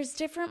too. there's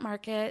different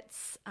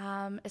markets,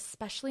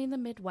 especially in the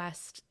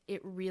Midwest.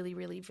 It really,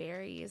 really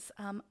varies.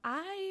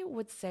 I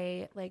would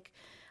say, like,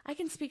 I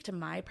can speak to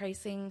my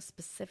pricing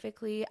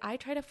specifically. I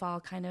try to fall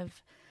kind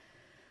of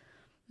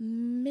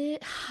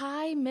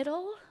high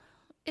middle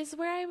is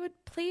where I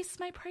would place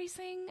my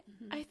pricing,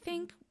 I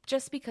think,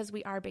 just because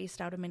we are based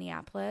out of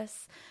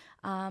Minneapolis.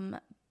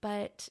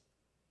 But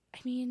I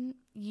mean,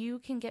 you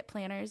can get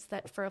planners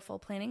that for a full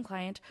planning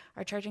client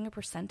are charging a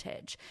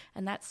percentage,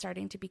 and that's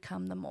starting to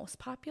become the most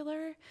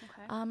popular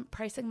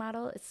pricing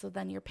model. So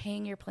then you're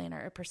paying your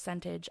planner a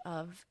percentage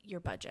of your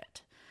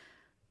budget.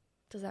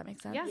 Does that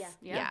make sense? Yes.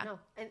 Yeah. No.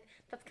 And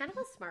that's kind of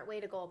a smart way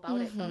to go about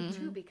it, though,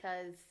 too,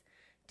 because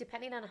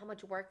depending on how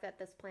much work that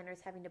this planner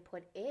is having to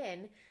put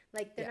in,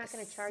 like, they're not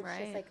going to charge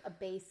just like a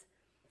base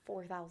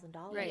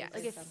 $4,000. Right. Yes.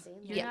 Like if something.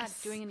 you're not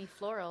doing any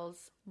florals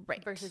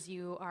Right. versus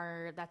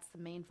that's the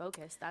main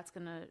focus. That's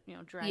going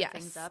to, drive Yes.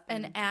 things up.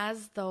 And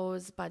as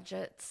those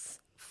budgets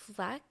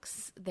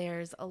flex,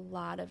 there's a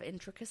lot of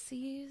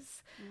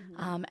intricacies.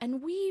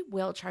 And we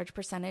will charge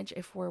percentage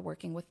if we're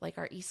working with like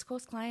our East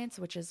Coast clients,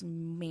 which is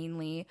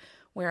mainly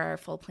where our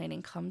full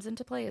planning comes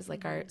into play, is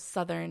like our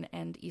Southern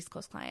and East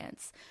Coast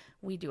clients.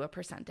 We do a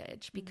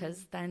percentage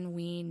because then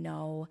we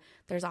know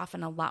there's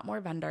often a lot more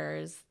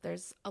vendors.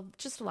 There's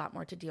just a lot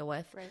more to deal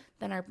with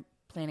than our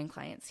planning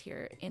clients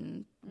here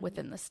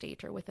within the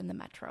state or within the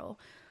metro.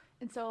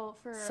 And so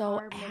for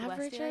our Midwest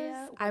averages,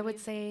 area, I would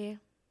say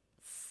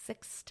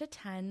 6 to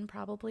 10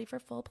 probably for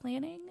full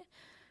planning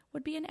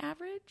would be an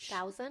average.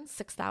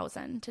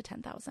 6,000 to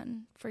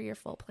 10,000 for your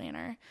full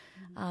planner.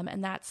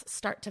 And that's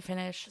start to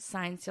finish,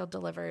 signed, sealed,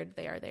 delivered.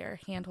 They are there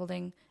hand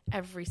holding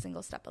every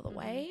single step of the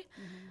way,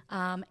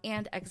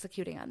 and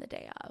executing on the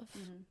day of.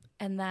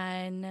 And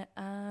then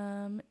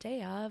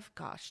day of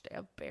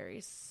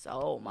varies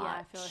so much. Yeah,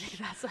 I feel like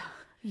that's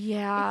If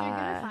yeah. you're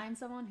gonna find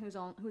someone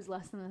who's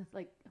less than that's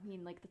like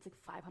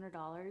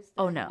 $500.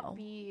 Oh, no.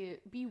 Be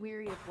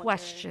weary of what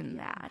Question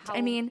that. how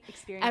I mean,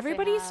 experienced they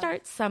everybody have.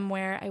 starts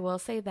somewhere. I will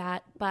say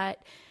that,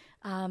 but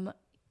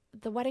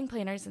the wedding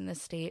planners in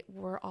this state,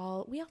 we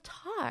all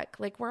talk.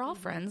 Like we're all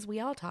friends. We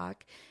all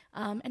talk,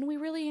 and we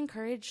really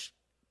encourage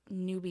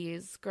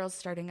newbies, girls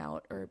starting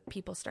out or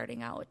people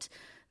starting out,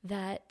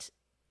 that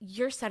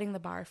you're setting the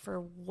bar for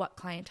what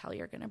clientele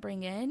you're going to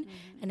bring in.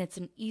 And it's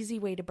an easy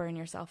way to burn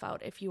yourself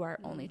out if you are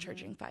only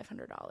charging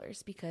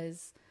 $500,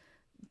 because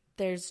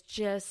there's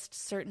just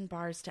certain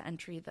bars to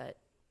entry that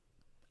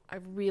are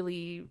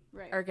really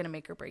are going to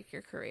make or break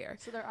your career.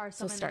 So there are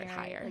some in start there,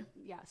 higher.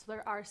 So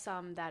there are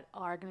some that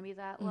are going to be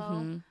that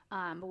low.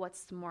 But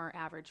what's the more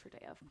average for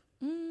day of?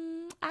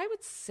 I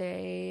would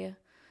say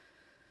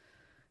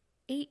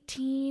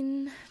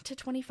 18 to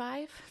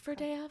 25 for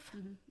day of.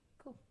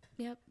 Cool.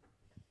 Yep.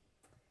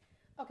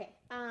 Okay.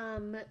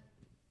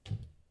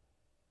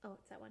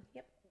 It's that one.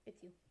 Yep.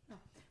 It's you.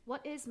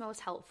 What is most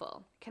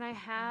helpful? Can I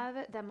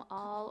have them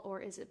all,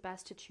 or is it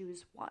best to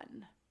choose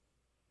one?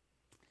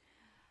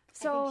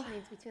 So I think she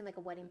means between like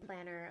a wedding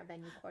planner, a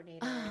venue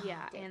coordinator, day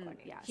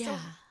coordinator. So,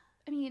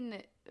 I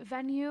mean,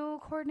 venue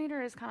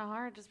coordinator is kind of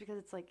hard just because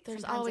it's like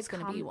There's sometimes always it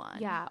gonna be one.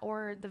 Yeah,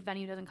 or the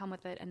venue doesn't come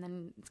with it, and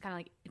then it's kind of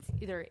like it's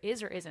either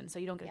is or isn't, so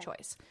you don't get a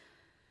choice.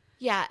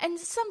 Yeah, and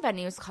some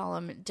venues call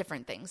them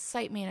different things.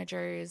 Site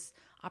managers,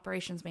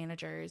 operations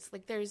managers,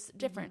 like there's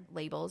different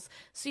labels.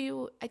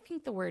 So I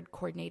think the word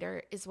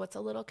coordinator is what's a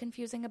little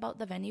confusing about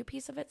the venue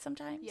piece of it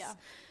sometimes. Yeah.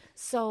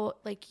 So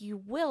like you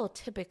will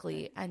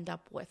typically end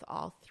up with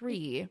all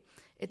three.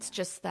 It's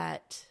just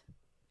that,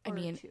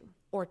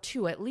 or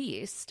two at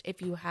least,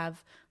 if you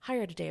have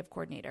hired a day of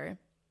coordinator.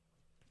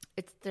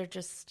 They're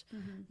just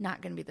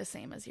not going to be the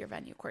same as your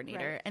venue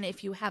coordinator. Right. And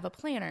if you have a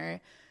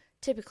planner,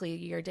 typically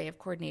your day of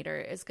coordinator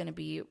is going to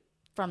be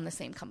from the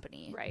same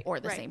company or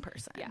the same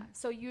person. Yeah.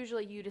 So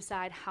usually you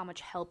decide how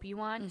much help you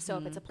want. So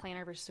if it's a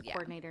planner versus a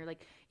coordinator,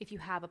 like if you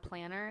have a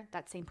planner,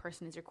 that same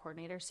person is your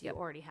coordinator, so you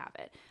already have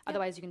it.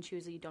 Otherwise, you can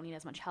choose that you don't need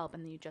as much help,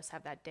 and then you just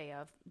have that day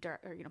of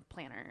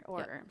planner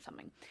or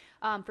something.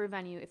 For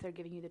venue, if they're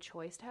giving you the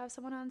choice to have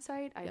someone on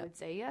site, I would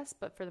say yes.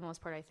 But for the most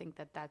part, I think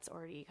that's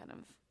already kind of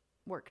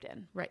worked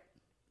in. Right.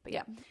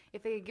 But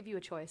if they give you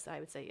a choice, I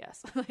would say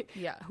yes.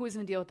 Who's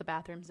going to deal with the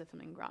bathrooms if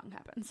something wrong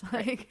happens?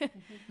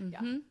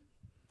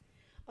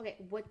 Okay,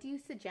 what do you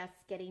suggest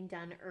getting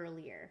done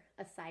earlier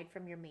aside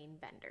from your main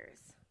vendors?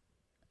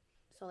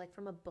 So like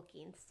from a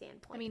booking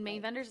standpoint. I mean,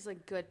 main vendors is a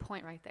good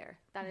point right there.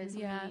 That is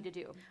something you need to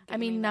do. I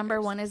mean,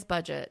 number one is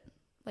budget.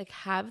 Like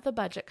have the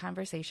budget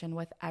conversation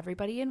with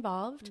everybody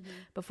involved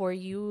before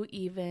you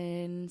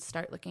even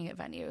start looking at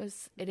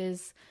venues. It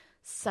is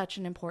such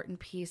an important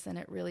piece, and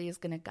it really is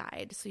going to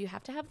guide. So you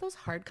have to have those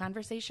hard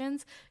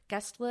conversations,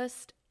 guest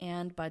list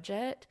and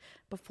budget,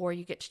 before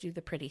you get to do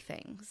the pretty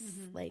things.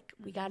 Like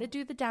we got to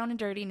do the down and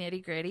dirty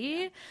nitty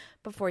gritty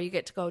before you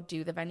get to go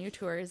do the venue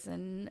tours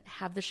and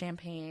have the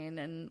champagne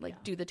and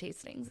do the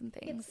tastings and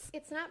things.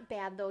 It's not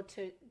bad though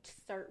to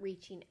start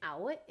reaching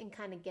out and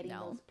kind of getting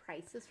those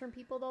prices from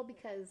people though,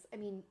 because I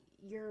mean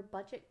your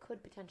budget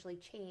could potentially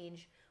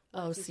change.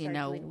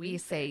 We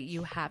say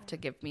you have to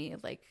give me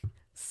like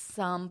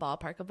some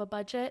ballpark of a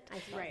budget.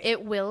 Right.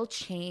 It will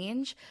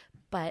change,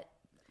 but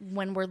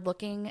when we're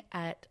looking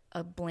at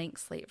a blank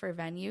slate for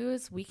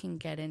venues, we can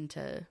get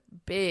into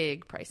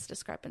big price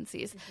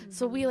discrepancies.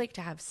 So we like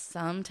to have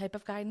some type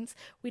of guidance.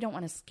 We don't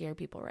want to scare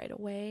people right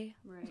away.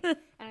 Right.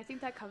 And I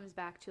think that comes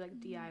back to like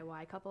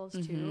DIY couples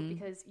too,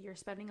 because you're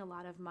spending a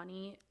lot of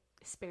money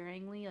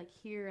sparingly, like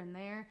here and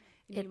there.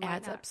 And it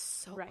adds up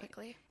so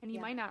quickly. And you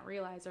might not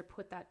realize or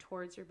put that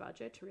towards your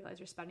budget to realize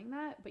you're spending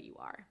that, but you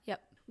are.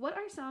 Yep. What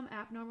are some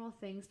abnormal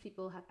things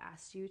people have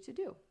asked you to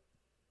do?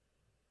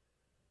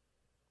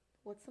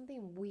 What's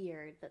something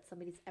weird that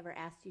somebody's ever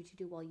asked you to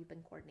do while you've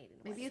been coordinating?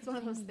 Maybe it's one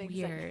of those things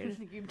weird.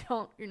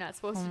 that you're not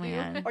supposed to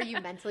man. do. Or you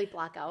mentally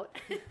block out.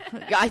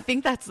 I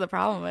think that's the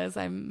problem is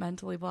I'm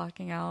mentally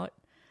blocking out.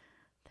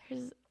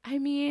 I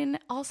mean,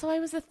 also I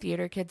was a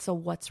theater kid, so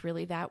what's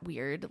really that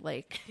weird?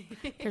 Like,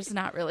 there's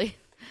not really.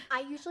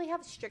 I usually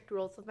have strict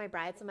rules with my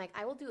brides. I'm like,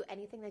 I will do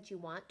anything that you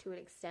want to an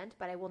extent,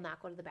 but I will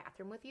not go to the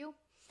bathroom with you.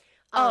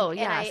 Oh, And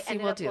yeah, I see,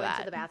 ended we'll up do going that.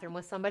 to the bathroom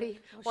with somebody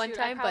One one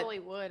time, time, I probably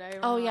would. I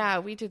don't Oh, know. yeah,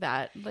 we do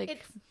that.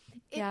 Like,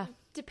 it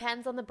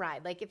depends on the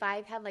bride. Like if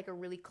I've had like a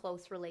really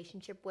close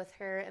relationship with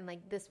her, and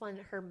like this one,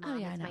 her mom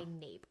yeah, is I my know.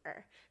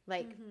 neighbor.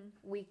 Like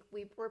we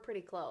were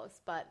pretty close,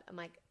 but I'm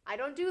like, I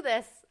don't do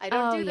this. I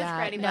don't do this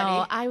for anybody.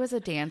 No, I was a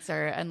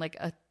dancer and like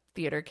a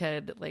theater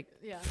kid. Like,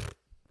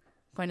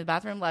 going to the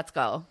bathroom, let's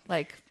go.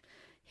 Like,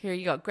 here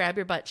you go. Grab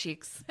your butt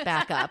cheeks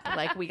back up.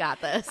 Like, we got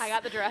this. I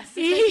got the dress.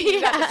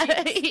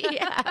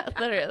 Yeah,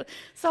 literally.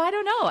 So I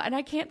don't know. And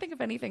I can't think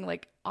of anything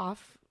like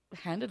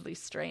offhandedly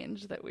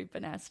strange that we've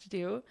been asked to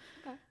do.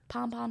 Okay.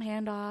 Pom-pom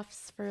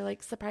handoffs for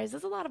like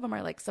surprises. A lot of them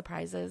are like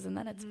surprises, and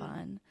then it's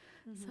fun.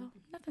 So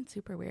nothing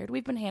super weird.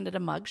 We've been handed a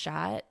mug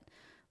shot.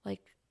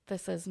 Like,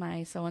 this is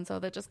my so-and-so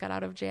that just got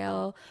out of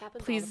jail.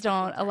 Happens all Please the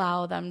don't fucking time.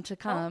 allow them to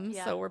come.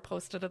 yeah. So we're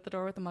posted at the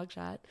door with a mug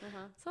shot.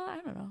 So I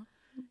don't know.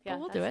 Yeah, But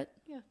we'll do it.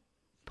 Yeah.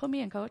 Put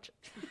me in, coach.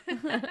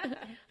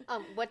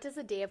 What does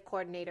a day of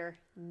coordinator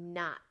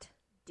not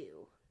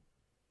do?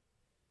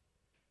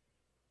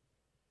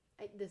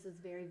 This is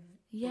very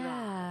Yeah,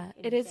 broad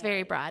and it is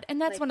very vague. broad. And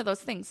that's Like- one of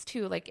those things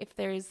too. Like, if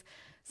there's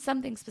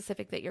something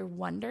specific that you're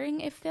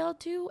wondering if they'll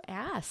do,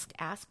 ask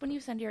when you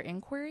send your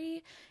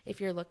inquiry. If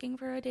you're looking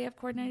for a day of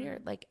coordinator,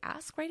 like,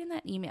 ask right in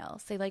that email.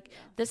 Say like,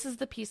 this is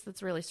the piece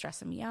that's really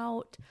stressing me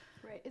out.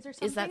 Right. Is there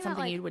something Is that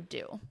something like, you would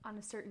do? on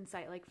a certain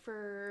site, like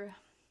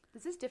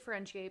does this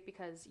differentiate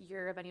because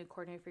you're a venue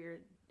coordinator for your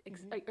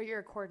or you're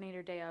a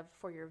coordinator day of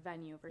for your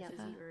venue versus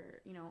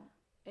you're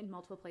in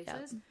multiple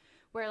places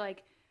where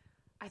like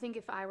I think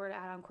if I were to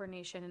add on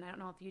coordination, and I don't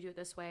know if you do it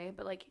this way,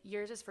 but like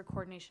yours is for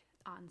coordination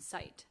on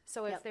site.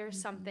 So if there's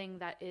something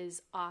that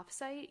is off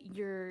site,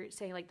 you're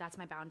saying like, that's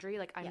my boundary.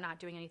 Like I'm not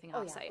doing anything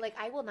off site. Like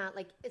I will not,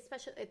 like,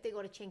 especially if they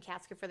go to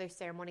Chincasker for their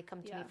ceremony,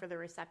 come to me for the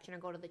reception, or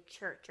go to the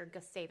church or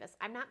Gustavus.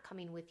 I'm not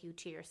coming with you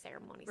to your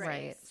ceremony.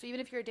 Right. So even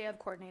if you're a day of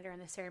coordinator and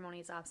the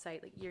ceremony is off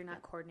site, like you're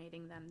not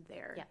coordinating them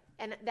there. Yeah.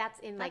 And that's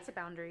in That's like a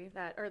boundary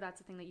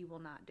that's a thing that you will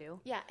not do.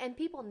 Yeah, and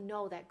people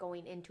know that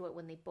going into it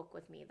when they book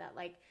with me, that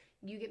like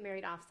you get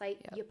married offsite,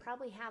 you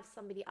probably have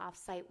somebody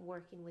offsite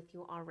working with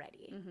you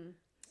already.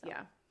 So,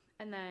 Yeah.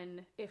 And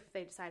then if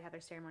they decide to have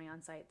their ceremony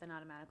on site, then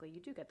automatically you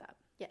do get that.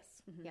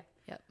 yes. Yeah.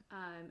 Yep.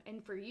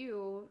 And for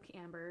you,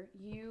 Amber,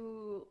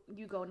 you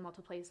go in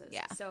multiple places.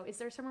 Yeah. So is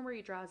there somewhere where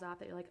you draws off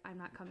that you're like, I'm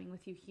not coming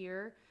with you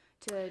here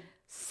to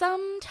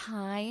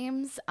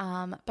Sometimes,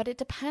 but it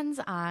depends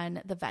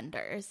on the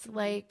vendors.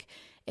 Like,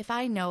 if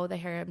I know the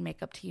hair and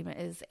makeup team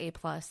is A+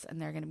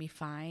 and they're going to be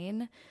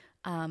fine,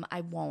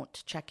 I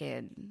won't check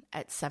in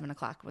at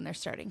 7:00 when they're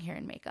starting hair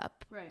and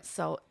makeup. Right.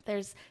 So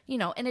there's,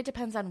 and it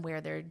depends on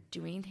where they're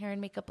doing hair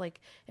and makeup. Like,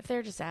 if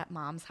they're just at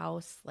mom's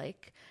house,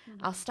 like,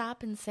 I'll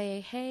stop and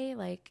say, hey,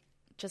 like,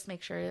 just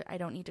make sure I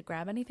don't need to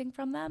grab anything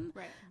from them.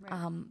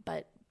 Right.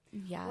 But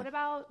yeah. What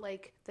about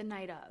like the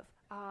night of?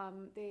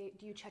 Do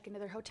you check into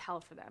their hotel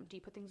for them? Do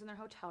you put things in their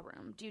hotel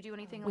room? Do you do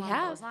anything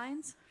along those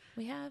lines?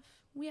 We have.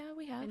 Yeah,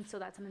 we have. And so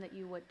that's something that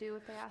you would do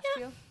if they asked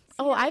you?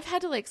 Oh, I've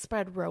had to like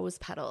spread rose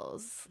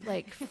petals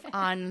like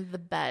on the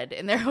bed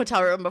in their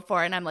hotel room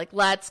before, and I'm like,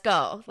 let's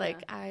go.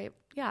 Like, I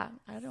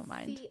don't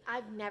mind. See,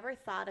 I've never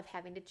thought of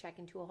having to check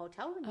into a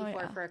hotel room Oh,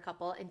 before yeah. for a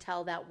couple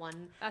until that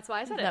one. That's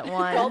why I said That it.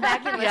 one. Go back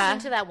and listen Yeah.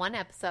 to that one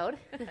episode.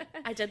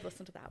 I did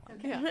listen to that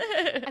one.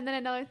 Yeah. And then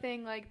another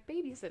thing, like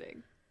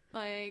babysitting.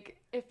 Like,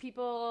 if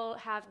people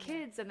have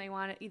kids and they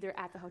want it either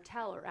at the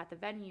hotel or at the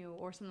venue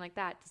or something like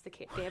that, does the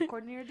day of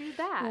coordinator do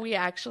that? We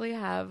actually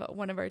have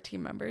one of our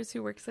team members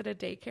who works at a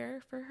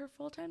daycare for her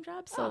full-time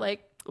job. So,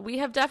 like, we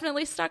have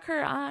definitely stuck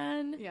her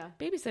on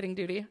babysitting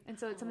duty. And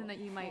so it's something that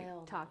you might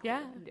talk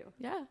Yeah. about and do.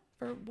 Yeah.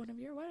 For one of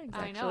your weddings,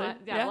 I actually. know.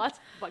 Yeah, well, that's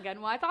again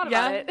why I thought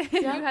Yeah. about it.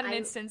 Yeah. You had an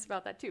instance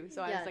about that too.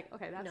 So I Yeah. was like,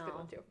 okay, that's a good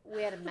one too.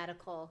 We had a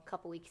medical a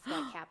couple weeks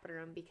ago at Capita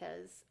Room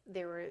because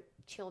there were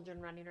children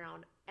running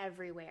around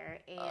everywhere,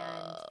 and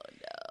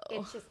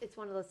it's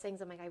one of those things.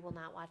 I'm like, I will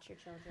not watch your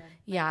children. Like,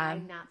 Yeah.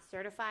 I'm not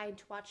certified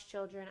to watch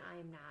children. I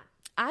am not.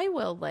 I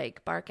will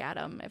like bark at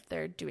them if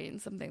they're doing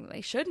something they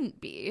shouldn't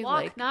be.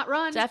 Walk, like, not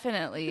run.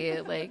 Definitely,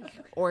 like,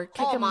 or kick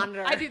Hall them.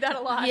 monitor. I do that a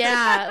lot.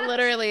 Yeah,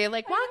 literally,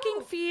 like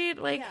walking feet.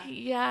 Like,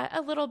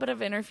 a little bit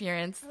of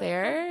interference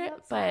there,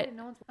 but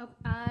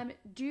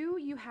Do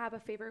you have a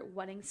favorite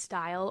wedding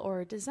style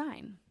or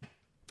design?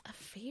 a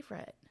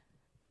favorite.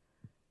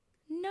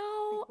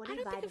 No, Like, what are I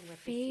you don't think a vibing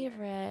with this year?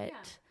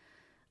 favorite.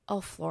 Oh,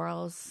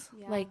 florals.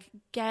 Yeah. Like,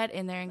 get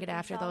in there and get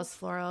after those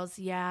florals.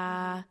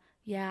 Yeah.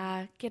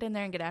 Yeah. Get in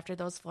there and get after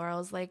those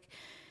florals. Like,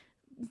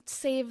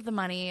 save the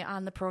money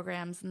on the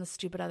programs and the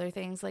stupid other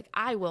things. Like,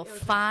 I will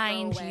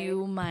find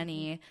you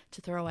money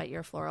to throw at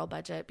your floral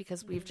budget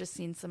because we've just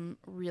seen some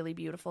really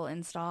beautiful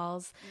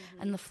installs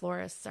and the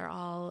florists are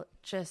all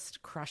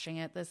just crushing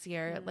it this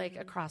year, like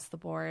across the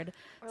board.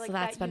 Or like so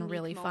that's that been unique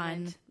really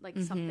moment, fun. like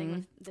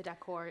something with the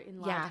decor. In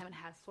a lot Yeah. of time it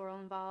has floral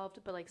involved,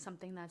 but like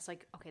something that's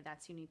like, okay,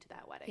 that's unique to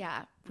that wedding.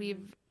 Yeah,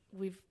 we've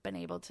we've been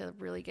able to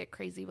really get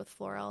crazy with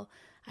floral.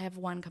 I have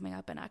one coming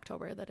up in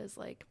October that is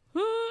like,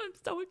 oh, I'm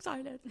so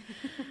excited.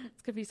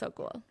 It's gonna be so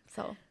cool.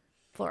 So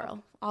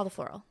floral, all the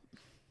floral.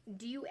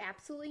 Do you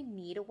absolutely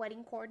need a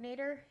wedding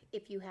coordinator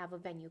if you have a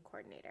venue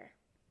coordinator?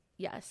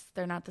 Yes,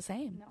 they're not the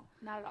same. No,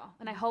 not at all.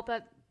 And I hope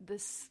that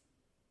this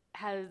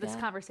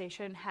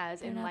conversation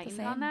has They're not the enlightened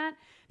on same. that,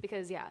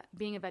 because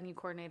being a venue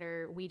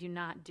coordinator, we do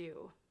not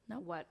do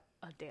Nope. what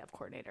a day of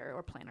coordinator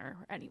or planner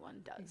or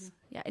anyone does.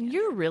 Yeah, and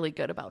you're really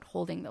good about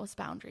holding those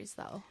boundaries,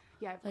 though.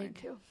 Yeah, I've learned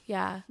too.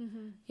 Yeah,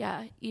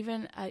 yeah.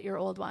 Even at your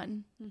old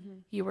one,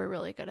 you were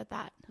really good at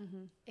that.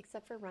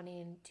 Except for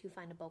running to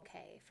find a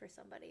bouquet for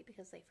somebody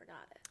because they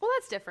forgot it. Well,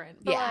 that's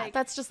different. But Yeah,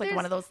 that's just like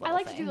one of those little I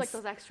like to do like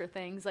things. those extra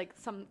things, like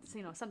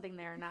something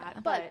there or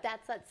not. But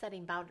that's that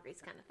setting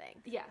boundaries kind of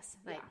thing. yes,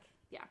 Like-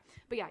 yeah.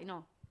 But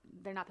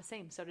they're not the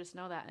same. So just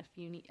know that if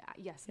you need,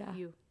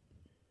 you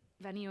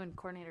venue and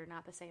coordinator are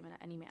not the same in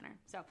any manner.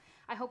 So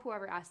I hope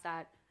whoever asked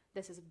that,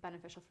 this is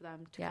beneficial for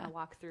them to kind of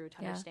walk through to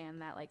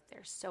understand that like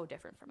they're so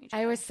different from each other.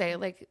 I always say,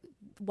 like,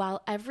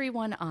 while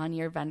everyone on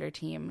your vendor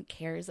team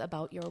cares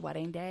about your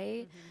wedding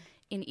day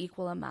in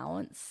equal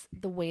amounts,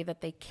 the way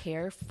that they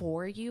care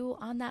for you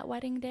on that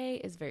wedding day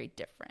is very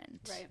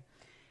different. Right.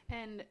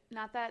 And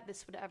not that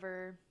this would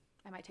ever,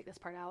 I might take this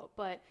part out,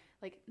 but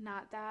like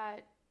not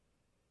that,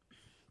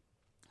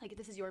 like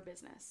this is your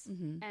business.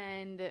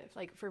 And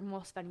like for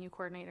most venue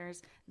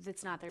coordinators,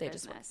 it's not their They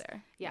business. just work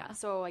there. Yeah.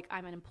 So like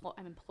I'm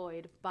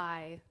employed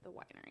by the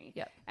winery.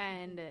 Yep.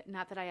 And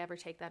not that I ever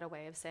take that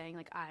away of saying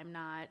like I'm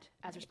not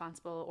as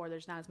responsible or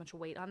there's not as much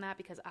weight on that,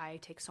 because I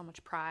take so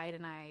much pride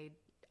and I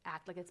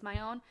act like it's my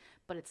own,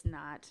 but it's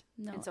not.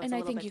 No, so and it's a I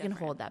little think bit you can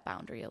different. hold that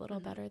boundary a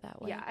little better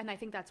that way. Yeah, and I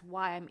think that's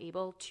why I'm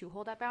able to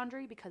hold that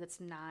boundary, because it's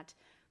not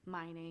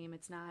my name.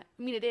 It's not,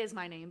 I mean, it is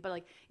my name, but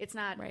like it's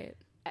not, Right.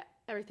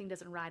 Everything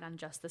doesn't ride on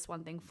just this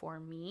one thing for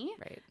me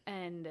Right.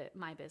 and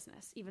my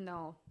business, even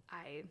though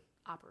I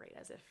operate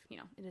as if,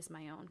 it is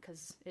my own,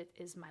 because it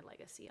is my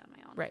legacy on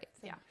my own. Right.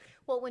 Yeah.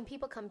 Well, when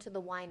people come to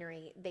the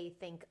winery, they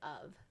think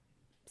of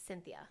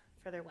Cynthia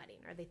for their wedding,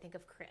 or they think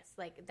of Chris.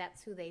 Like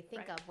that's who they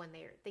think Right. of when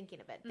they're thinking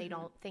of it. They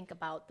don't think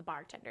about the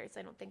bartenders.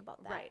 They don't think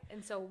about that. Right.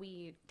 And so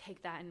we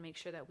take that and make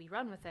sure that we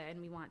run with it, and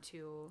we want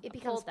to It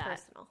becomes uphold that.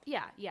 personal.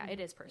 Yeah, it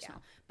is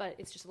personal. But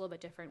it's just a little bit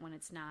different when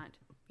it's not,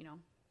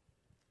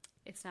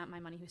 it's not my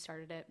money who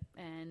started it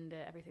and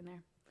everything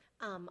there.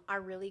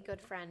 Our really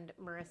good friend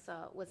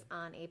Marissa was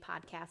on a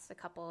podcast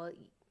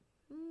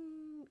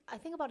I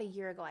think about a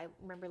year ago. I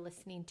remember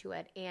listening to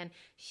it, and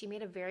she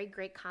made a very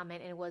great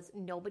comment, and it was,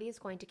 nobody is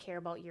going to care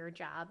about your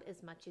job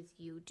as much as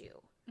you do.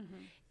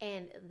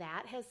 And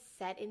that has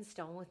set in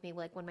stone with me.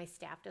 Like when my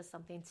staff does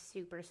something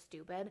super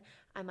stupid,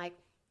 I'm like,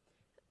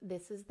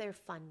 this is their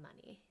fun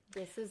money.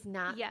 This is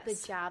not the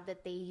job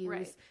that they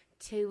use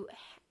to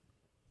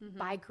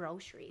buy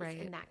groceries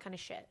and that kind of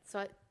shit.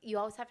 So you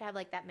always have to have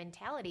like that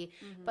mentality.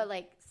 But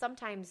like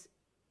sometimes,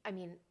 I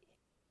mean,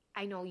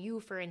 I know you,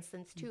 for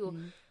instance, too,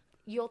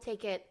 you'll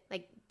take it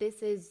like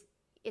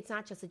it's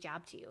not just a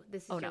job to you.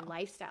 This is your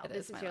lifestyle.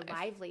 This is your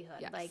livelihood.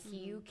 Yes. Like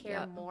you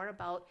care more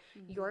about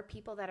your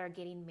people that are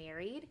getting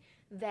married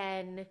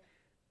than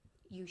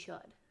you should.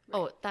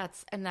 Oh,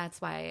 that's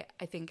why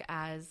I think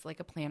as like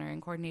a planner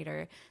and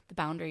coordinator, the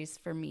boundaries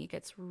for me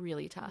gets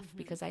really tough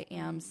because I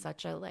am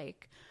such a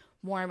like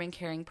warm and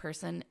caring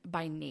person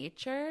by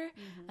nature,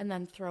 and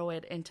then throw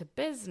it into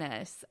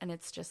business and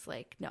it's just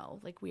like, no,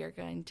 like we are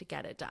going to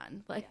get it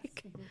done.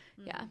 Like,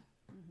 yeah.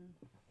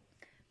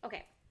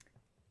 Okay.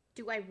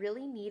 Do I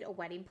really need a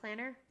wedding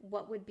planner?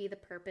 What would be the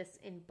purpose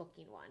in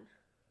booking one?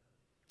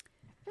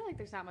 I feel like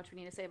there's not much we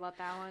need to say about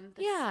that one.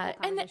 Yeah,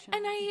 and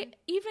I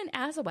even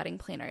as a wedding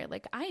planner,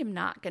 like I am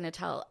not going to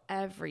tell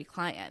every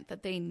client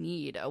that they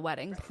need a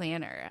wedding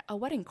planner. A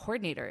wedding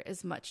coordinator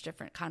is much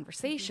different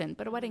conversation,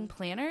 but a wedding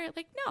planner,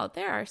 like no,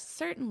 there are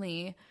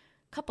certainly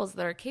couples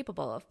that are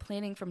capable of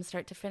planning from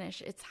start to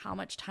finish. It's how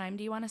much time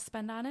do you want to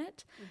spend on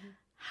it?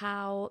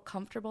 How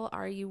comfortable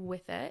are you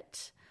with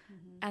it?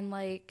 And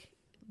like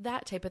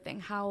that type of thing.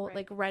 How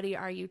like ready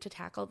are you to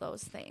tackle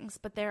those things?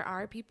 But there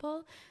are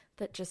people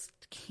that just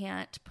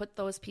can't put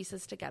those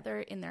pieces together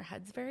in their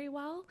heads very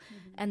well.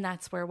 And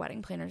that's where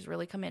wedding planners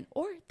really come in.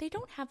 Or they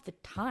don't have the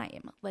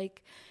time.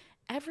 Like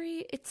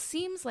it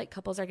seems like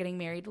couples are getting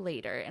married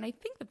later. And I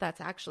think that that's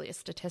actually a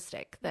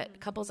statistic that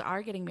couples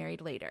are getting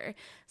married later.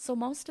 So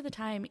most of the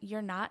time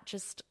you're not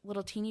just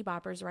little teeny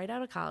boppers right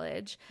out of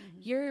college.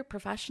 You're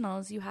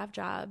professionals, you have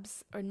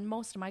jobs, or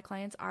most of my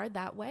clients are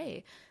that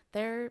way.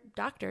 They're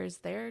doctors,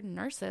 they're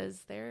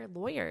nurses, they're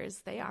lawyers.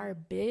 They are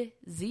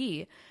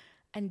busy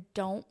and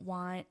don't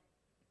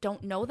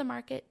know the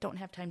market, don't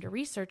have time to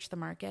research the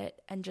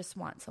market, and just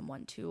want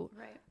someone to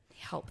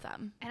help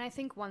them. And I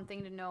think one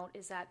thing to note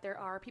is that there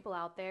are people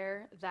out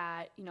there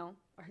that,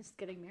 are just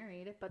getting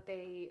married, but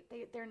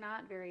they're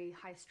not very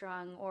high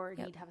strung or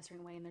need to have a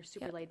certain way, and they're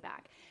super laid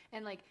back.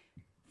 And like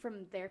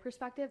from their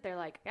perspective, they're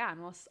like, yeah,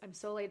 I'm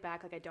so laid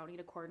back. Like, I don't need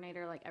a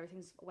coordinator. Like,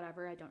 everything's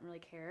whatever. I don't really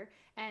care.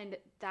 And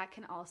that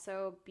can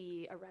also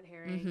be a red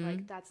herring.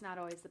 Like, that's not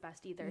always the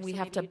best either. We So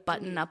have to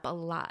button up a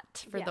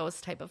lot for those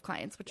type of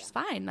clients, which is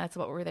fine. That's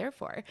what we're there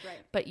for. Right.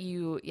 But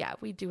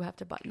we do have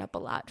to button up a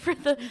lot for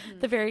the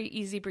very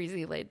easy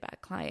breezy laid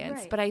back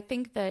clients. Right. But I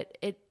think that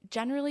it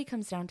generally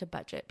comes down to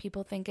budget.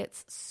 People think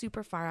it's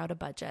super far out of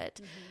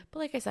budget. But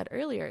like I said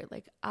earlier,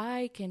 like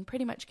I can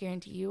pretty much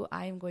guarantee you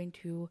I am going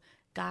to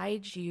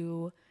guide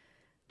you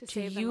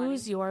to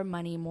use your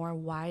money more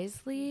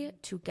wisely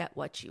to get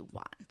what you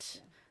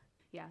want.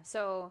 Yeah.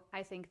 So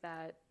I think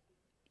that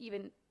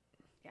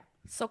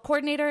So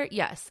coordinator,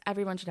 yes,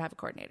 everyone should have a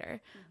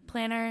coordinator.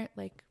 Planner,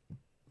 like,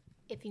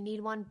 If you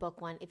need one, book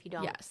one. If you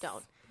don't,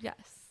 don't. Yes.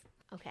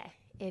 Okay,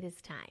 it is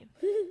time.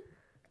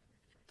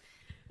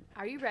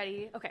 Are you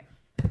ready? Okay.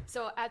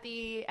 So at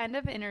the end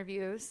of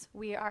interviews,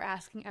 we are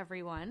asking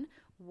everyone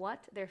what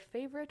their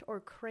favorite or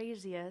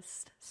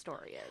craziest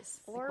story is.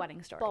 Or like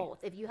wedding story. both.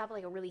 If you have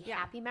like a really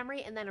happy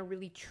memory and then a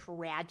really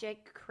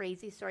tragic,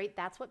 crazy story,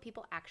 that's what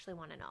people actually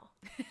want to know.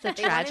 The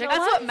tragic That's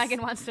what ones?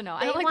 Megan wants to know.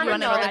 I They don't like want to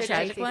wanna know know the the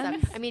tragic crazy stuff.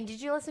 ones? I mean, did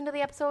you listen to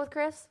the episode with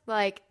Chris?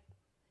 Like,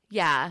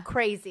 Yeah.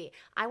 crazy.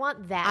 I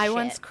want that I shit.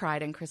 once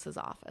cried in Chris's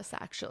office,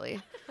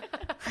 actually.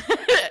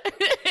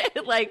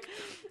 Like,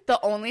 the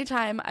only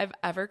time I've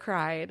ever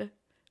cried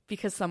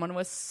because someone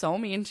was so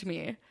mean to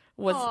me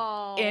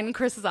was in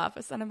Chris's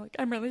office. And I'm like,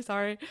 I'm really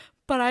sorry,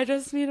 but I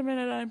just need a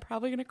minute. I'm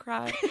probably going to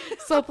cry.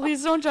 So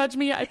please don't judge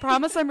me. I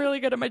promise I'm really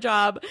good at my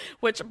job,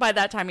 which by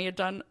that time he had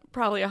done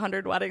probably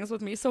 100 weddings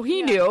with me. So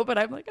he knew, but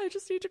I'm like, I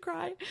just need to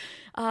cry.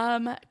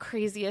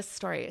 Craziest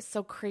stories.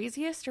 So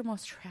craziest or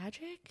most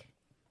tragic?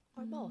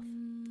 Or both.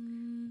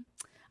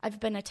 I've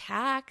been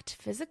attacked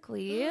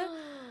physically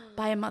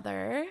by a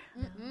mother.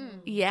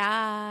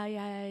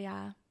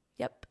 Yeah.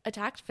 Yep,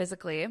 attacked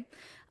physically.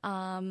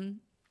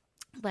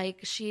 Like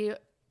she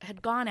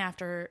had gone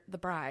after the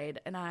bride,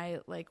 and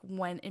I like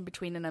went in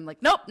between, and I'm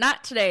like, nope,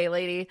 not today,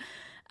 lady.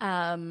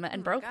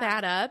 And broke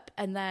that up.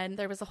 And then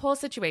there was a whole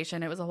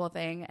situation. It was a whole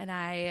thing,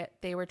 and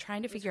they were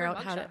trying to figure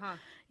out how to. Huh?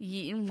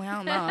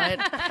 Well, no, it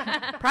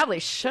probably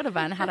should have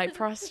been had I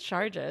pressed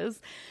charges.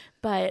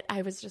 But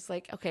I was just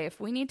like, okay, if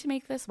we need to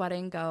make this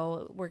wedding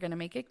go, we're going to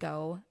make it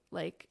go.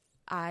 Like,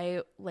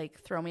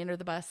 throw me under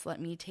the bus, let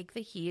me take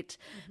the heat,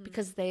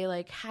 because they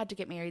like had to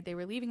get married. They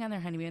were leaving on their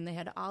honeymoon. They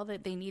had all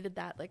that, they needed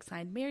that like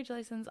signed marriage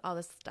license, all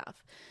this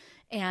stuff.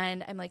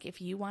 And I'm like,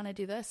 if you want to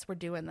do this, we're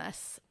doing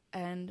this.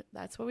 And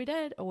that's what we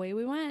did. Away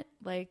we went.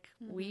 Like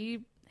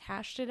we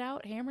hashed it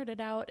out, hammered it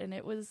out, and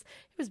it was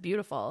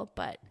beautiful.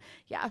 But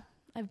yeah,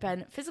 I've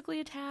been physically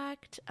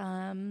attacked.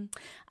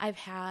 I've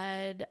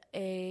had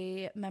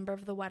a member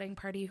of the wedding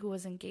party who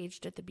was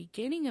engaged at the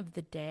beginning of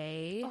the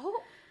day.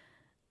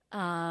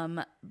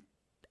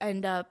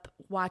 End up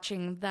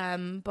watching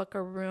them book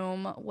a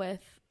room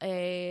with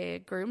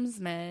a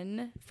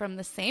groomsman from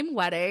the same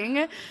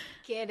wedding.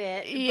 Get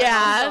it?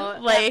 Yeah,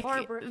 like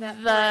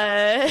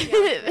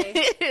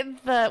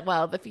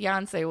the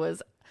fiance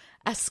was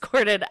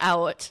escorted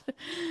out.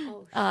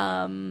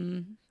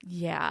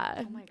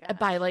 Yeah,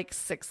 by like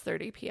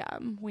 6:30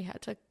 p.m. we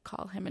had to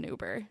call him an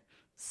Uber.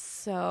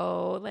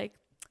 So like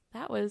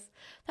that was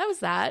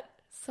that.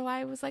 So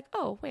I was like,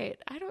 oh, wait,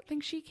 I don't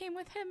think she came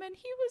with him, and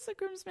he was a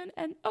groomsman,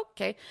 and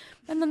okay.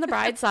 And then the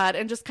bride saw it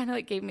and just kind of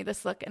like gave me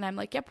this look, and I'm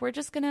like, yep, we're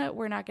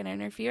not going to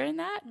interfere in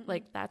that.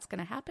 Like, that's going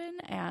to happen,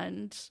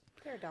 and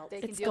They're adults.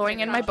 it's going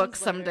in my book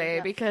someday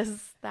because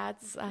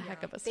that's a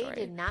heck of a story.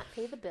 They did not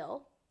pay the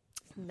bill.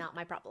 It's not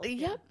my problem.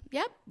 Yep.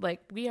 Like,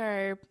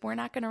 we're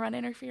not going to run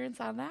interference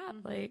on that.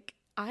 Like,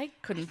 I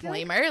couldn't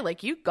blame her.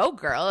 Like, you go,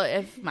 girl.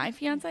 If my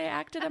fiance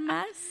acted a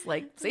mess,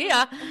 like, see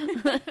ya.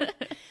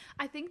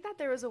 I think that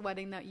there was a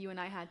wedding that you and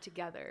I had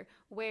together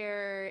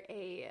where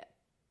a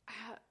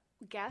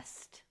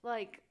guest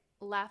like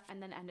left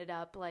and then ended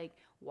up like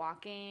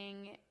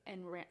walking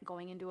and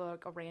going into a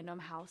random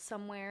house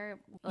somewhere.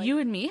 Like, you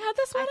and me had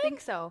this wedding? I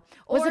think so.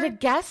 Was it a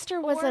guest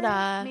or was it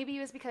a... Maybe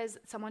it was because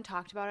someone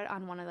talked about it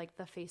on one of like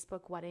the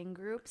Facebook wedding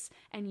groups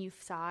and you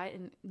saw it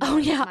and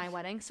my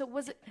wedding. So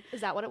is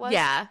that what it was?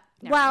 Yeah.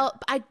 Never Well,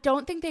 mind. I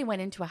don't think they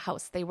went into a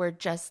house. They were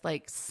just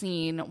like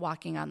seen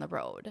walking on the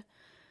road.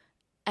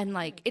 And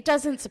like, it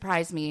doesn't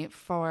surprise me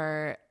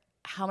for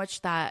how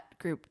much that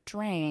group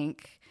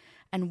drank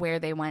and where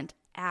they went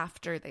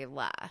after they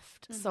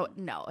left. So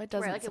no, it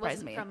doesn't like, surprise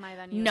it wasn't me. from my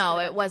venue, No,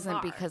 it it was from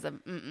wasn't the bar. because of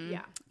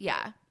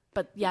Yeah.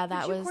 But yeah,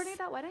 that Did was you coordinate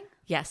that wedding?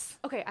 Yes.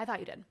 Okay, I thought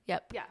you did.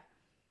 Yep. Yeah.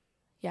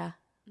 Yeah.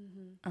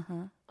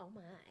 Oh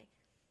my.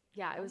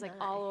 Yeah, it was like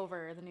all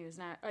over the news,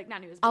 not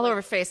news, All but,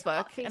 over like,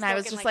 Facebook. And I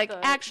was and, just like,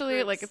 like the actually,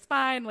 groups. like, it's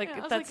fine. Like, Yeah, I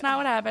was that's like, not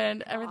what oh,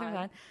 happened. Everything's God.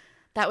 fine.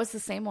 That was the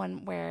same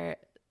one where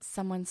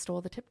someone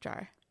stole the tip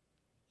jar.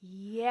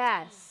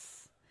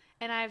 Yes.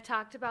 And I've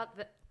talked about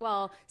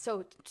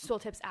so stole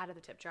tips out of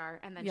the tip jar,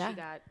 and then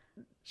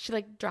She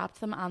like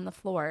dropped them on the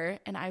floor,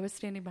 and I was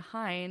standing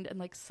behind and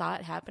like saw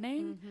it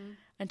happening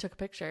and took a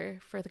picture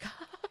for the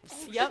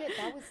cops. Yep. Shit,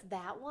 that was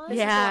that one? This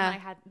Yeah. is the one I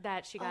had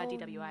that she got a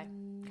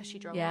DWI because she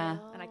drove Yeah.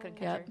 and I couldn't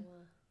catch her.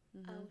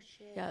 Oh,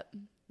 shit. Yep.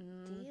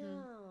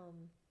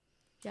 Damn.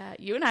 Yeah,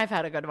 you and I've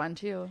had a good one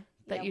too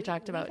that you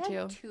talked about we've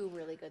had too. 2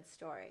 really good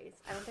stories.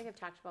 I don't think I've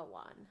talked about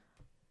one.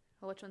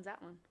 Well, which one's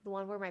that one? The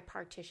one where my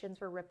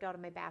partitions were ripped out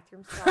of my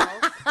bathroom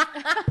stalls.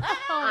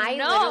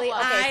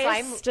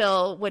 I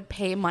still would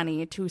pay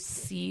money to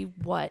see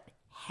what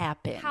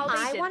happened.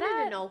 I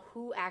wanted to know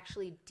who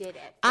actually did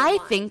it. I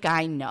think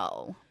I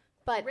know.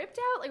 But Ripped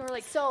out? Like, we're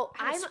like, so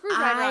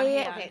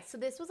okay, so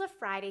this was a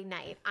Friday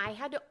night. I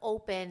had to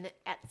open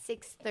at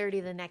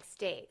 6:30 the next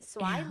day.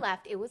 So I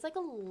left. It was like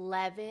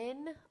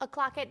 11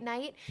 o'clock at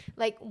night.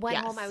 Like, went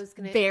home. I was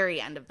gonna very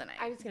end of the night.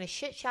 I was gonna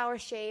shit, shower,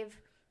 shave,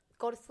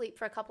 go to sleep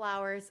for a couple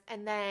hours,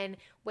 and then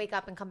wake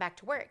up and come back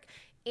to work.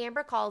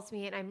 Amber calls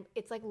me, and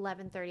it's like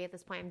 11:30 at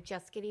this point. I'm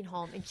just getting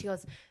home, and she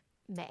goes,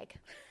 "Meg,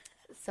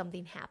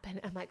 something happened."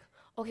 I'm like,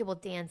 "Okay, well,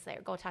 Dan's there.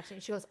 Go talk to him."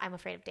 She goes, "I'm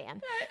afraid of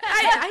Dan."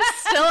 I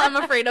still am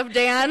afraid of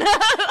Dan.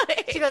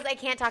 She goes, "I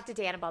can't talk to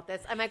Dan about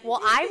this." I'm like,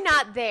 "Well, I'm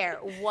not there.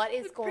 What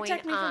is going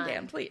Protect me on?" from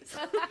Dan, please.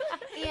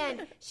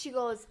 And she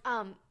goes,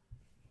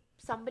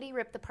 "Somebody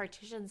ripped the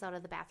partitions out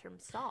of the bathroom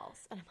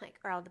stalls," and I'm like,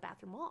 "or out of the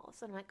bathroom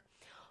walls," and I'm like,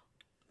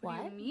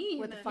 "What? do you mean?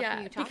 What the fuck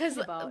are you talking because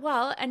about?"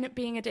 well, and it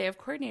being a day of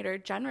coordinator,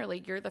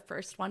 generally you're the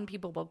first one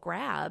people will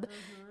grab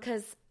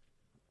because.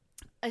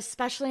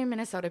 Especially in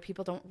Minnesota,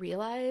 people don't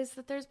realize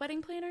that there's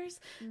wedding planners.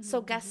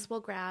 So guests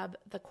will grab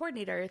the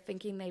coordinator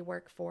thinking they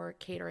work for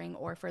catering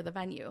or for the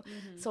venue.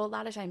 So a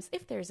lot of times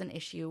if there's an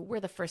issue,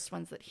 we're the first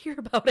ones that hear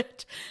about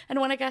it.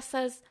 And when a guest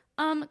says,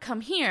 come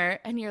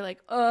here, and you're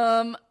like,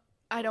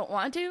 I don't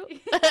want to.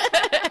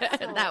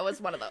 That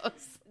was one of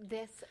those.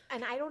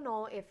 And I don't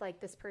know if like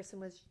this person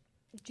was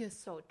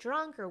just so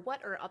drunk or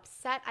what, or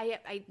upset. I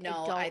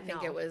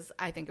think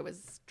it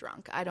was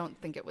drunk. I don't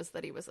think it was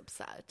that he was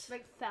upset.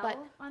 Like, fell But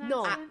on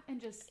no, accident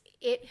and just...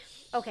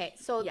 Okay,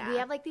 so Yeah. we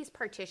have like these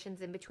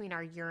partitions in between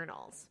our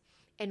urinals,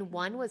 and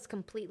one was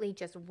completely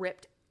just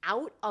ripped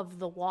out of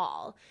the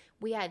wall.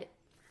 We had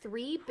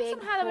 3 big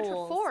Somehow that much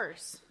holes.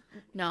 force.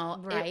 No,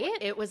 Right?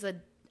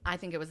 I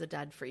think it was a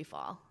dead free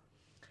fall.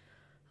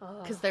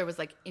 Because there was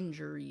like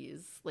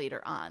injuries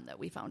later on that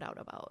we found out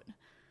about.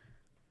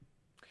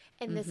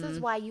 And this is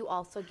why you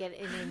also get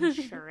an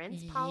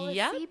insurance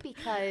policy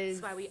because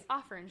That's why we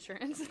offer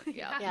insurance.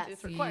 Yes.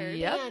 It's required.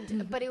 Yep.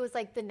 but it was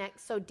like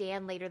so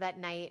Dan later that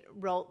night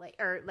wrote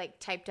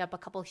typed up a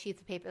couple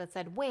sheets of paper that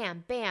said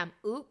wham, bam,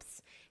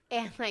 oops.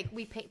 And like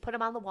we put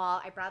them on the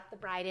wall. I brought the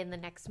bride in the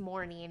next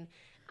morning,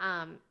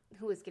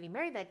 who was getting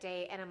married that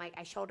day. And I'm like,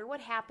 I showed her what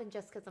happened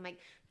just because I'm like,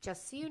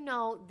 just so you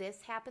know,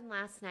 this happened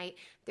last night.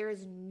 There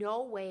is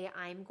no way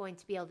I'm going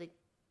to be able to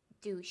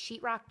do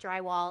sheetrock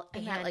drywall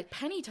And that like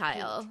penny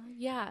tile.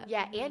 Yeah.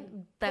 Yeah,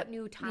 and That- put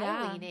new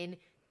tiling in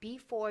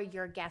before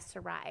your guests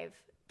arrive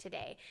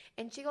today.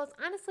 And she goes,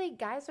 honestly,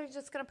 guys are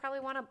just going to probably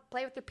want to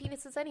play with their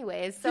penises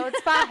anyways, so it's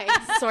fine.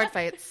 Sword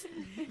fights.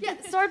 Yeah,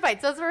 sword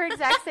fights. Those were her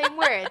exact same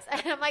words.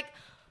 And I'm like,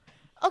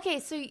 okay,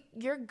 so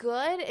you're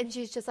good? And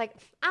she's just like,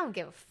 I don't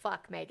give a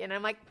fuck, Megan.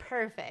 I'm like,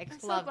 perfect. I'm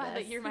so Love glad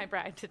this. that you're my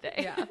bride today.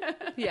 Yeah.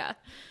 Yeah.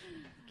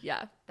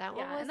 Yeah. That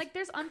one Yeah, was and like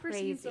there's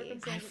unforeseen crazy. I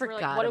circumstances. We're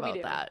forgot like, what do about we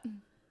do? that.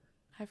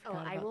 I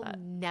forgot I about will that.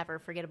 never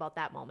forget about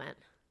that moment.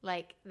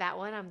 Like, that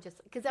one, I'm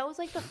just, because that was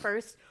like the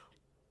first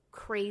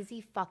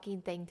crazy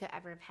fucking thing to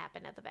ever have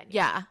happened at the venue.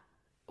 Yeah.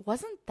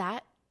 Wasn't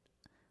that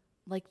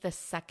like the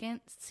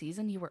second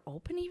season you were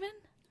open even?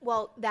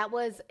 Well, that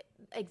was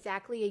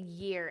exactly a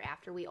year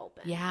after we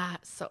opened. Yeah.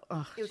 So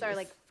It was our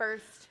like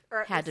first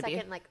or Had to be.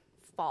 second like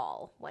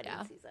fall wedding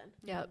Yeah. season.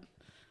 Yep.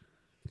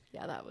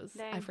 Yeah, that was.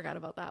 I Dang. forgot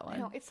about that I one.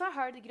 know it's not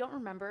hard. Like, you don't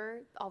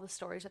remember all the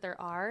stories that there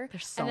are.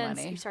 There's so and then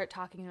many. you start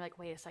talking, and you're like,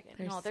 wait a second.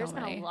 There's No, there's so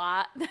been many. a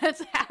lot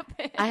that's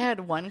happened. I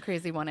had one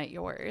crazy one at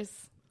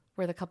yours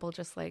where the couple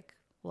just like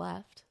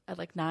left at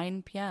like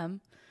 9 p.m.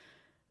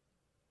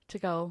 to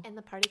go. And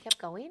the party kept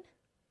going?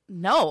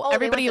 No, they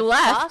everybody went to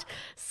left. fuck?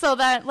 So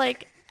that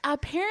like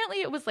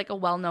apparently it was like a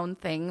well-known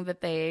thing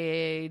that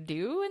they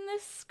do in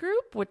this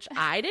group, which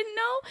I didn't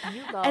know.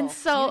 You go. And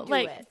so You do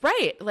like it.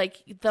 right,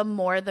 like the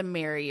more the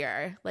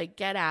merrier. Like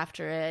get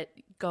after it,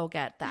 go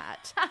get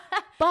that.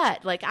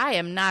 But like I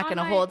am not going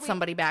to hold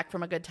somebody back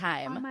from a good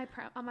time.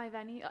 on my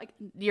venue, like,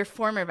 Your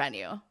former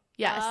venue.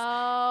 Yes.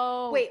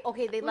 oh Wait,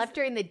 okay, they left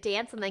during the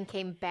dance and then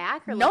came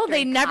back? Or No, left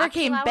they during never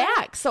cocktail came hour?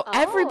 back. So Oh,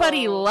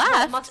 everybody that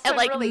left must at have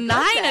like been really good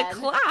 9 then.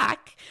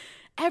 o'clock.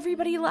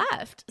 Everybody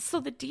left. So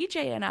the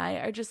DJ and I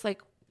are just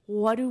like,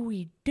 what do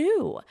we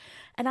do?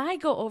 And I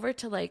go over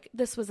to like,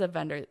 this was a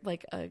vendor,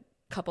 like a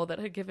couple that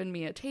had given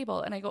me a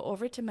table. And I go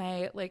over to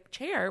my like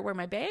chair where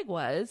my bag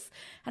was.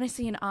 And I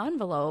see an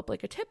envelope,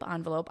 like a tip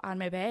envelope on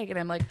my bag. And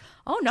I'm like,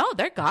 oh no,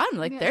 they're gone.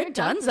 Like they're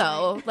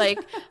donezo. Like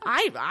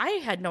I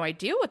had no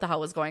idea what the hell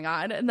was going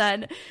on. And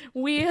then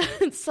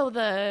so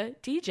the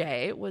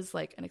DJ was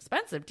like an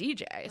expensive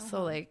DJ.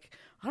 So like,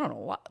 I don't know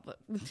what.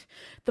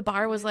 The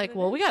bar was like,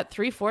 well, we got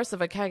 3/4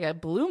 of a keg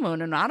at Blue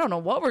Moon, and I don't know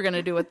what we're going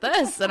to do with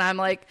this. And I'm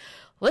like,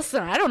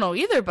 listen, I don't know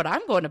either, but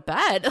I'm going to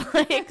bed.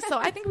 Like, so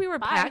I think we were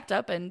packed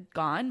up and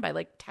gone by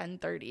like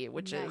 10:30,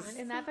 which is.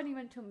 And that venue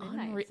went till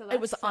midnight. So it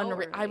was so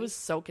unreal. I early. was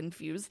so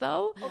confused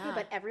though. Okay,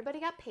 but everybody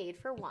got paid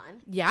for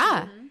one.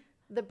 Yeah.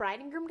 The bride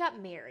and groom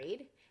got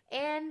married,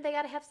 and they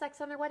got to have sex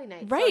on their wedding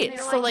night. Right.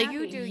 So, So like happy.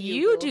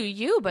 you do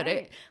you, but Right.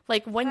 it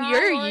like when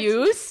you're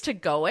used to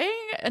going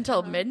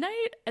until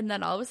midnight and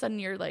then all of a sudden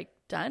you're like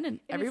done and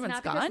everyone's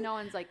it's not because gone. no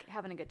one's like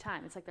having a good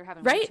time. It's like they're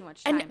having way Right. too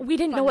much time. And we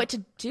didn't know Fun. what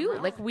to do.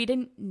 Like we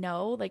didn't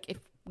know like if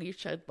we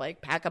should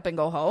like pack up and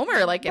go home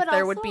or like if But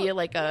there would also, be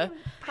like a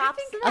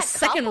props to a that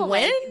second couple.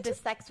 wind? Like, the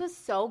sex was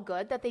so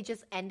good that they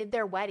just ended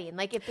their wedding.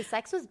 Like if the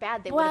sex was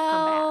bad, they would have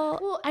come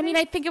back. well, I mean,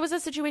 I think it was a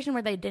situation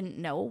where they didn't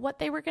know what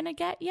they were going to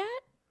get yet.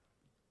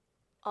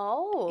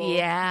 Oh.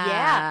 Yeah.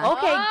 Yeah.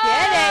 Okay,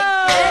 get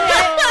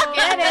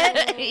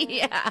it.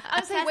 Yeah. I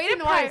was like, Way way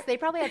to prior- They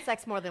probably had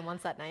sex more than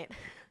once that night.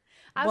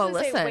 I was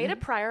Well, gonna say way to listen.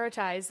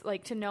 prioritize,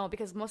 like to know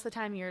because most of the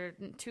time you're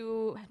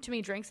too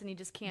many drinks and you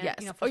just can't. Yes.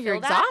 You know, Oh, you're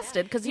fulfill that.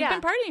 exhausted because you've Yeah.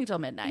 been partying till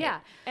midnight.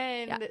 Yeah,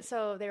 and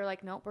so they were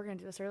like, "Nope, we're gonna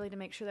do this early to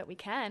make sure that we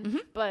can." Mm-hmm.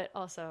 But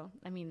also,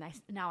 I mean,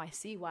 now I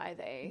see why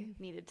they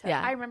needed to.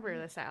 Yeah. I remember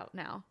this out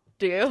now.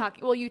 Do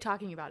you? You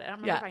talking about it. I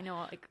don't remember Yeah. if I know.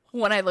 Like,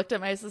 When I looked at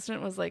my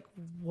assistant, was like,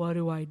 "What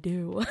do I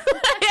do?"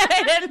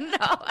 I didn't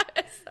know.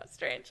 It's so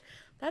strange.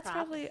 That's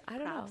probably I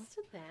don't know. Props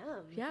to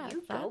them. Yeah,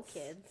 You go, that's-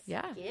 kids.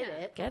 yeah. Get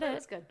it. Get that it?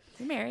 was good.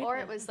 You're married. Or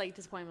it was like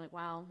disappointment. Like,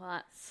 wow,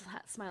 well,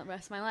 that's my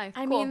rest of my life.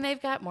 I Cool. mean,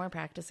 they've got more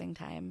practicing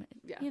time.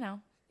 Yeah. You know,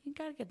 you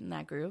got to get in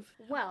that groove.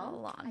 well,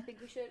 long. I think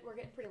we should. We're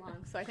getting pretty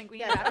long, so I think we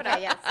Yes, need to wrap it up.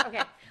 okay,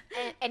 yes.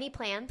 Okay. Any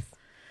plans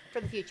for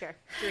the future?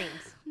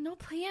 Dreams? No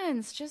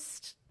plans,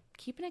 just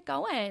keeping it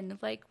going.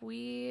 Like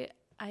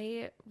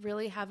I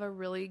really have a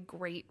really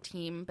great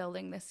team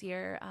building this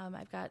year.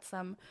 I've got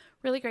some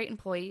really great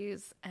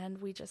employees, and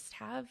we just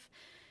have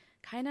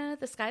kind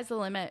of the sky's the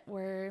limit.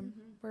 We're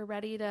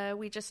ready to.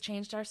 We just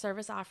changed our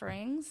service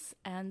offerings,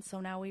 and so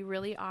now we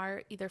really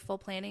are either full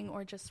planning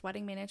or just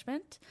wedding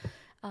management,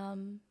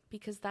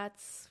 because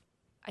that's.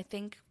 I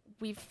think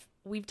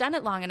we've done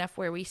it long enough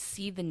where we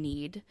see the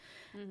need,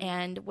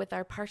 and with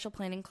our partial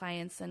planning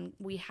clients, and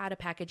we had a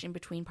package in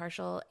between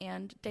partial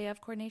and day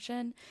of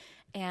coordination,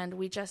 and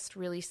we just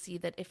really see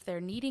that if they're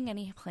needing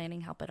any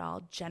planning help at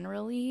all,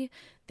 generally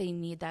they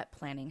need that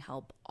planning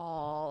help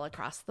all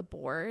across the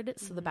board.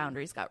 So the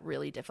boundaries got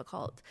really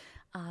difficult.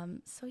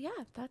 So yeah,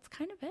 that's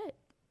kind of it.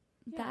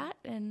 That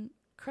and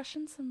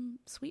crushing some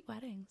sweet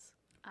weddings.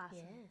 Awesome.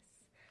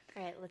 Yes.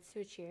 All right, let's do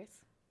a cheers.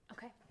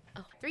 Okay.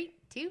 3,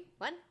 2,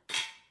 1.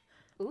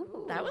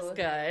 Ooh. That was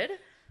good.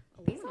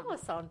 These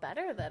almost sound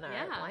better than our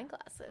Yeah. wine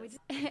glasses.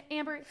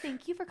 Amber,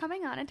 thank you for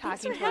coming on and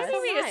Thanks talking for to us.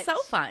 having me. It's so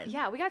fun.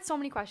 Yeah, we got so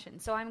many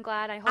questions, so I'm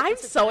glad. I hope I'm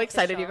this is so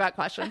excited you beneficial. got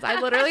questions.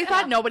 I literally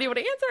thought nobody would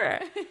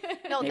answer.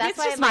 No, Maybe that's it's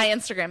why just I'm my like,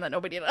 Instagram that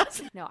nobody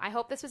knows. No, I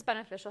hope this was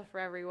beneficial for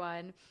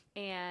everyone,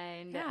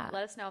 and Yeah.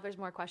 let us know if there's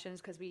more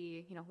questions because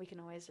we can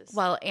always just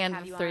Well, and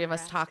have the you three on of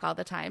us and talk ask. all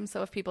the time.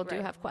 So if people do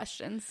Right. have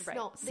questions, Right.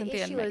 No, the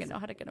Cynthia and issue Megan is know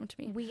how to get them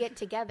to me. we get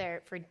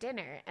together for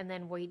dinner and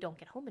then we don't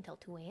get home until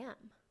 2 a.m.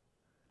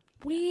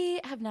 We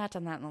have not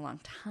done that in a long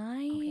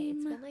time. Okay,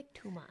 it's been like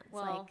 2 months.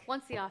 Well, like,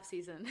 once the off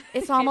season.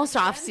 It's almost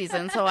off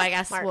season, so I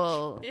guess March.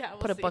 we'll Yeah,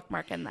 we'll put a see.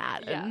 bookmark in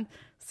that Yeah. and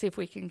see if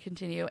we can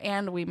continue.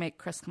 And we make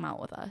Chris come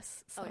out with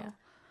us. So. Oh yeah.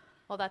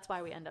 Well, that's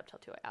why we end up till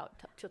 2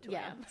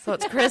 Yeah. a.m. So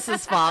it's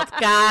Chris's fault.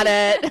 Got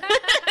it.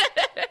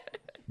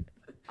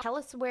 tell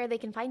us where they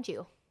can find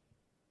you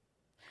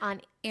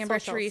on Amber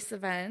socials. Terese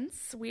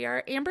Events. We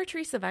are Amber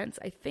Terese Events,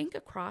 I think,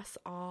 across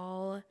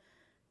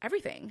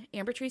everything.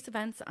 Amber Terese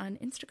Events on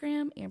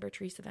Instagram, Amber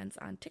Terese Events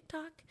on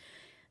TikTok,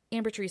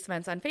 Amber Terese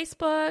Events on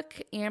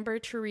Facebook,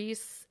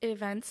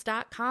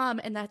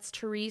 AmberTereseEvents.com, and that's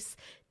Terese,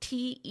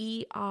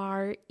 Terese,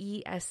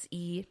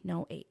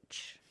 no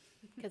H.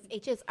 Because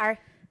H's are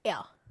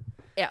L.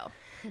 Ew.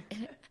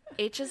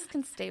 H's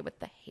can stay with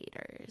the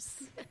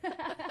haters.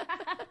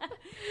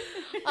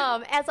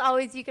 As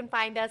always, you can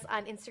find us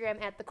on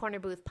Instagram at The Corner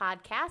Booth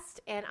Podcast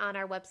and on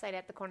our website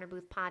at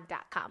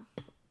thecornerboothpod.com.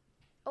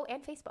 Oh,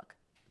 and Facebook.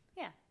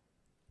 Yeah.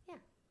 Yeah.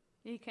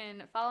 You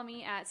can follow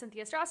me at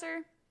Cynthia Strasser.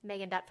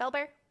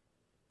 Megan.Felber.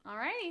 All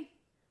righty.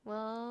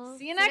 We'll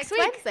See you next week.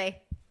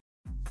 Wednesday.